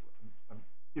vessel and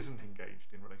isn't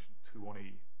engaged in relation to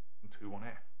 2.1e and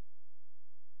 2.1f.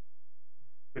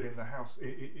 But in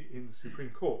the Supreme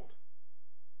Court,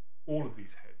 all of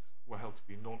these heads were held to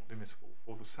be non-limitable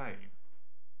for the same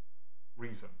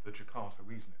reason, the Jakarta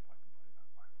reason, if I can put it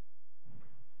that way.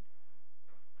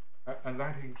 and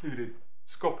that included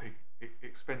scopic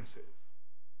expenses.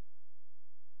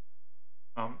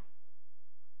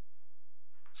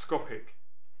 Scopic,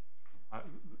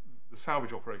 the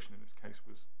salvage operation in this case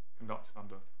was conducted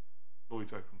under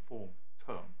Lloyd's open form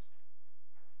terms,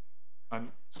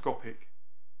 and scopic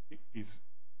is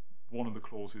one of the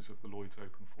clauses of the Lloyd's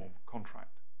open form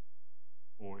contract,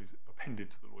 or is appended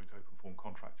to the Lloyd's open form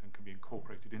contract and can be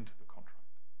incorporated into the contract.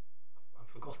 I've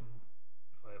forgotten,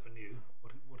 if I ever knew,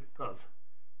 what it does.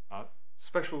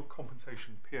 Special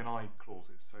compensation P&I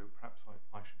clauses, so perhaps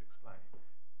I should explain.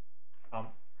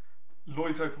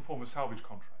 Lloyd's open form of salvage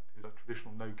contract is a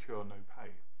traditional no cure, no pay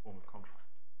form of contract,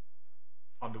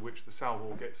 under which the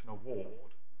salvor gets an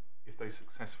award if they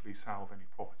successfully salve any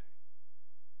property.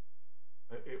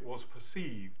 It was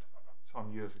perceived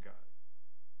some years ago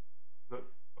that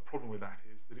a problem with that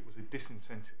is that it was a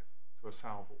disincentive to a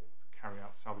salvor to carry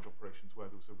out salvage operations where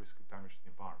there was a risk of damage to the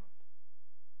environment.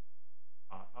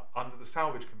 Under the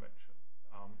Salvage Convention,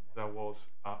 there was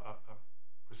a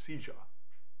procedure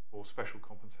for special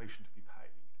compensation to be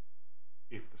paid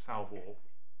if the salvor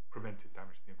prevented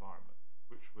damage to the environment,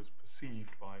 which was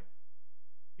perceived by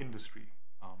industry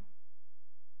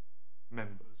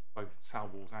members, both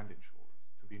salvors and insurers,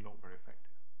 to be not very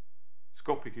effective.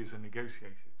 Scopic is a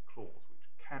negotiated clause which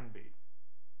can be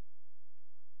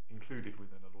included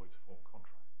within a Lloyd's form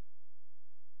contract,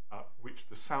 which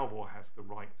the salvor has the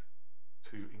right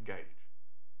to engage.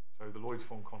 So the Lloyd's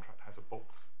form contract has a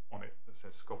box on it that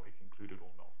says scopic included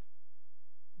or not.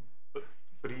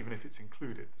 But even if it's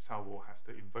included, the salvor has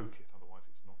to invoke it, otherwise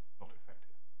it's not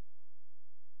effective.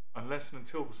 Unless and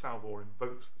until the salvor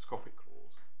invokes the scopic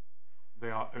clause, they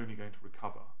are only going to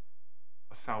recover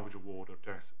a salvage award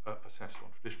assessed on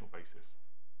traditional basis,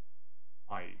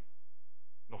 i.e.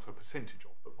 not a percentage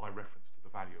of, but by reference to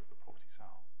the value of the property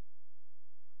salved.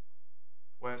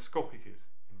 Where scopic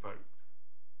is invoked,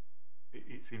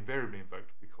 it's invariably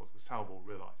invoked because the salvor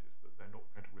realises that they're not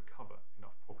going to recover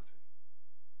enough property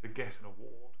to get an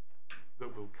award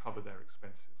that will cover their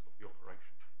expenses of the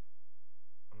operation.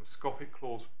 And the scopic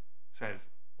clause says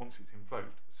once it's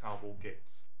invoked, the salvor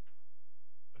gets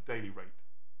a daily rate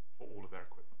for all of their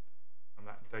equipment, and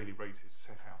that daily rate is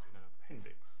set out in an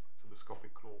appendix to the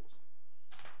scopic clause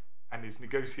and is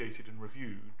negotiated and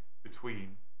reviewed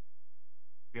between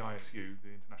the ISU,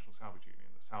 the International Salvage Union,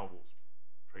 the salvors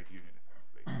trade union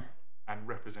effectively, and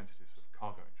representatives of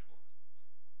cargo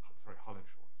insurers, hull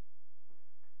insurers.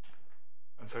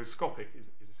 And so scopic is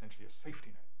essentially a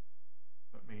safety net.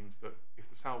 That means that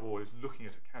if the salvor is looking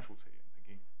at a casualty and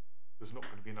thinking there's not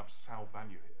going to be enough salve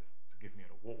value here to give me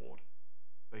an award,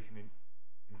 they can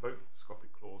invoke the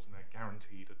scopic clause and they're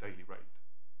guaranteed a daily rate.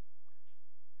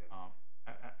 Yes.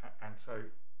 And so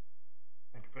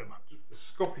thank you very much. The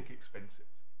scopic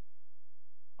expenses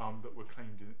that were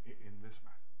claimed in this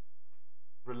matter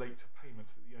relate to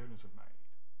payments that the owners have made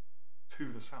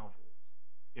to the salvors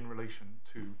in relation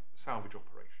to the salvage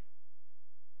operation.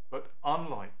 But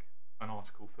unlike an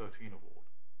Article 13 award,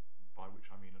 by which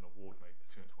I mean an award made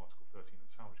pursuant to Article 13 of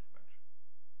the Salvage Convention,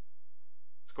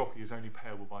 scopic is only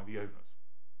payable by the owners.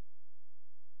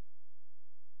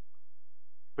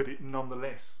 But it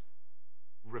nonetheless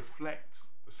reflects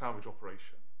the salvage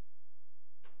operation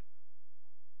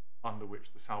under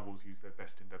which the salvors use their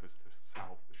best endeavours to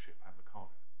salve the ship and the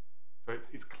cargo. So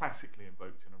it's classically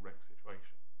invoked in a wreck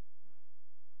situation.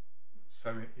 So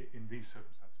in these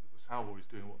circumstances, the salvor is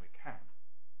doing what they can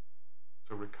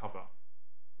to recover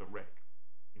the wreck,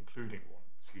 including one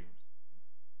assumes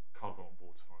cargo on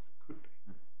board as far as it could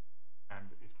be,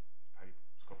 and is paid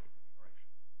scopic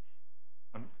remuneration.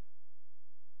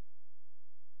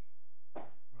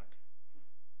 Right.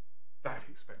 That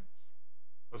expense,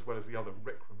 as well as the other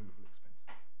wreck removal expenses,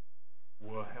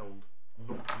 were held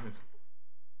not permissible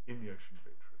in the Ocean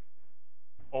Victory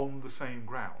on the same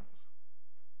grounds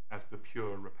as the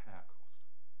pure repair cost.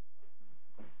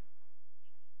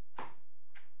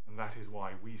 And that is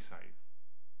why we say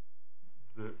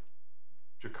the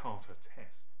Jakarta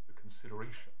test, the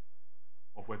consideration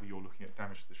of whether you're looking at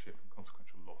damage to the ship and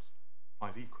consequential loss,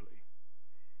 applies equally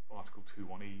for Article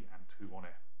 2.1e and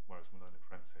 2.1f, whereas Malone and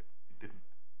Friends said it didn't.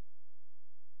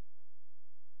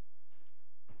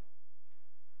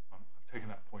 I've taken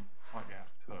that point slightly out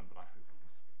of turn, but I hope it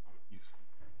was useful.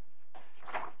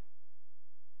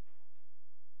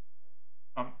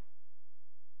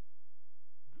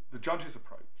 The judge's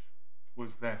approach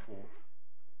was therefore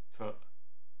to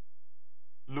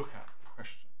look at the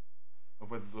question of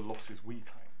whether the losses we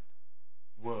claimed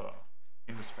were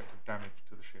in respect of damage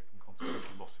to the ship and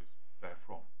consequential losses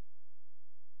therefrom.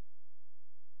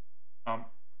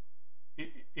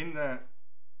 In their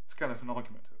skeleton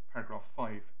argument at paragraph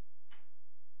 5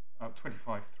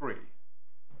 25.3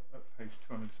 at page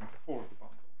 274 of the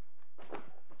bundle.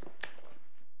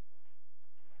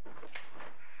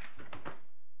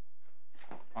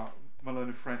 My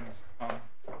learned friends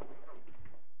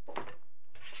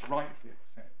rightly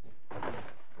accept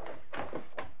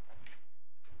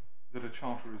that a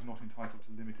charterer is not entitled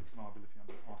to limit its liability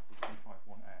under Article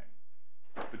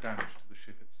 25.1a for damage to the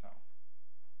ship itself.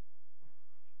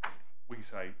 We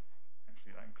say,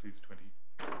 actually that includes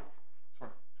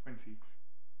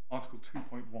Article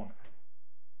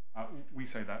 2.1a. We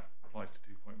say that applies to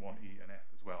 2.1e and f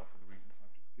as well for the reasons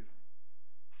I've just given.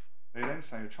 They then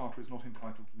say a charterer is not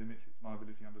entitled to limit its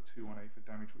liability under 2.1a for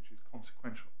damage which is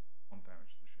consequential on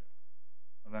damage to the ship.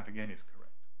 And that again is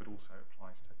correct, but also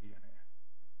applies to E and F.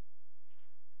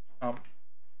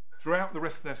 Throughout the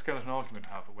rest of their skeleton argument,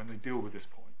 however, when they deal with this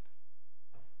point,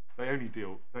 they only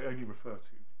refer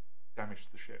to damage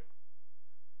to the ship.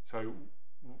 So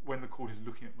when the court is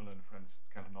looking at my learned friend's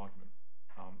skeleton argument,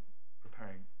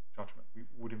 preparing judgment, we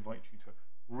would invite you to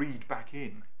read back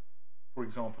in, for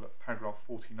example, at paragraph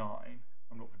 49.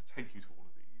 I'm not going to take you to all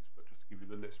of these, but just to give you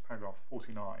the list: paragraph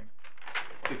 49,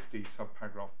 50,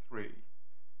 subparagraph 3,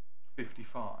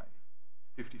 55,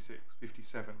 56,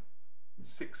 57,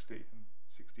 60, and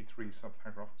 63,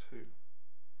 subparagraph 2.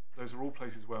 Those are all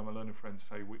places where my learned friends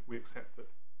say we accept that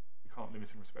we can't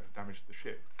limit in respect to damage to the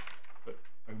ship, but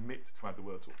omit to add the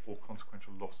words or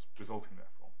consequential loss resulting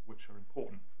therefrom, which are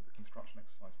important for the construction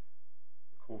exercise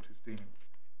the court is dealing with.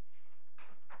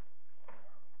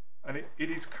 And it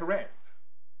is correct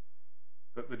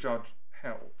that the judge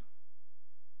held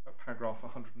at paragraph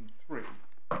 103,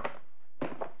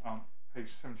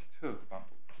 page 72 of the bundle,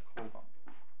 the core bundle,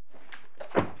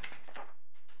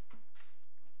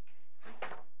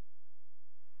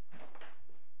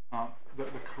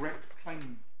 that the correct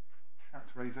claim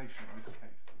characterisation in this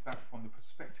case is that from the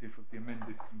perspective of the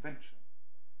amended convention,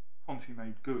 Conti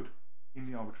made good in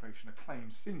the arbitration a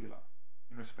claim singular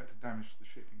in respect of damage to the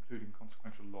ship, including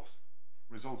consequential loss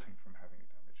resulting from having a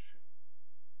damaged ship.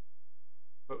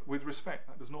 But with respect,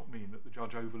 that does not mean that the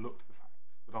judge overlooked the fact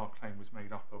that our claim was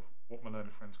made up of what my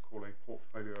learned friends call a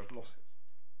portfolio of losses.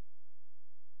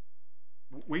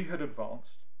 We had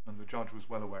advanced, and the judge was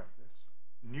well aware of this,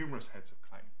 numerous heads of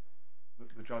claim.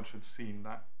 The judge had seen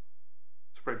that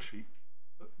spreadsheet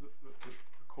that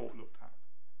the court looked at.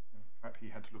 In fact, he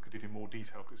had to look at it in more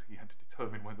detail because he had to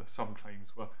determine whether some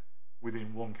claims were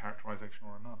within one characterisation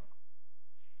or another.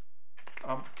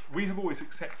 We have always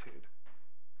accepted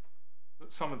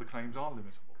that some of the claims are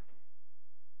limitable.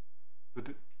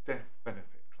 The death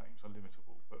benefit claims are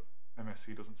limitable, but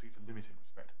MSC doesn't seek to limit in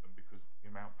respect of them because the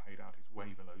amount paid out is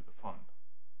way below the fund.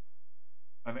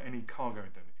 And any cargo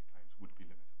indemnity claims would be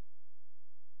limitable.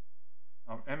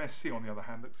 MSC, on the other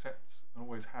hand, accepts and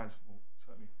always has, or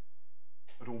certainly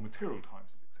at all material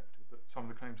times has accepted, that some of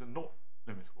the claims are not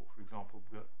limitable. For example,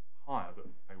 the hire that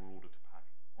they were ordered to pay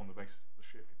on the basis that the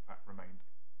ship in fact remained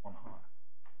on hire.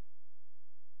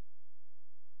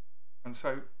 And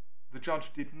so the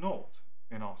judge did not,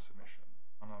 in our submission,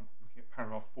 and I'm looking at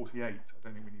paragraph 48, I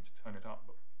don't think we need to turn it up,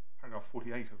 but paragraph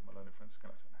 48 of my learned friend's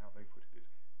skeleton, how they put it is,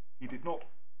 he did not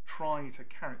try to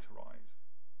characterise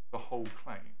the whole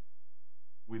claim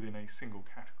within a single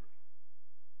category.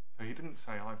 So he didn't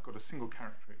say, I've got a single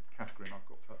category and I've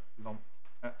got to lump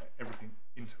everything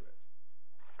into it.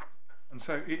 And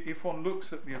so if one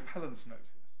looks at the appellant's notice,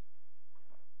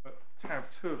 at tab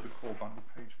 2 of the core bundle,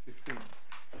 page 15,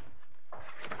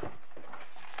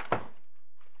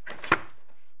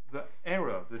 the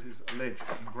error that is alleged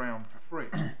in ground 3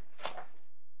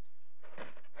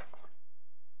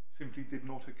 simply did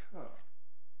not occur.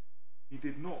 He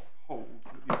did not hold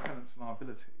that the appellant's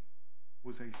liability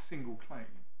was a single claim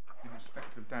in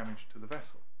respect of damage to the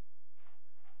vessel.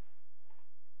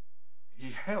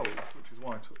 He held, which is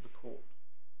why I took the court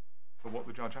for what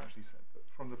the judge actually said, that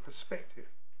from the perspective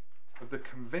of the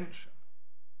convention,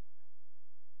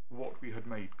 what we had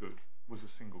made good was a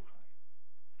single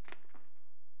claim.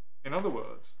 In other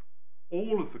words,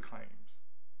 all of the claims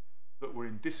that were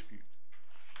in dispute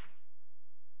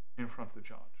in front of the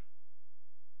judge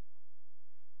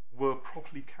were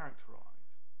properly characterised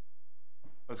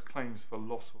as claims for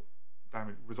loss or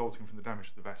damage resulting from the damage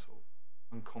to the vessel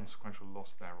and consequential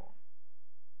loss thereon.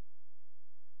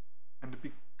 And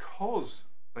because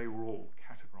they were all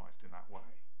categorised in that way,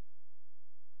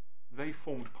 they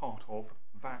formed part of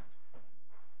that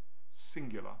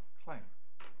singular claim.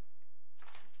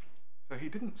 So he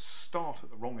didn't start at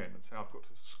the wrong end and say, I've got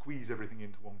to squeeze everything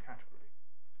into one category.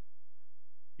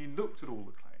 He looked at all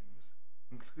the claims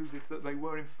and concluded that they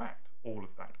were in fact all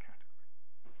of that category.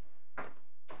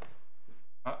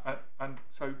 And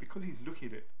so because he's looking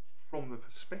at it from the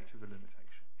perspective of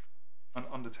limitation and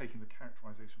undertaking the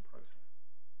characterization process.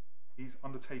 He's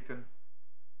undertaken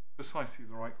precisely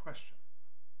the right question.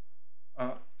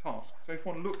 Task. So if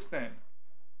one looks then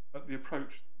at the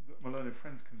approach that my learned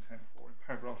friends contend for in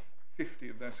paragraph 50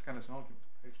 of their skeleton argument,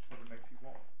 page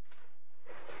 281.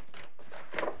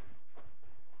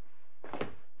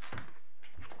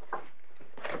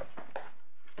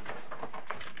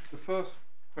 The first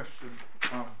question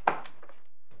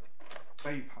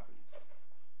they pose: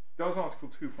 does Article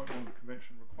 2.1 of the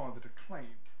Convention require that a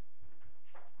claim,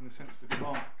 in the sense of a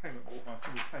demand for payment brought by a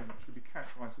single claimant, should be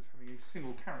characterised as having a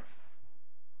single character?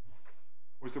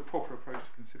 Or is the proper approach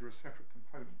to consider a separate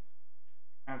component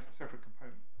as separate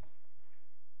components?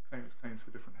 Claimants' claims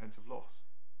for different heads of loss.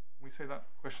 We say that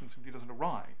question simply doesn't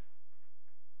arise.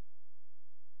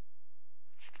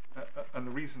 And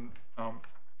the reason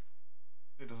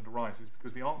it doesn't arise is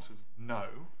because the answer is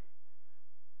no,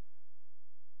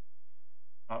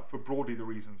 for broadly the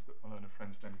reasons that my learned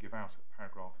friends then give out at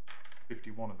paragraph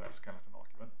 51 of their skeleton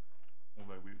argument,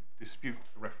 although we dispute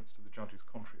the reference to the judge's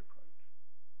contrary approach.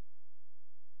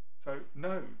 So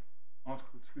no,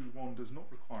 Article 2.1 does not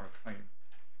require a claim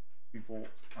to be brought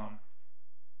to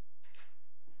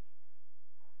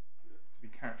be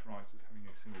characterised as having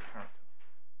a single character.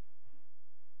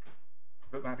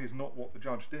 But that is not what the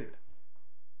judge did.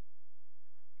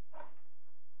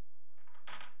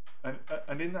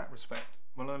 And in that respect,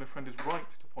 my learned friend is right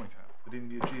to point out that in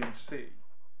the Aegean Sea,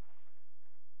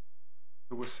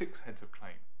 there were 6 heads of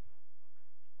claim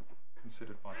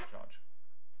considered by the judge.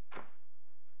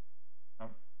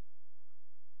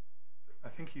 I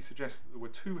think he suggests that there were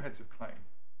 2 heads of claim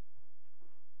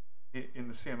in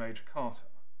the CMA Jakarta.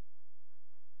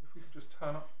 If we could just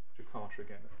turn up Jakarta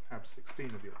again at tab 16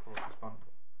 of the authorities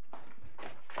bundle.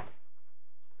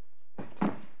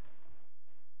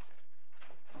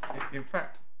 In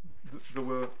fact, there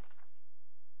were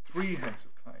 3 heads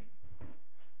of claim.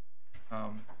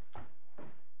 Sorry,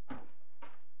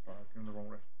 I've given the wrong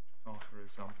reference. Jakarta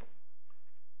is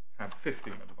tab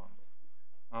 15 of the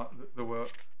bundle. There were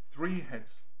 3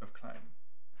 heads of claim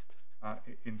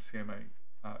in CMA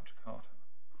Jakarta.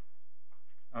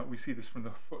 We see this from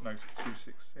the footnote of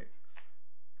 266.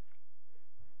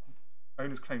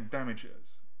 Owners claimed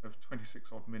damages of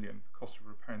 26 odd million for cost of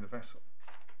repairing the vessel,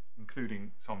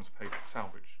 including sums paid to the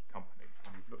salvage company,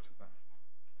 and we've looked at that.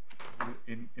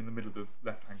 In the middle of the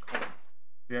left-hand column.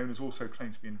 The owners also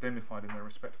claim to be indemnified in their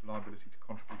respective liability to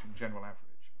contribute in general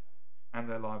average, and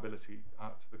their liability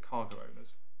to the cargo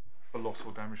owners for loss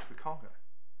or damage to the cargo.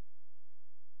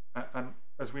 And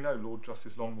as we know, Lord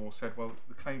Justice Longmore said, well,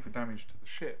 the claim for damage to the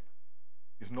ship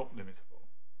is not limitable.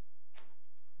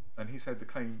 And he said the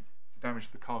claim for damage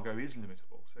to the cargo is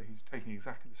limitable, so he's taking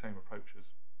exactly the same approach as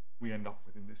we end up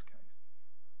with in this case.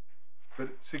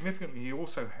 But significantly, he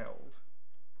also held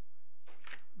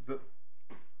that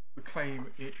the claim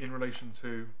in relation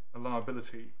to a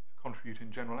liability to contribute in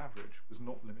general average was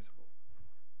not limitable.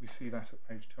 We see that at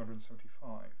page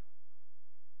 275.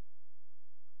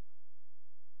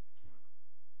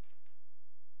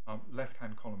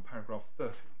 Left-hand column, paragraph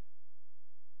 30.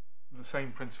 The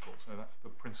same principle, so that's the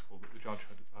principle that the judge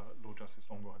had, Lord Justice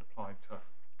Longmore had applied to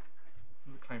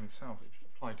the claim in salvage,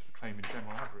 applied to the claim in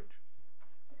general average.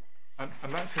 And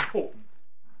that's important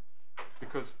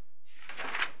because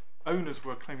owners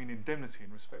were claiming indemnity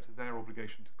in respect of their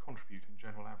obligation to contribute in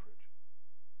general average.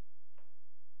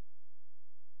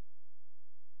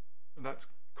 And that's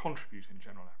contribute in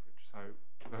general average. So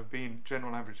there have been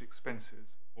general average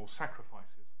expenses or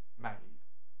sacrifices made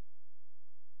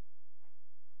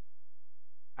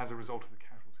as a result of the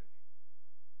casualty,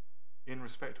 in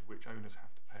respect of which owners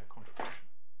have to pay a contribution.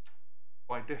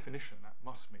 By definition, that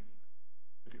must mean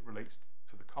that it relates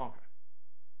to the cargo,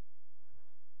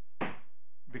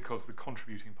 because the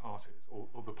contributing parties, or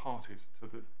the parties to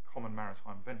the common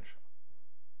maritime venture,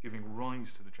 giving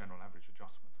rise to the general average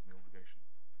adjustment and the obligation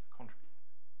to contribute,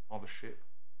 are the ship,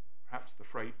 perhaps the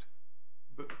freight,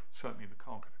 but certainly the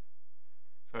cargo.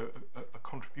 So a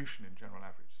contribution in general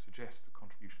average suggests a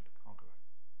contribution to cargo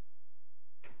owners.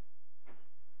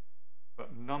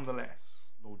 But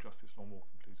nonetheless, Lord Justice Longmore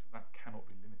concludes that that cannot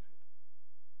be limited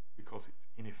because it's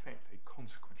in effect a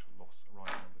consequential loss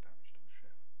arising from the damage to the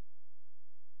ship.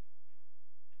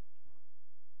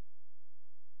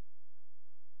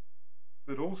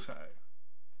 But also,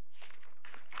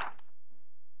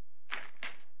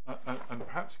 and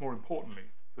perhaps more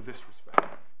importantly for this respect,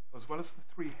 as well as the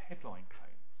 3 headline claims,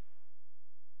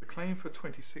 the claim for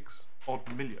 26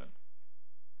 odd million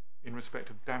in respect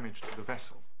of damage to the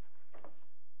vessel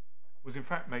was in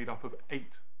fact made up of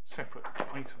 8 separate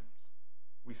items.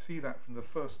 We see that from the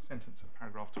first sentence of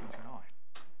paragraph 29.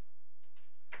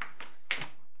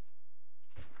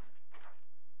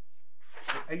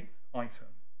 The 8th item,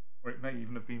 or it may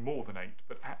even have been more than 8,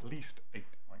 but at least 8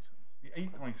 items. The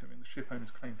 8th item in the ship owner's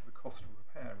claim for the cost of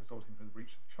repair resulting from the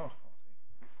breach of the charter party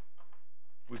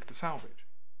was the salvage.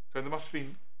 So there must have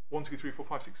been 1, 2, 3, 4,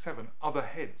 5, 6, 7 other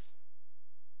heads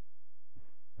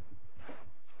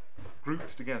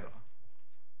grouped together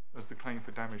as the claim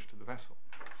for damage to the vessel.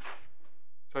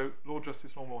 So Lord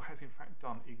Justice Longmore has in fact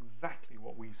done exactly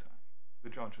what we say the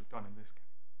judge has done in this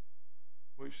case,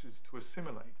 which is to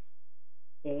assimilate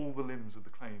all the limbs of the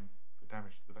claim for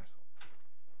damage to the vessel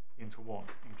into one,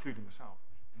 including the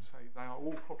salvage, and say they are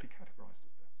all properly categorised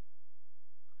as this.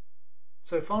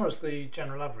 So far as the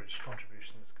general average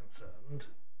contribution is concerned,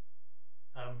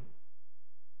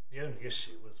 the only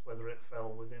issue was whether it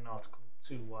fell within Article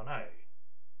 2.1a,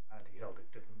 and he held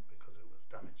it didn't because it was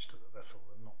damage to the vessel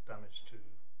and not damage to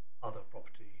other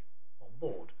property on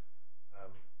board.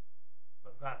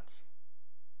 But that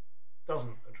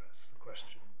doesn't address the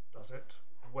question, does it?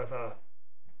 Whether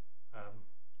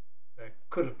there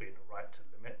could have been a right to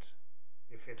limit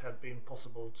if it had been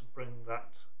possible to bring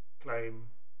that claim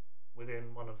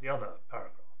within one of the other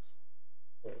paragraphs,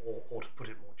 or to put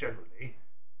it more generally,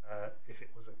 if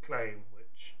it was a claim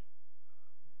which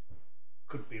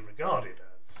could be regarded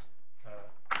as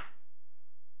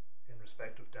in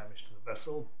respect of damage to the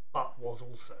vessel, but was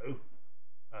also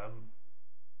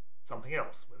something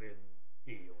else within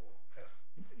E or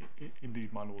F.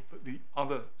 Indeed, my lord, but the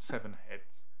other 7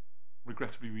 heads,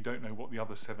 regrettably we don't know what the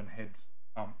other 7 heads,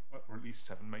 or at least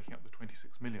 7 making up the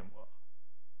 26 million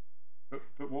were.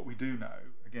 But what we do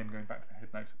know, again going back to the head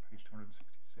notes at page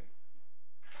 266,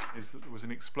 is that there was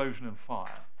an explosion and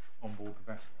fire on board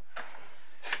the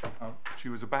vessel. She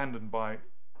was abandoned by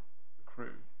the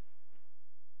crew.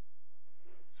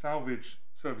 Salvage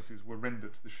services were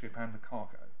rendered to the ship and the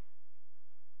cargo.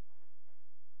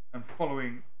 And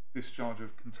following discharge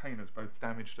of containers, both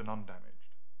damaged and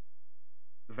undamaged,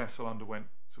 the vessel underwent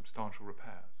substantial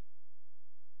repairs.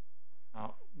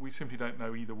 Now, we simply don't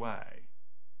know either way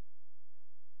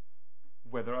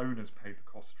whether owners paid the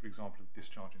cost, for example, of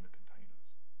discharging the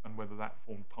containers, and whether that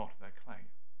formed part of their claim.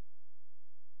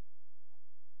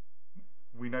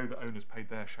 We know that owners paid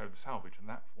their share of the salvage, and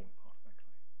that formed part of their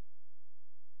claim.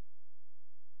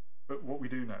 But what we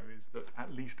do know is that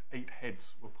at least 8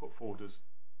 heads were put forward as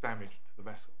damage to the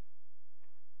vessel,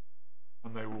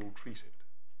 and they were all treated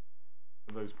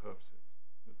for those purposes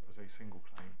as a single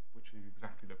claim, which is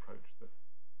exactly the approach that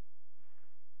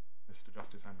Mr.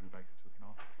 Justice Andrew Baker took in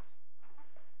our case.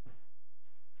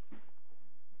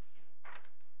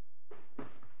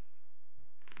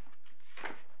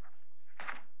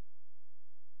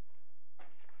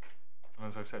 And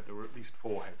as I've said, there were at least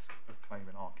 4 heads of claim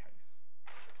in our case.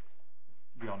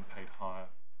 The unpaid hire,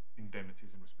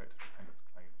 indemnities in respect of dependents'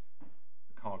 claims,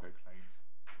 the cargo claims,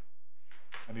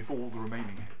 and if all the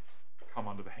remaining heads come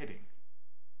under the heading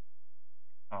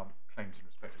claims in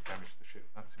respect of damage to the ship,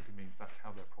 that simply means that's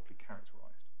how they're properly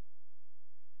characterised.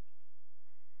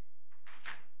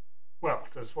 Well,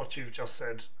 does what you've just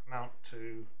said amount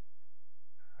to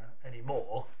any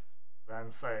more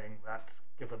than saying that,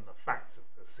 given the facts of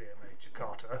the CMA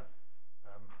Jakarta,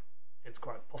 it's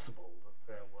quite possible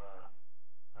that there were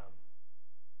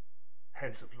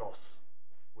heads of loss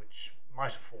which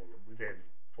might have fallen within,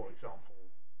 for example,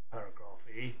 paragraph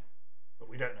E, but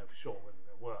we don't know for sure whether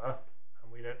there were,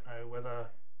 and we don't know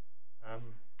whether the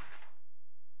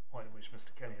point at which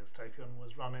Mr. Kenny has taken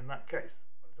was run in that case.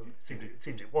 Well, it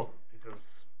seems it wasn't,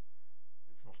 because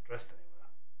it's not addressed anywhere.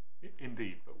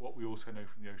 Indeed, but what we also know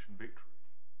from the Ocean Victory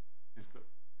is that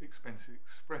expenses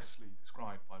expressly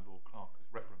described by Lord Clark as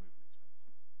wreck removal expenses,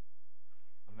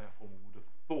 and therefore one would have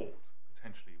thought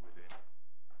potentially within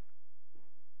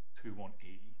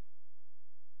 2.1e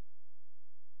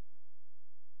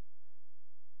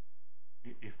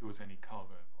if there was any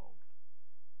cargo involved.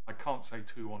 I can't say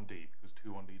 2.1d because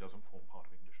 2.1d doesn't form part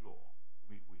of English law.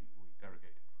 We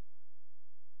derogated from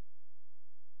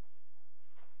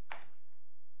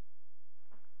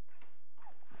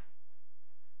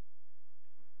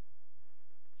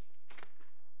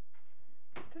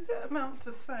that. Does it amount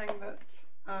to saying that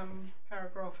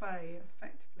paragraph A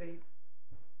effectively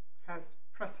has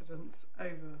precedence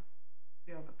over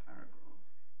the other paragraphs?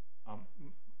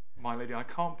 My lady, I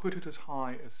can't put it as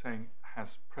high as saying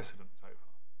has precedence over.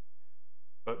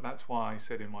 But that's why I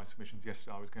said in my submissions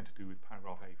yesterday I was going to do with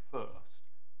paragraph A first,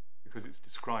 because it's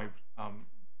described, I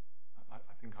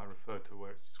think I referred to where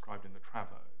it's described in the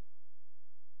Travo,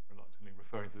 reluctantly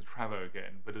referring to the Travo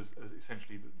again, but as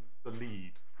essentially the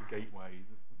lead, the gateway,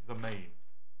 the main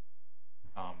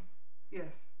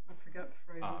Yes, I forget the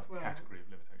phrase as well. category of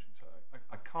limitation. So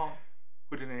I can't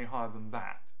put it any higher than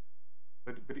that,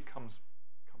 but it comes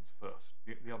first.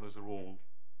 The others are all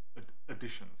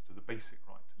additions to the basic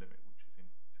right to limit, which is in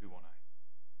 2.1a.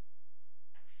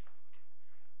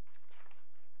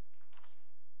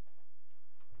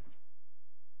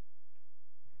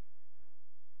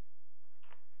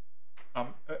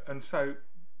 And so,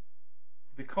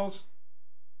 because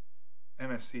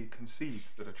MSC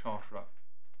concedes that a charterer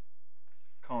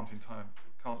can't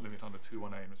limit under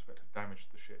 2.1a in respect of damage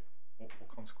to the ship or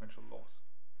consequential loss,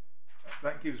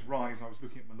 that gives rise. I was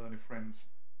looking at my learned friend's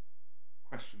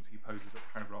questions he poses at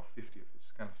paragraph 50 of his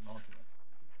skeleton argument.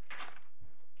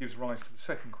 Gives rise to the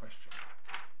second question,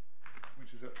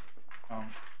 which is at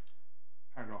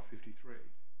paragraph 53.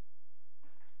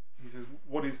 He says,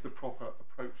 what is the proper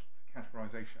approach to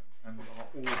categorisation, and are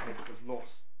all heads of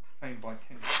loss claimed by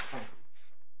Kent County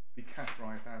to be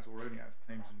categorised as or only as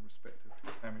claims in respect of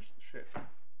damage to the ship?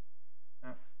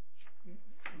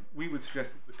 We would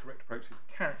suggest that the correct approach is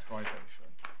characterisation.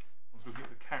 I was looking at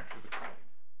the character of the claim,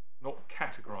 not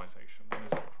categorisation. One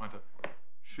is not trying to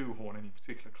shoehorn any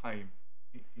particular claim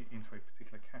into a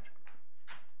particular category.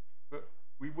 But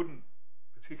we wouldn't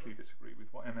particularly disagree with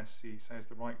what MSC says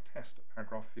the right test at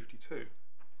paragraph 52, which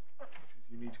is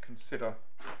you need to consider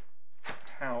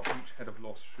how each head of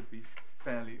loss should be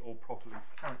fairly or properly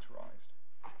characterised.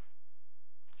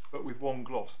 But with one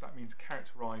gloss, that means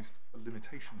characterised for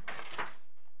limitation purposes.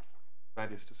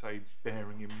 That is to say,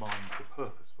 bearing in mind the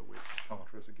purpose for which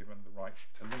charterers are given the right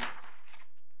to limit.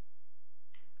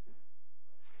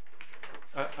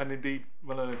 And indeed,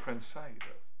 my learned friends say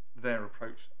that their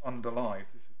approach underlies,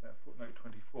 this is their footnote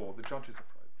 24, the judge's approach.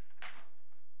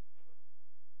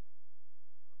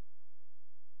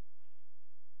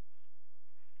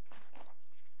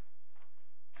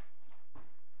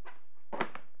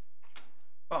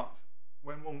 But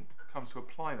when one comes to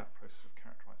apply that process of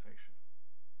characterisation,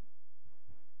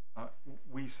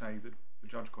 we say that the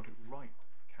judge got it right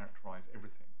to characterise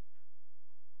everything,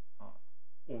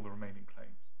 all the remaining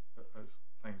claims, as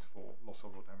claims for loss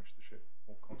of or damage to the ship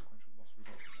or consequential loss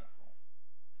resulting therefrom.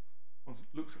 One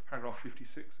looks at paragraph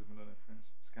 56 of my learned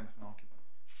friend's skeleton argument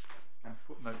and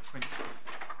footnote 26.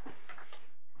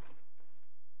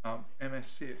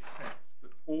 MSC accepts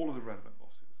that all of the relevant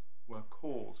losses were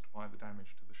caused by the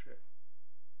damage to the ship,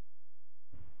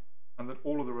 and that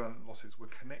all of the relevant losses were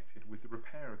connected with the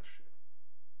repair of the ship,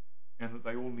 and that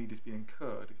they all needed to be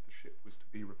incurred if the ship was to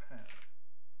be repaired,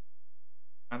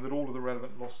 and that all of the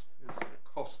relevant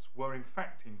costs were in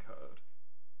fact incurred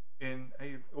in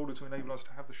order to enable us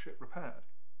to have the ship repaired,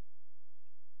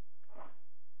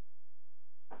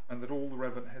 and that all the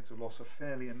relevant heads of loss are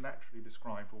fairly and naturally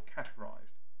described or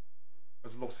categorised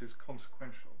as losses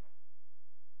consequential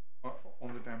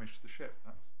on the damage to the ship.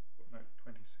 That's footnote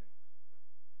 26.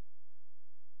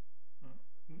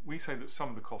 We say that some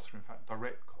of the costs are in fact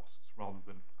direct costs rather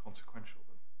than consequential,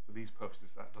 but for these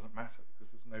purposes that doesn't matter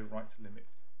because there's no right to limit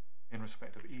in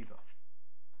respect of either.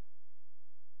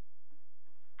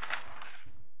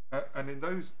 And in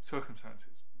those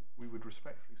circumstances, we would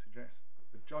respectfully suggest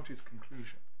that the judge's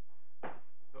conclusion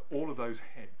that all of those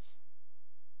heads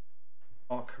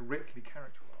are correctly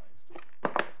characterised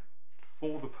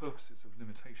for the purposes of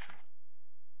limitation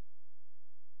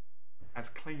as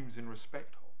claims in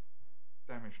respect of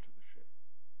damage to the ship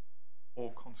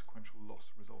or consequential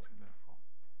loss resulting therefrom.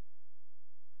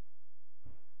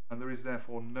 And there is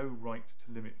therefore no right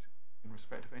to limit in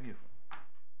respect of any of them.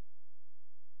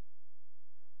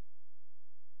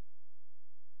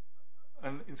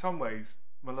 And in some ways,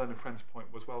 my learned friend's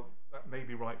point was, well, that may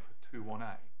be right for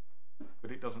 2.1a,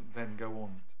 but it doesn't then go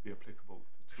on to be applicable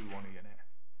to 2.1e and f.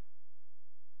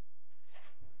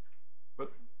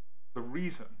 But the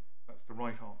reason that's the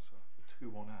right answer for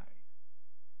 2.1a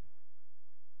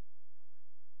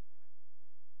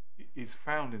is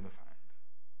found in the fact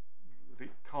that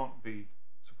it can't be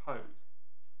supposed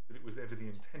that it was ever the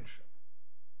intention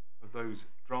of those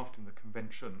drafting the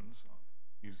conventions,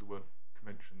 I use the word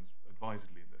conventions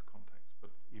advisedly in this context, but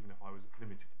even if I was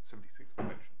limited to the 76th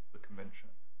convention, the convention,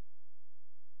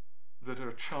 that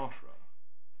a charterer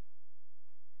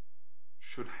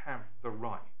should have the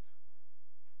right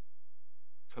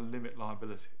to limit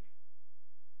liability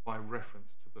by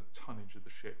reference to the tonnage of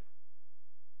the ship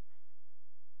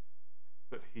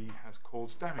that he has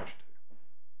caused damage to.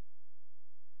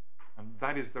 And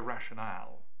that is the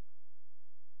rationale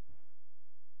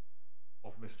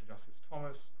of Mr. Justice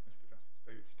Thomas, Mr. Justice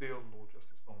David Steele, Lord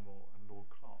Justice Longmore and Lord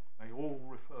Clark. They all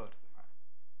refer to the fact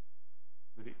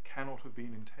that it cannot have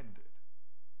been intended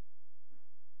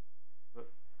that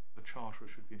the charterer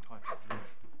should be entitled to limit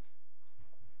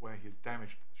he has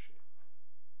damaged the ship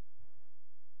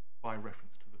by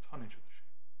reference to the tonnage of the ship.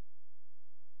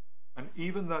 And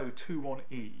even though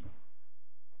 2.1e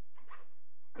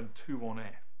and 2.1f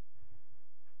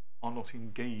are not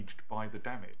engaged by the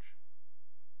damage,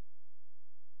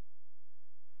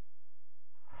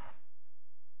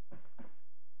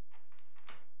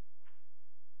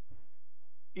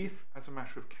 if, as a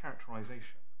matter of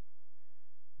characterization,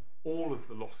 all of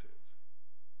the losses,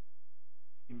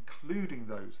 including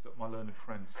those that my learned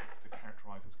friend seeks to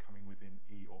characterize as coming within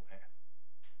E or F,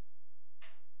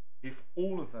 if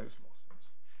all of those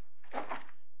losses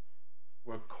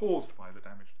were caused by the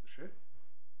damage to the ship,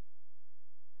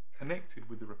 connected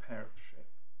with the repair of the ship,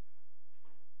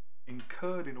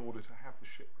 incurred in order to have the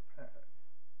ship repaired,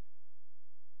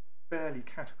 fairly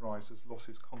categorized as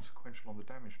losses consequential on the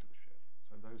damage to the ship,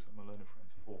 so those are my learned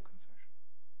friend's 4 concessions,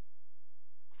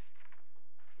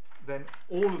 then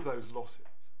all of those losses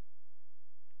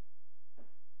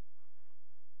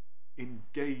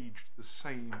engaged the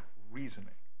same reasoning,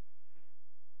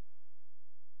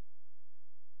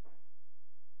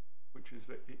 which is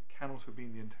that it cannot have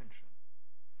been the intention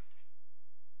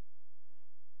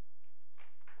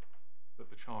that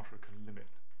the charterer can limit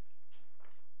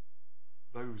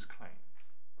those claims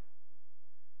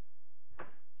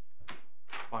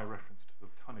by reference to the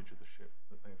tonnage of the ship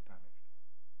that they have damaged.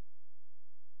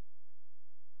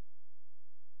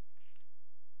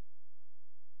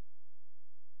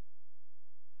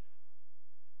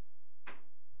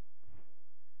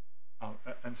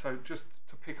 And so just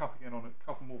to pick up again on a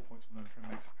couple more points my friend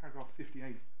makes, paragraph 58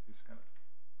 of his skeleton.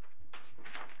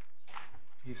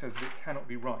 He says that it cannot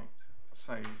be right to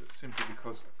say that simply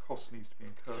because a cost needs to be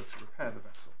incurred to repair the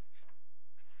vessel,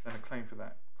 then a claim for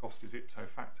that cost is ipso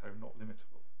facto not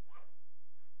limitable.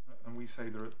 And we say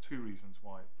there are 2 reasons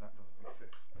why that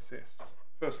doesn't exist.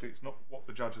 Firstly, it's not what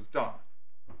the judge has done.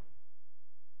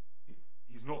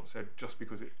 He's not said just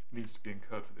because it needs to be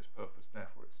incurred for this purpose,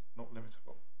 therefore it's not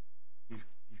limitable.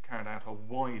 He's carried out a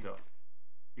wider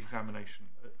examination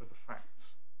of the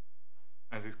facts,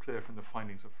 as is clear from the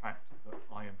findings of fact that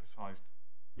I emphasised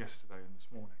yesterday and this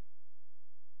morning.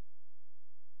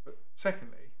 But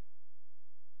secondly,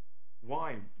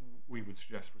 why, we would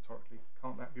suggest rhetorically,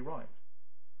 can't that be right?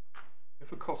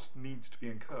 If a cost needs to be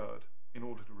incurred in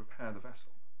order to repair the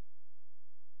vessel,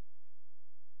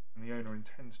 and the owner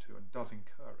intends to and does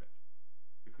incur it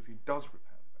because he does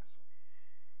repair the vessel,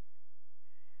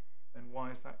 then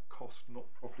why is that cost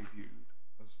not properly viewed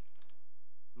as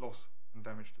loss and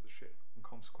damage to the ship and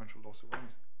consequential loss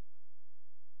arising?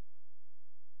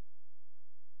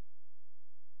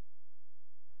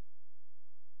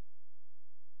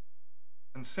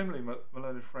 And similarly, my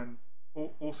learned friend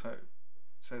also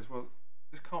says, well,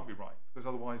 this can't be right, because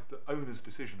otherwise the owner's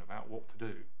decision about what to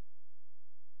do,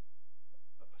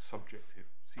 a subjective,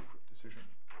 secret decision,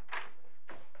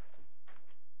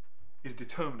 is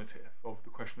determinative of the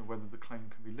question of whether the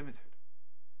claim can be limited.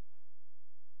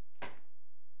 And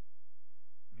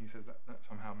he says that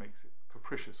somehow makes it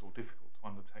capricious or difficult to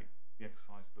undertake the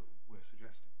exercise that we're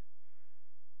suggesting.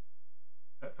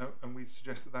 And we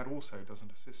suggest that that also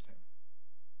doesn't assist him.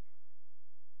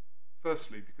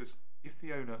 Firstly, because if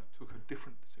the owner took a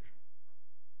different decision,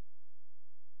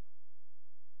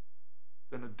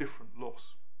 then a different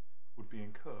loss would be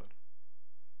incurred.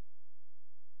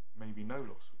 Maybe no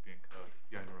loss would be incurred if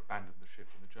the owner abandoned the ship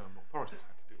and the German authorities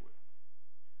had to deal with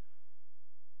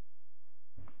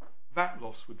it. That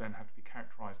loss would then have to be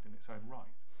characterised in its own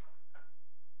right.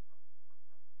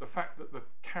 The fact that the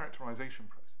characterisation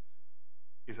process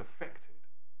is affected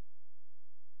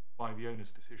by the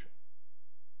owner's decision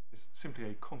is simply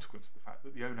a consequence of the fact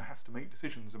that the owner has to make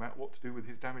decisions about what to do with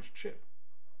his damaged ship.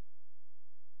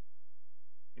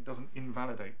 It doesn't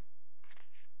invalidate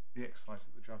the exercise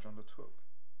that the judge undertook.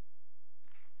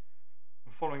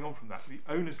 And following on from that, the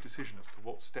owner's decision as to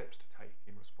what steps to take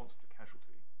in response to the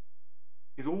casualty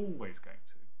is always going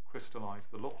to crystallise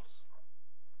the loss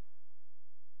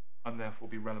and therefore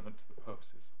be relevant to the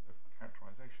purposes of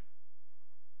characterisation.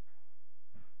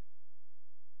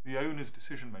 The owner's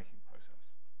decision-making process,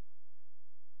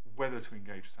 whether to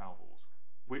engage salvors,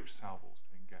 which salvors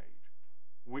to engage,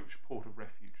 which port of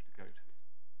refuge to go to,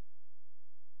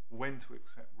 when to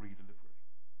accept redelivery,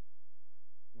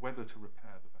 whether to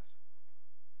repair the vessel.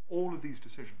 All of these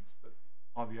decisions that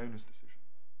are the owner's decisions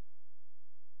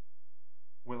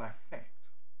will affect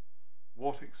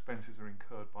what expenses are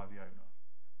incurred by the owner,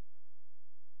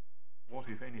 what,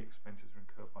 if any, expenses are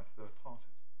incurred by third parties.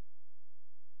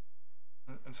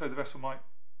 And so the vessel might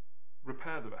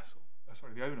repair the vessel,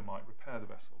 the owner might repair the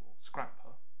vessel or scrap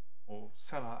her or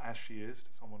sell her as she is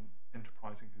to someone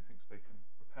enterprising who thinks they can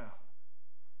repair her.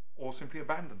 or simply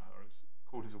abandon her, as the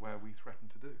court is aware we threaten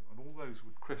to do. And all those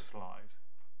would crystallise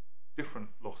different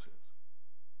losses,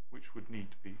 which would need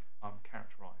to be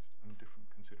characterised, and different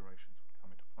considerations would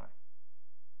come into play.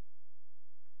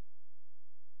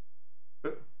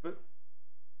 But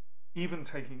even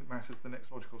taking matters to the next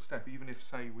logical step, even if,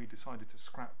 say, we decided to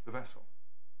scrap the vessel,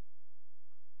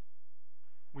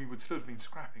 we would still have been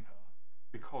scrapping her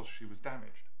because she was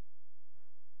damaged.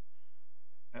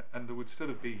 And there would still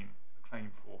have been a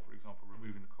claim for example,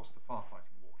 removing the cost of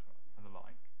firefighting water and the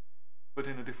like, but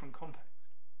in a different context.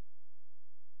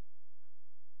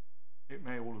 It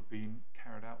may all have been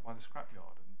carried out by the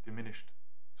scrapyard and diminished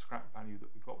the scrap value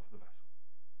that we got for the vessel.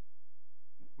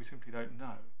 We simply don't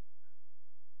know.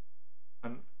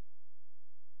 And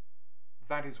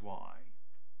that is why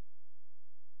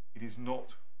it is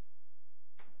not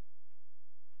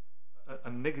a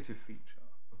negative feature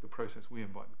of the process we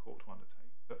invite the court to undertake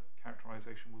that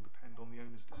characterisation will depend on the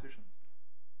owner's decisions.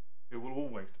 It will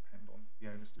always depend on the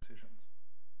owner's decisions.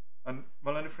 And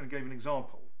my learned friend gave an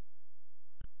example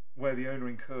where the owner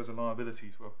incurs a liability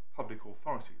to a public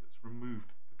authority that's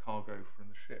removed the cargo from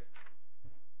the ship.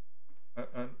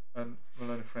 And my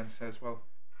learned friend says, well,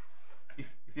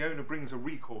 if the owner brings a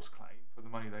recourse claim for the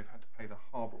money they've had to pay the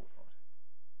harbour authority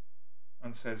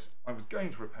and says, I was going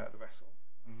to repair the vessel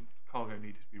and cargo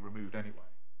needed to be removed anyway,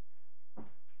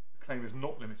 the claim is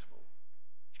not limitable.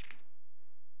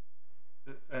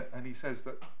 And he says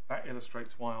that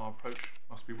illustrates why our approach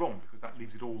must be wrong, because that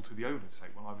leaves it all to the owner to say,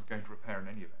 well, I was going to repair in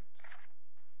any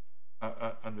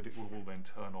event, and that it will all then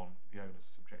turn on the owner's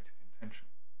subjective intention.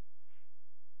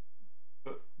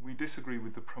 But we disagree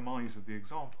with the premise of the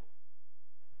example.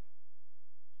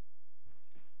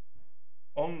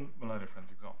 On my learned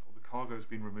friend's example, the cargo has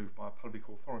been removed by a public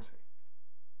authority.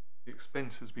 The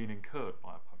expense has been incurred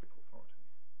by a public authority.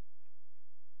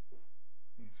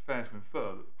 It's fair to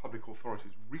infer that the public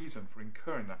authority's reason for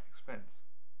incurring that expense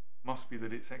must be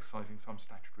that it's exercising some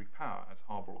statutory power, as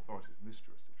harbour authorities in this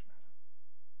jurisdiction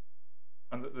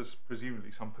have, and that there's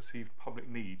presumably some perceived public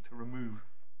need to remove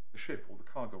the ship or the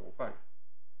cargo or both.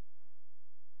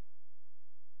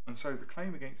 And so the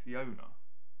claim against the owner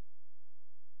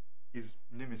is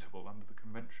limitable under the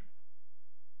convention.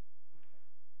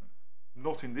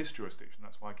 Not in this jurisdiction,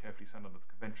 that's why I carefully said under the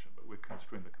convention, but we're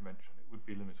construing the convention. It would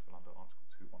be limitable under Article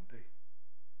 2.1d.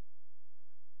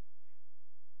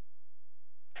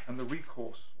 And the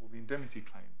recourse or the indemnity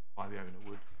claim by the owner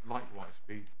would likewise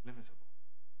be limitable.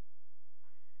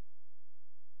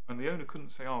 And the owner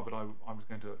couldn't say, oh, but I was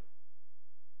going to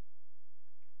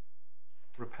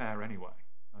repair anyway,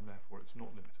 and therefore it's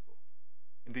not limitable.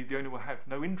 Indeed, the owner will have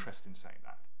no interest in saying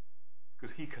that,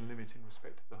 because he can limit in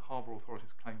respect to the harbour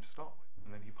authority's claim to start with,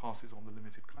 and then he passes on the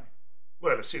limited claim.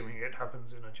 Well, assuming it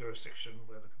happens in a jurisdiction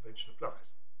where the convention applies.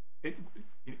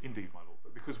 Indeed, my lord,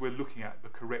 but because we're looking at the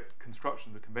correct construction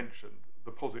of the convention,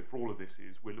 the posit for all of this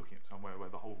is we're looking at somewhere where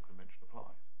the whole convention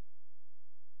applies.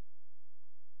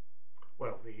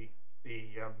 Well, the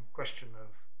question of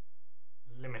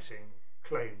limiting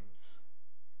claims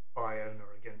by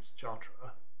owner against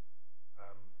charterer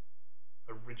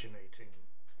originating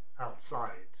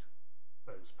outside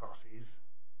those parties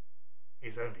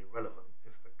is only relevant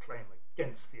if the claim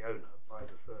against the owner by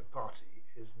the third party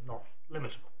is not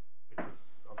limitable,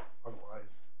 because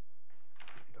otherwise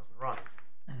it doesn't arise.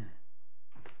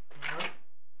 Right?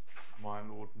 My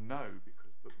lord, no,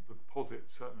 because the posit,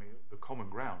 certainly the common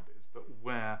ground is that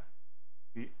where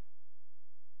the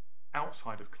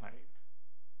outsider's claim,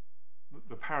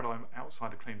 the paradigm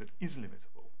outsider claim that is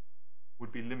limitable,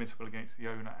 would be limitable against the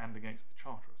owner and against the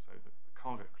charterer, so the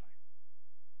cargo claim.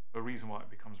 The reason why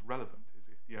it becomes relevant is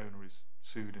if the owner is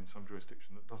sued in some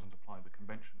jurisdiction that doesn't apply the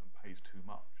convention and pays too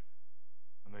much,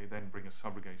 and they then bring a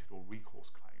subrogated or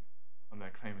recourse claim, and their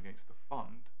claim against the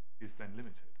fund is then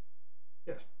limited.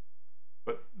 Yes.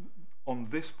 But on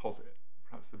this posit,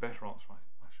 perhaps the better answer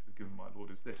I should have given my lord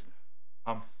is this.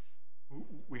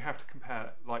 We have to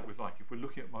compare like with like. If we're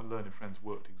looking at my learned friend's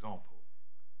worked example,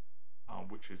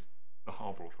 which is the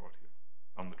harbour authority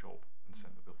have done the job and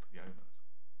sent the bill to the owners.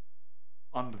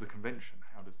 Under the convention,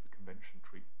 how does the convention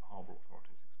treat the harbour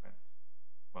authority's expense?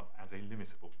 Well, as a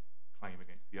limitable claim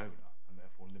against the owner, and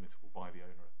therefore limitable by the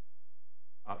owner,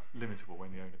 limitable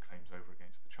when the owner claims over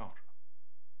against the charterer.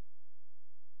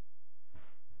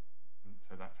 And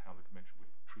so that's how the convention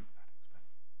would treat that expense.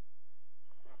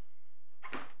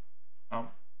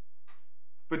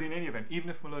 But in any event,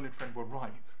 even if my learned friend were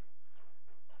right,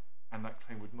 and that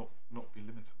claim would not be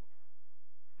limitable,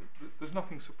 there's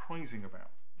nothing surprising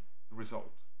about the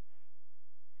result,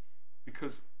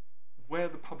 because where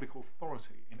the public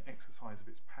authority, in exercise of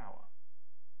its power,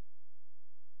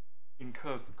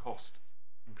 incurs the cost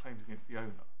and claims against the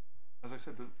owner, as I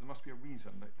said, there must be a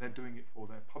reason. That they're doing it for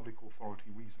their public authority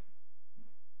reason.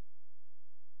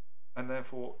 And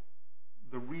therefore,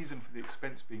 the reason for the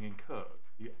expense being incurred,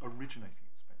 the originating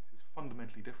expense, is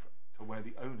fundamentally different to where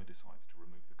the owner decides to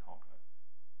remove the cargo.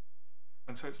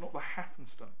 And so it's not the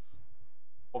happenstance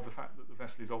of the fact that the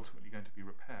vessel is ultimately going to be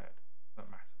repaired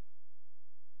that matters.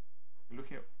 You're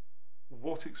looking at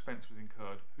what expense was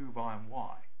incurred, who, by, and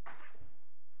why.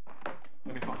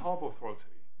 And if a harbour authority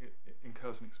it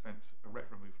incurs an expense, a wreck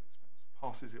removal expense,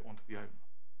 passes it on to the owner,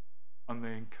 and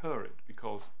they incur it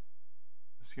because,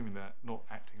 assuming they're not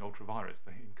acting ultra vires,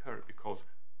 they incur it because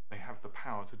they have the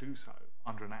power to do so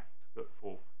under an act that,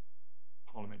 for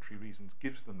parliamentary reasons,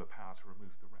 gives them the power to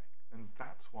remove the wreck, then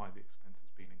that's why the expense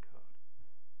has been incurred.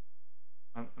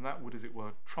 And that would, as it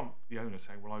were, trump the owner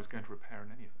saying, well, I was going to repair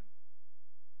in any event.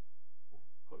 Or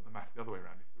put the matter the other way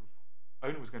around. If the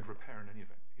owner was going to repair in any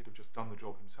event, he'd have just done the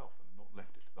job himself and not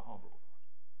left it to the harbour authority.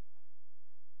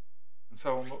 And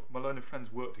so on my learned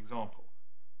friend's worked example,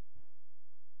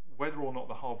 whether or not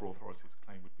the harbour authority's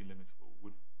claim would be limitable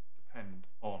would depend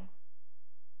on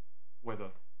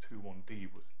whether 2.1d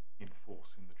was in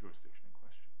force in the jurisdiction in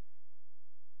question.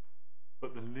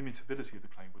 But the limitability of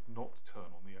the claim would not turn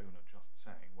on the owner just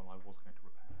saying, well, I was going to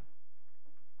repair.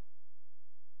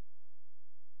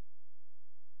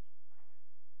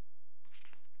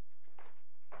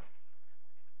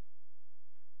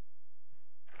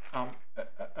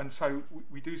 And so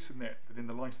we do submit that in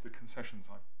the light of the concessions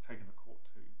I've taken the court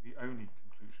to, the only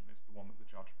conclusion is the one that the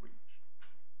judge reached.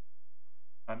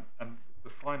 And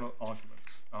the final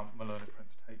arguments my learned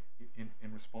friends take in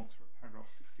response to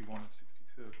paragraphs 61 and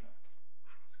 62 of their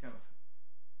skeleton,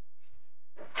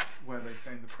 where they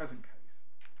say in the present case,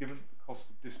 given that the costs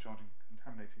of discharging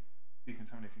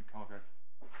decontaminating cargo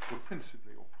were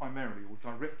principally or primarily or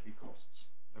directly costs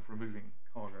of removing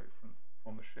cargo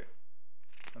from the ship,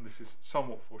 and this is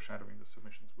somewhat foreshadowing the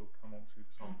submissions we'll come on to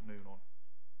this afternoon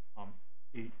on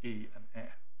E and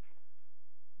F,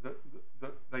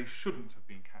 that they shouldn't have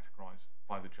been categorised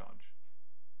by the judge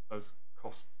as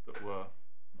costs that were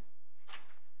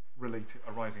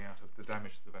arising out of the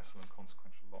damage to the vessel and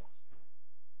consequential loss.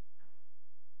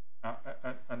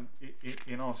 And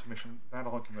in our submission, that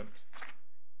argument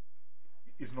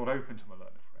is not open to my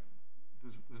learned friend.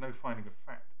 There's no finding of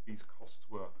fact that these costs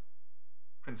were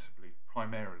principally,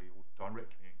 primarily, or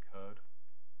directly incurred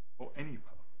for any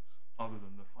purpose other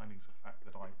than the findings of fact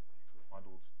that I took my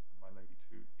lord and my lady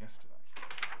to yesterday.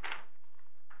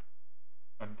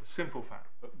 And the simple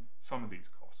fact that some of these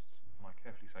costs, and I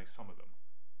carefully say some of them,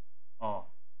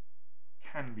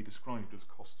 can be described as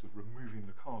costs of removing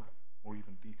the cargo or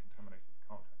even decontaminating the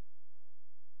cargo,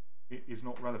 it is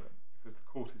not relevant because the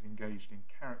court is engaged in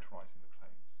characterising the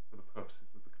claims for the purposes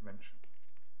of the convention.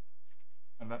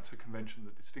 And that's a convention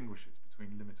that distinguishes between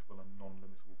limitable and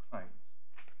non-limitable claims.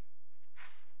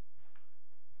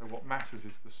 So what matters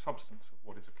is the substance of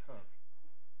what is occurring.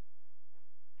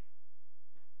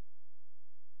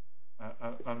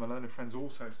 And my learned friends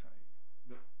also say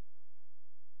that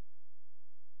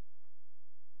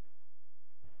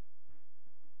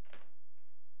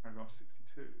paragraph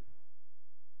 62,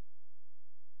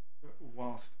 that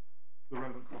whilst the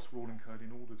relevant costs were all incurred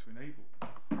in order to enable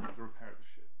the repair of the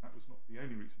ship, that was not the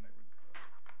only reason they were incurred.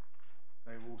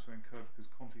 They were also incurred because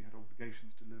Conti had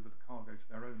obligations to deliver the cargo to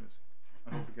their owners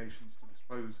and obligations to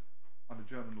dispose, under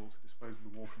German law, to dispose of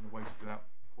the water and the waste without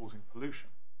causing pollution.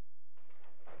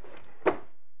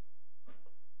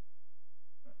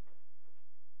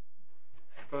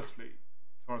 Firstly,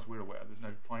 as far as we're aware, there's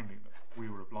no finding that we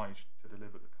were obliged to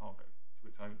deliver the cargo to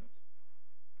its owners.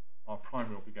 Our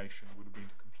primary obligation would have been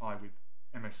to comply with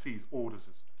MSC's orders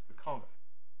as to the cargo.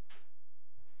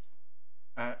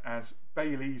 As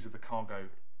bailees of the cargo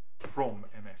from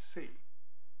MSC,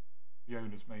 the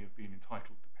owners may have been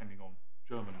entitled, depending on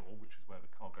German law, which is where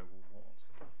the cargo was,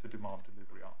 to demand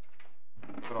delivery up.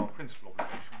 But our principal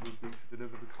obligation would be to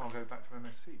deliver the cargo back to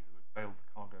MSC, who had bailed the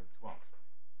cargo to us.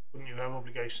 Wouldn't you have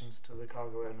obligations to the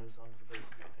cargo owners under the bills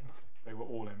of lading? They were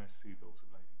all MSC bills of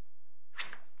lading.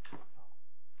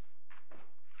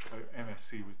 So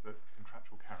MSC was the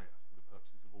contractual carrier for the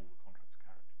purposes of all the contracts of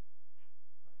carriage.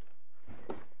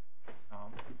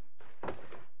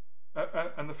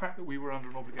 And the fact that we were under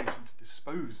an obligation to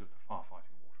dispose of the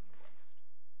firefighting water and the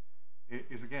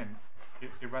waste is again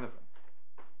irrelevant,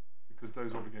 because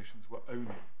those obligations were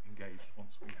only engaged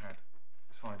once we had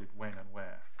decided when and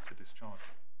where to discharge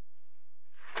it.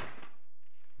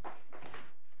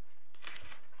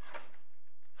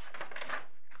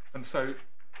 And so,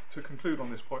 to conclude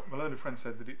on this point, my learned friend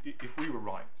said that if we were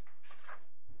right,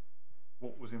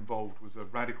 what was involved was a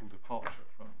radical departure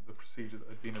from the procedure that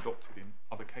had been adopted in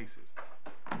other cases,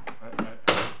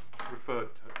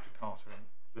 referred to Jakarta and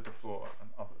the Darfur and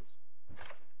others.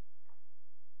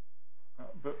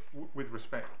 But with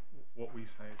respect, what we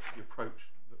say is the approach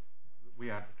that we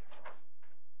advocate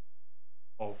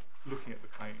of looking at the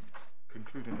claims,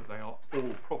 concluding that they are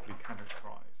all properly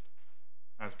characterised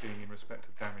as being in respect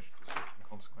of damage to certain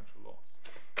consequential loss,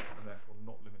 and therefore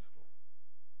not limitable,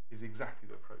 is exactly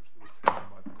the approach that was taken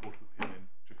by the Court of Appeal in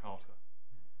Jakarta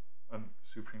and the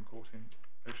Supreme Court in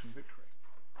Ocean Victory.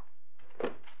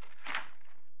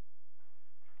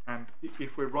 And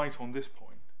if we're right on this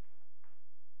point,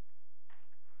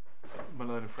 my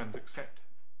learned friends accept,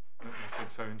 they said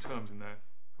so in terms in their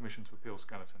permission to appeal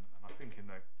skeleton, and I think in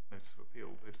their notice of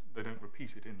appeal they don't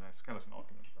repeat it in their skeleton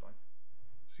argument, but I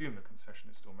assume the concession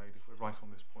is still made. If we're right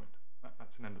on this point,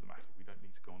 that's an end of the matter. We don't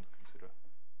need to go on to consider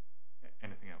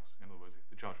anything else. In other words, if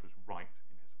the judge was right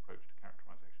in his approach to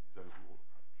characterisation, his overall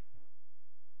approach.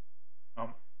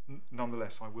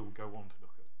 Nonetheless, I will go on to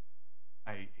look at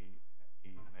A, E,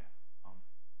 and F.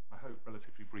 I hope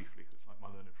relatively briefly, because like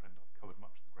my learned friend, I've covered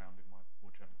much of the ground in my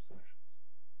more general submissions.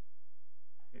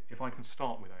 If I can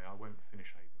start with A, I won't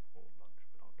finish A before lunch,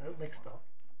 but I'll Don't mix it up.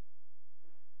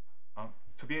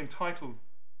 To be entitled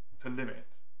to limit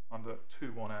under 2.1a,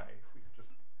 if we could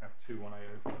just have 2.1a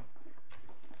open.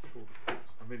 I'm sure the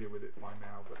court's familiar with it by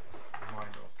now, but remind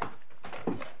us.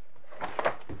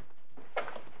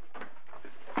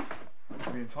 To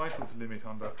be entitled to limit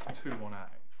under 2.1a,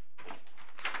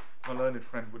 my learned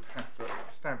friend would have to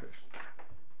establish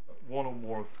that one or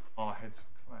more of our heads of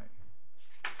claim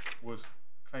was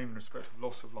claimed in respect of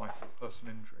loss of life or person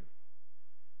injury,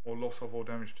 or loss of or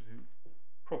damage to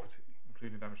property,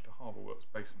 including damage to harbour works,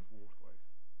 basins, waterways,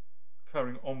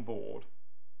 occurring on board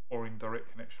or in direct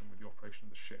connection with the operation of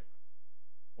the ship,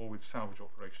 or with salvage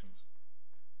operations,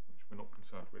 which we're not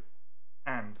concerned with,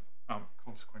 and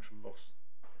consequential loss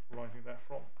arising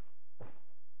therefrom.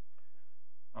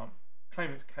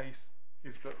 Claimant's case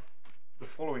is that the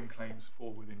following claims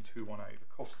fall within 2.1a: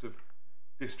 the costs of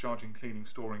discharging, cleaning,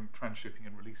 storing, transshipping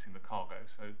and releasing the cargo,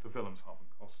 so the Wilhelmshaven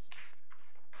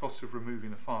costs of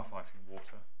removing the firefighting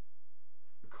water,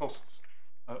 the costs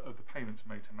of the payments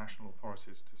made to national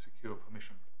authorities to secure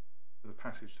permission for the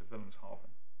passage to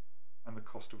Wilhelmshaven, and the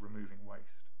cost of removing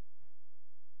waste.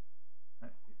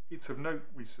 It's of note,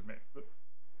 we submit, that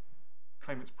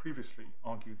claimants previously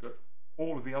argued that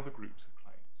all of the other groups of claims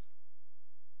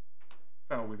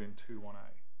fell within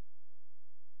 2.1a.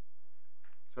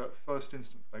 So at first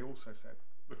instance, they also said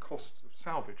the costs of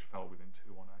salvage fell within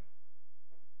 2.1a,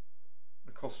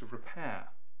 the cost of repair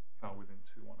fell within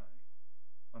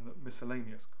 2.1a, and that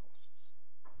miscellaneous costs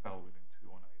fell within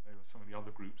 2.1a. They were some of the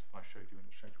other groups that I showed you in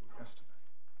the schedule yesterday.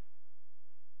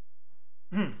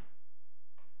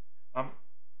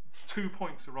 2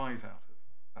 points arise out of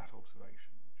that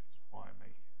observation, which is why I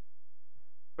make it.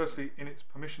 Firstly, in its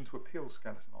permission to appeal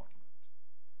skeleton argument,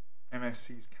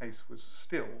 MSC's case was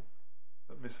still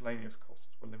that miscellaneous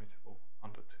costs were limitable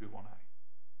under 2.1a.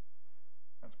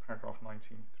 That's paragraph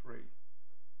 19.3.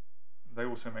 They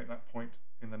also make that point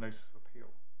in the notice of appeal.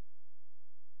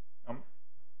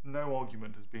 No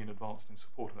argument has been advanced in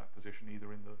support of that position,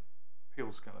 either in the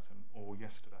appeal skeleton or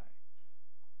yesterday,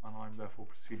 and I'm therefore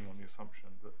proceeding on the assumption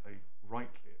that they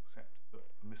rightly accept that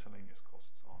the miscellaneous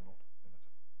costs are not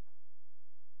limitable.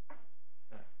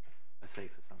 That's a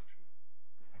safe assumption.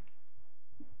 Thank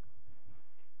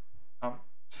you.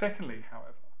 Secondly,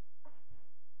 however,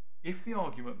 if the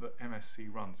argument that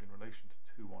MSC runs in relation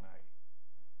to 2.1a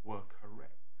were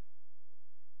correct,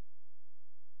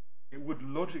 it would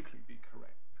logically be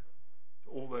correct to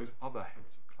all those other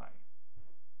heads of claim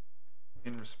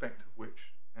in respect of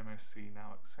which MSC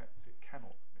now accepts it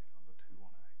cannot limit under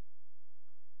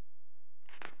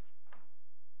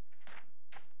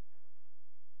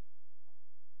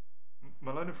 2.1a.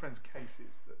 My learned friend's case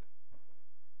is that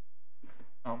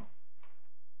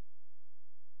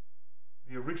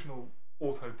the original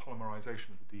auto-polymerization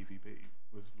of the DVB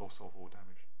was loss of or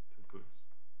damage to goods,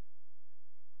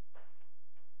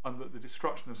 and that the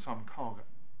destruction of some cargo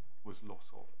was loss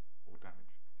of or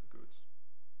damage to goods.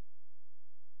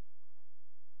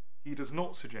 He does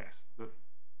not suggest that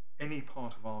any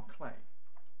part of our claim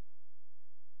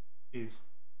is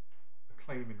a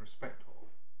claim in respect of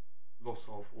loss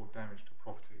of or damage to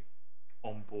property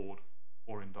on board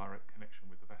or in direct connection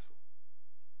with the vessel.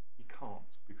 He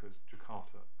can't, because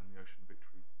Jakarta and the Ocean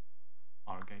Victory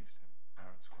are against him fair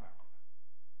and square on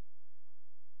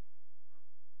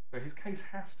that. So his case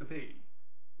has to be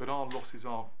that our losses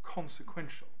are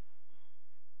consequential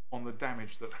on the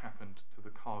damage that happened to the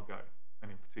cargo,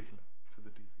 and in particular to the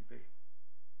DVB.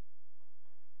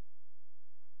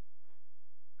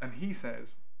 And he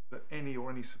says that any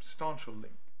substantial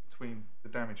link between the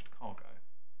damaged cargo,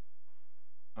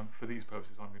 and for these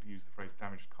purposes I'm going to use the phrase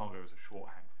damaged cargo as a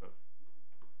shorthand for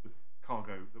the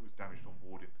cargo that was damaged on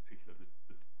board, in particular the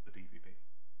DVB.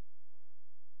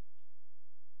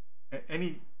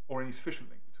 Any sufficient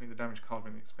link between the damaged cargo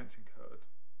and the expense incurred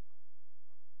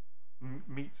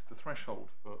meets the threshold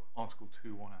for Article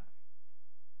 2.1a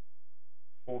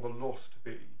for the loss to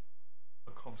be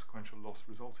a consequential loss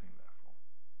resulting therefrom.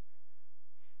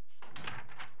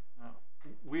 Now,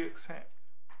 we accept,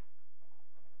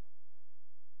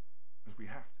 as we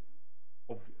have to,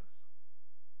 obvious,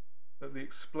 that the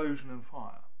explosion and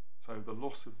fire, so the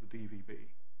loss of the DVB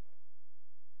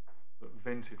that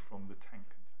vented from the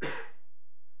tank container,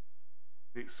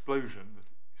 the explosion that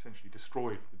essentially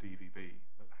destroyed the DVB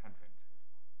that had vented,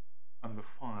 and the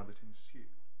fire that ensued,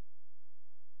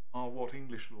 are what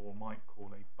English law might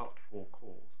call a but-for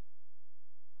cause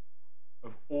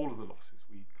of all of the losses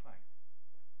we claim.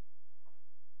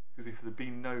 Because if there had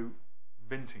been no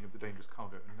venting of the dangerous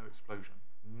cargo and no explosion,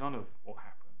 none of what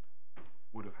happened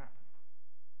would have happened.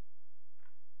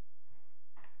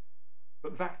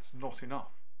 But that's not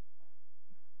enough,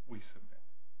 we submit.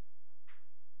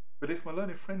 But if my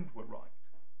learned friend were right,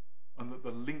 and that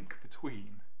the link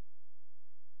between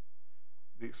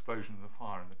the explosion and the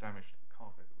fire and the damage to the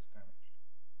cargo that was damaged,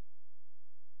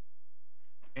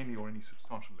 any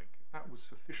substantial link, if that was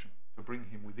sufficient to bring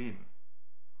him within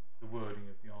the wording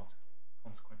of the article,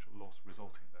 consequential loss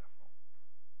resulting therefrom,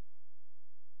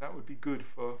 that would be good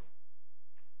for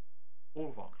all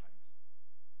of our claims,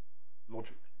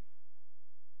 logically.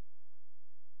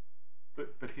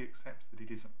 But he accepts that it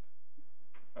isn't.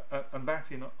 And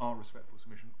that, in our respectful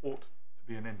submission, ought to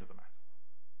be an end of the matter.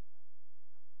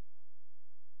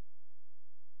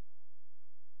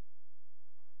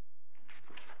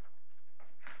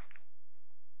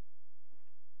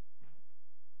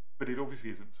 But it obviously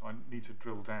isn't, so I need to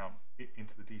drill down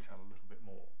into the detail a little bit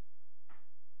more.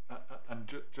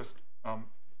 Just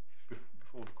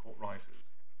before the court rises,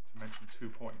 to mention 2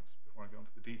 points before I go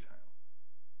into the detail.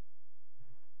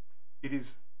 It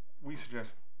is, we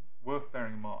suggest, worth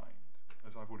bearing in mind,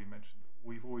 as I've already mentioned,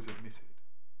 we've always admitted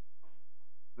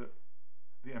that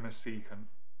the MSC can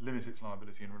limit its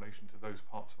liability in relation to those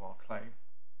parts of our claim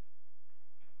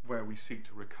where we seek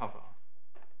to recover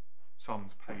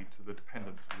sums paid to the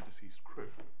dependents of the deceased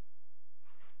crew.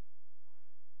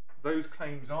 Those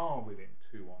claims are within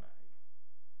 2.1a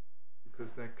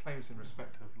because they're claims in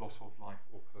respect of loss of life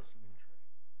or personal injury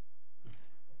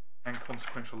and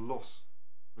consequential loss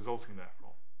resulting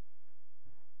therefrom.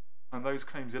 And those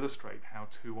claims illustrate how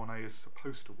 2.1a is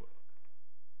supposed to work.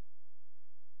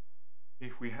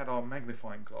 If we had our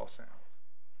magnifying glass out,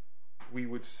 we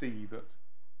would see that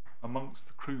amongst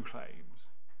the crew claims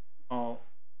are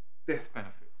death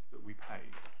benefits that we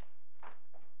paid.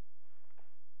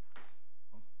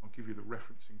 I'll give you the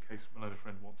reference in case my learned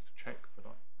friend wants to check, but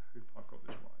I hope I've got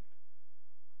this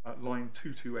right. Line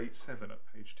 2287 at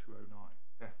page 209,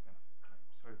 death benefit claim.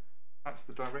 So that's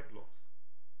the direct loss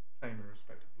claim in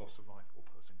respect of loss of life or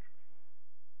personal injury.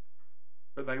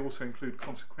 But they also include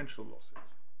consequential losses.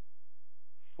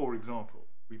 For example,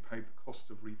 we paid the cost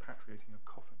of repatriating a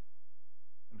coffin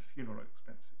and funeral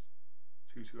expenses,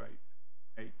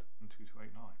 2288 and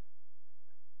 2289.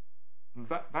 And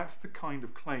that's the kind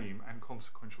of claim and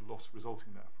consequential loss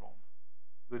resulting therefrom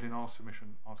that in our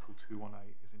submission, Article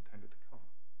 2.1a is intended to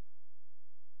cover.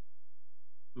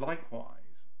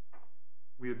 Likewise,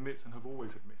 we admit and have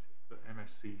always admitted that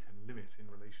MSC can limit in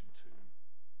relation to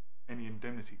any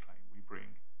indemnity claim we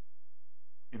bring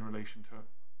in relation to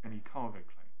any cargo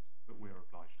claims that we are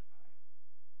obliged to pay.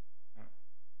 Now,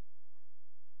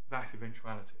 that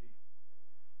eventuality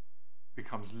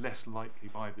becomes less likely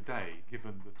by the day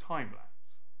given the time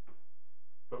lapse.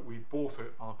 But we brought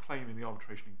our claim in the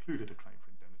arbitration included a claim for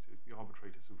indemnities. The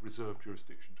arbitrators have reserved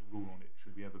jurisdiction to rule on it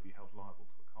should we ever be held liable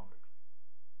to a cargo claim.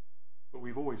 But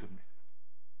we've always admitted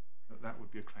that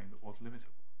would be a claim that was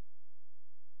limitable.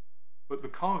 But the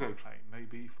cargo claim may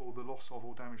be for the loss of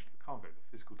or damage to the cargo, the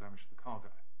physical damage to the cargo.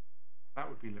 That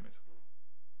would be limitable.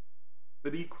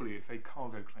 But equally, if a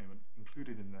cargo claimant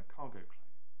included in their cargo claim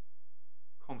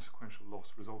consequential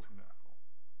loss resulting therefrom,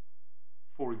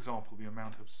 for example, the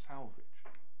amount of salvage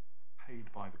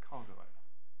paid by the cargo owner,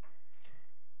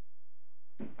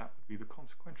 that would be the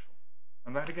consequential.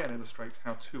 And that again illustrates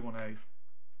how 2.1a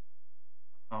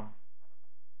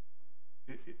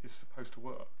is supposed to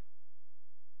work.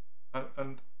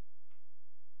 And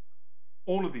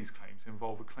all of these claims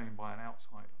involve a claim by an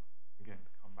outsider, again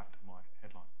to come back to my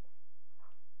headline point,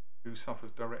 who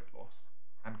suffers direct loss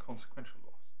and consequential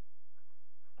loss.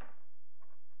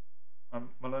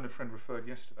 my learned friend referred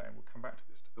yesterday, and we'll come back to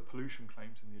this, to the pollution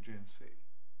claims in the Aegean Sea.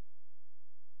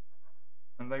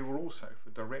 And they were also for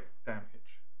direct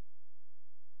damage.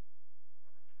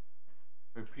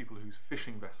 So people whose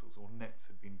fishing vessels or nets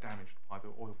had been damaged by the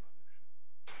oil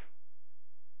pollution.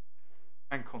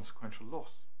 And consequential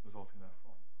loss resulting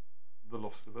therefrom. The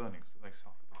loss of earnings that they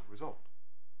suffered as a result.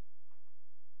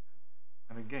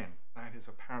 And again, that is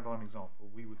a paradigm example,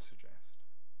 we would suggest,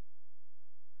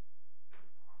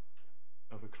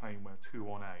 of a claim where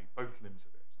 2(1)A, both limbs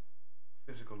of it,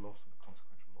 physical loss and a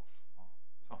consequential loss, are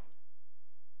suffered.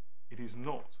 It is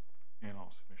not in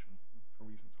our submission, for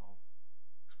reasons I'll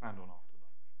expand on after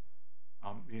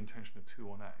lunch, the intention of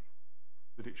 2(1)A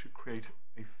that it should create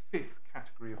a fifth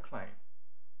category of claim.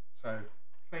 So,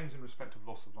 claims in respect of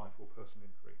loss of life or personal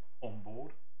injury on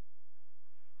board,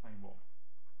 claim 1.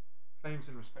 Claims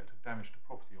in respect of damage to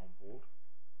property on board,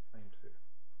 claim 2.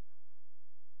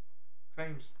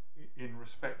 Claims in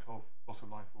respect of loss of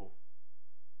life or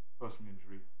personal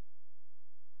injury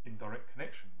in direct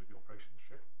connection with the operation of the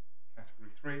ship, category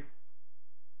 3.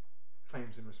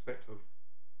 Claims in respect of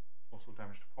loss or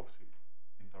damage to property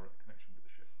in direct connection with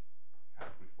the ship,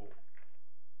 category 4.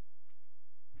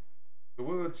 The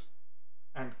words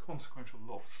 "and consequential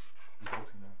loss"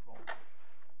 resulting therefrom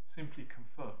simply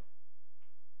confirm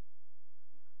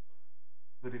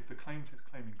that if the claimant is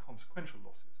claiming consequential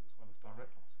losses as well as direct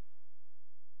losses,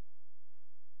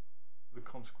 the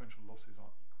consequential losses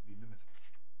are equally limited.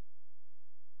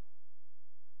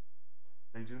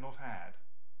 They do not add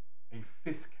a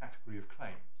fifth category of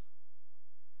claims,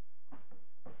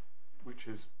 which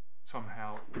is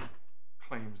somehow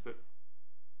claims that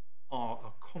are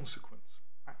a consequence,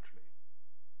 factually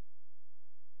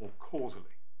or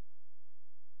causally,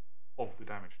 of the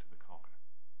damage to the cargo.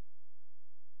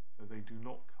 So they do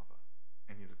not cover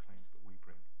any of the claims that we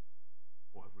bring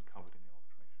or have recovered in the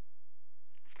arbitration.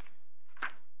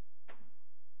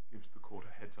 Gives the court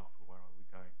a heads up of where are we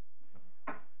going.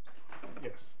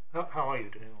 Yes. How are you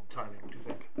doing on timing, do you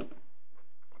think?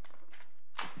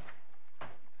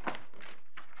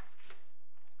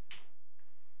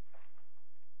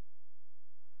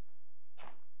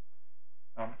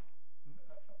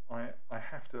 I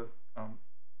have to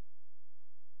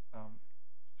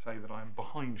say that I am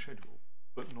behind schedule,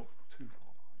 but not too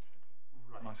far behind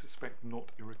schedule. Right. And I suspect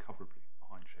not irrecoverably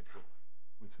behind schedule,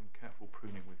 with some careful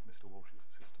pruning with Mr. Walsh's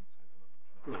assistance over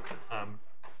the Good.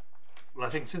 Well, I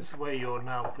think since the way you're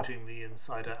now putting the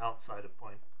insider-outsider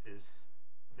point is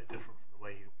a bit different from the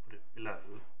way you put it below,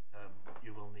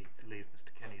 you will need to leave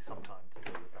Mr. Kenny some time to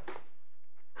deal with that.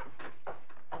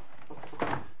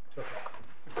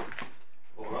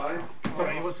 All right.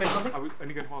 Sorry, you want to say something? I was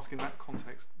only going to ask in that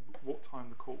context what time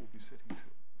the court will be sitting to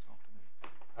this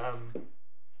afternoon.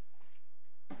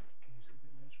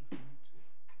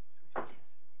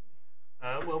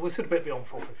 Well, we'll sit a bit beyond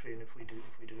 4:15 if we do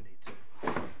need to.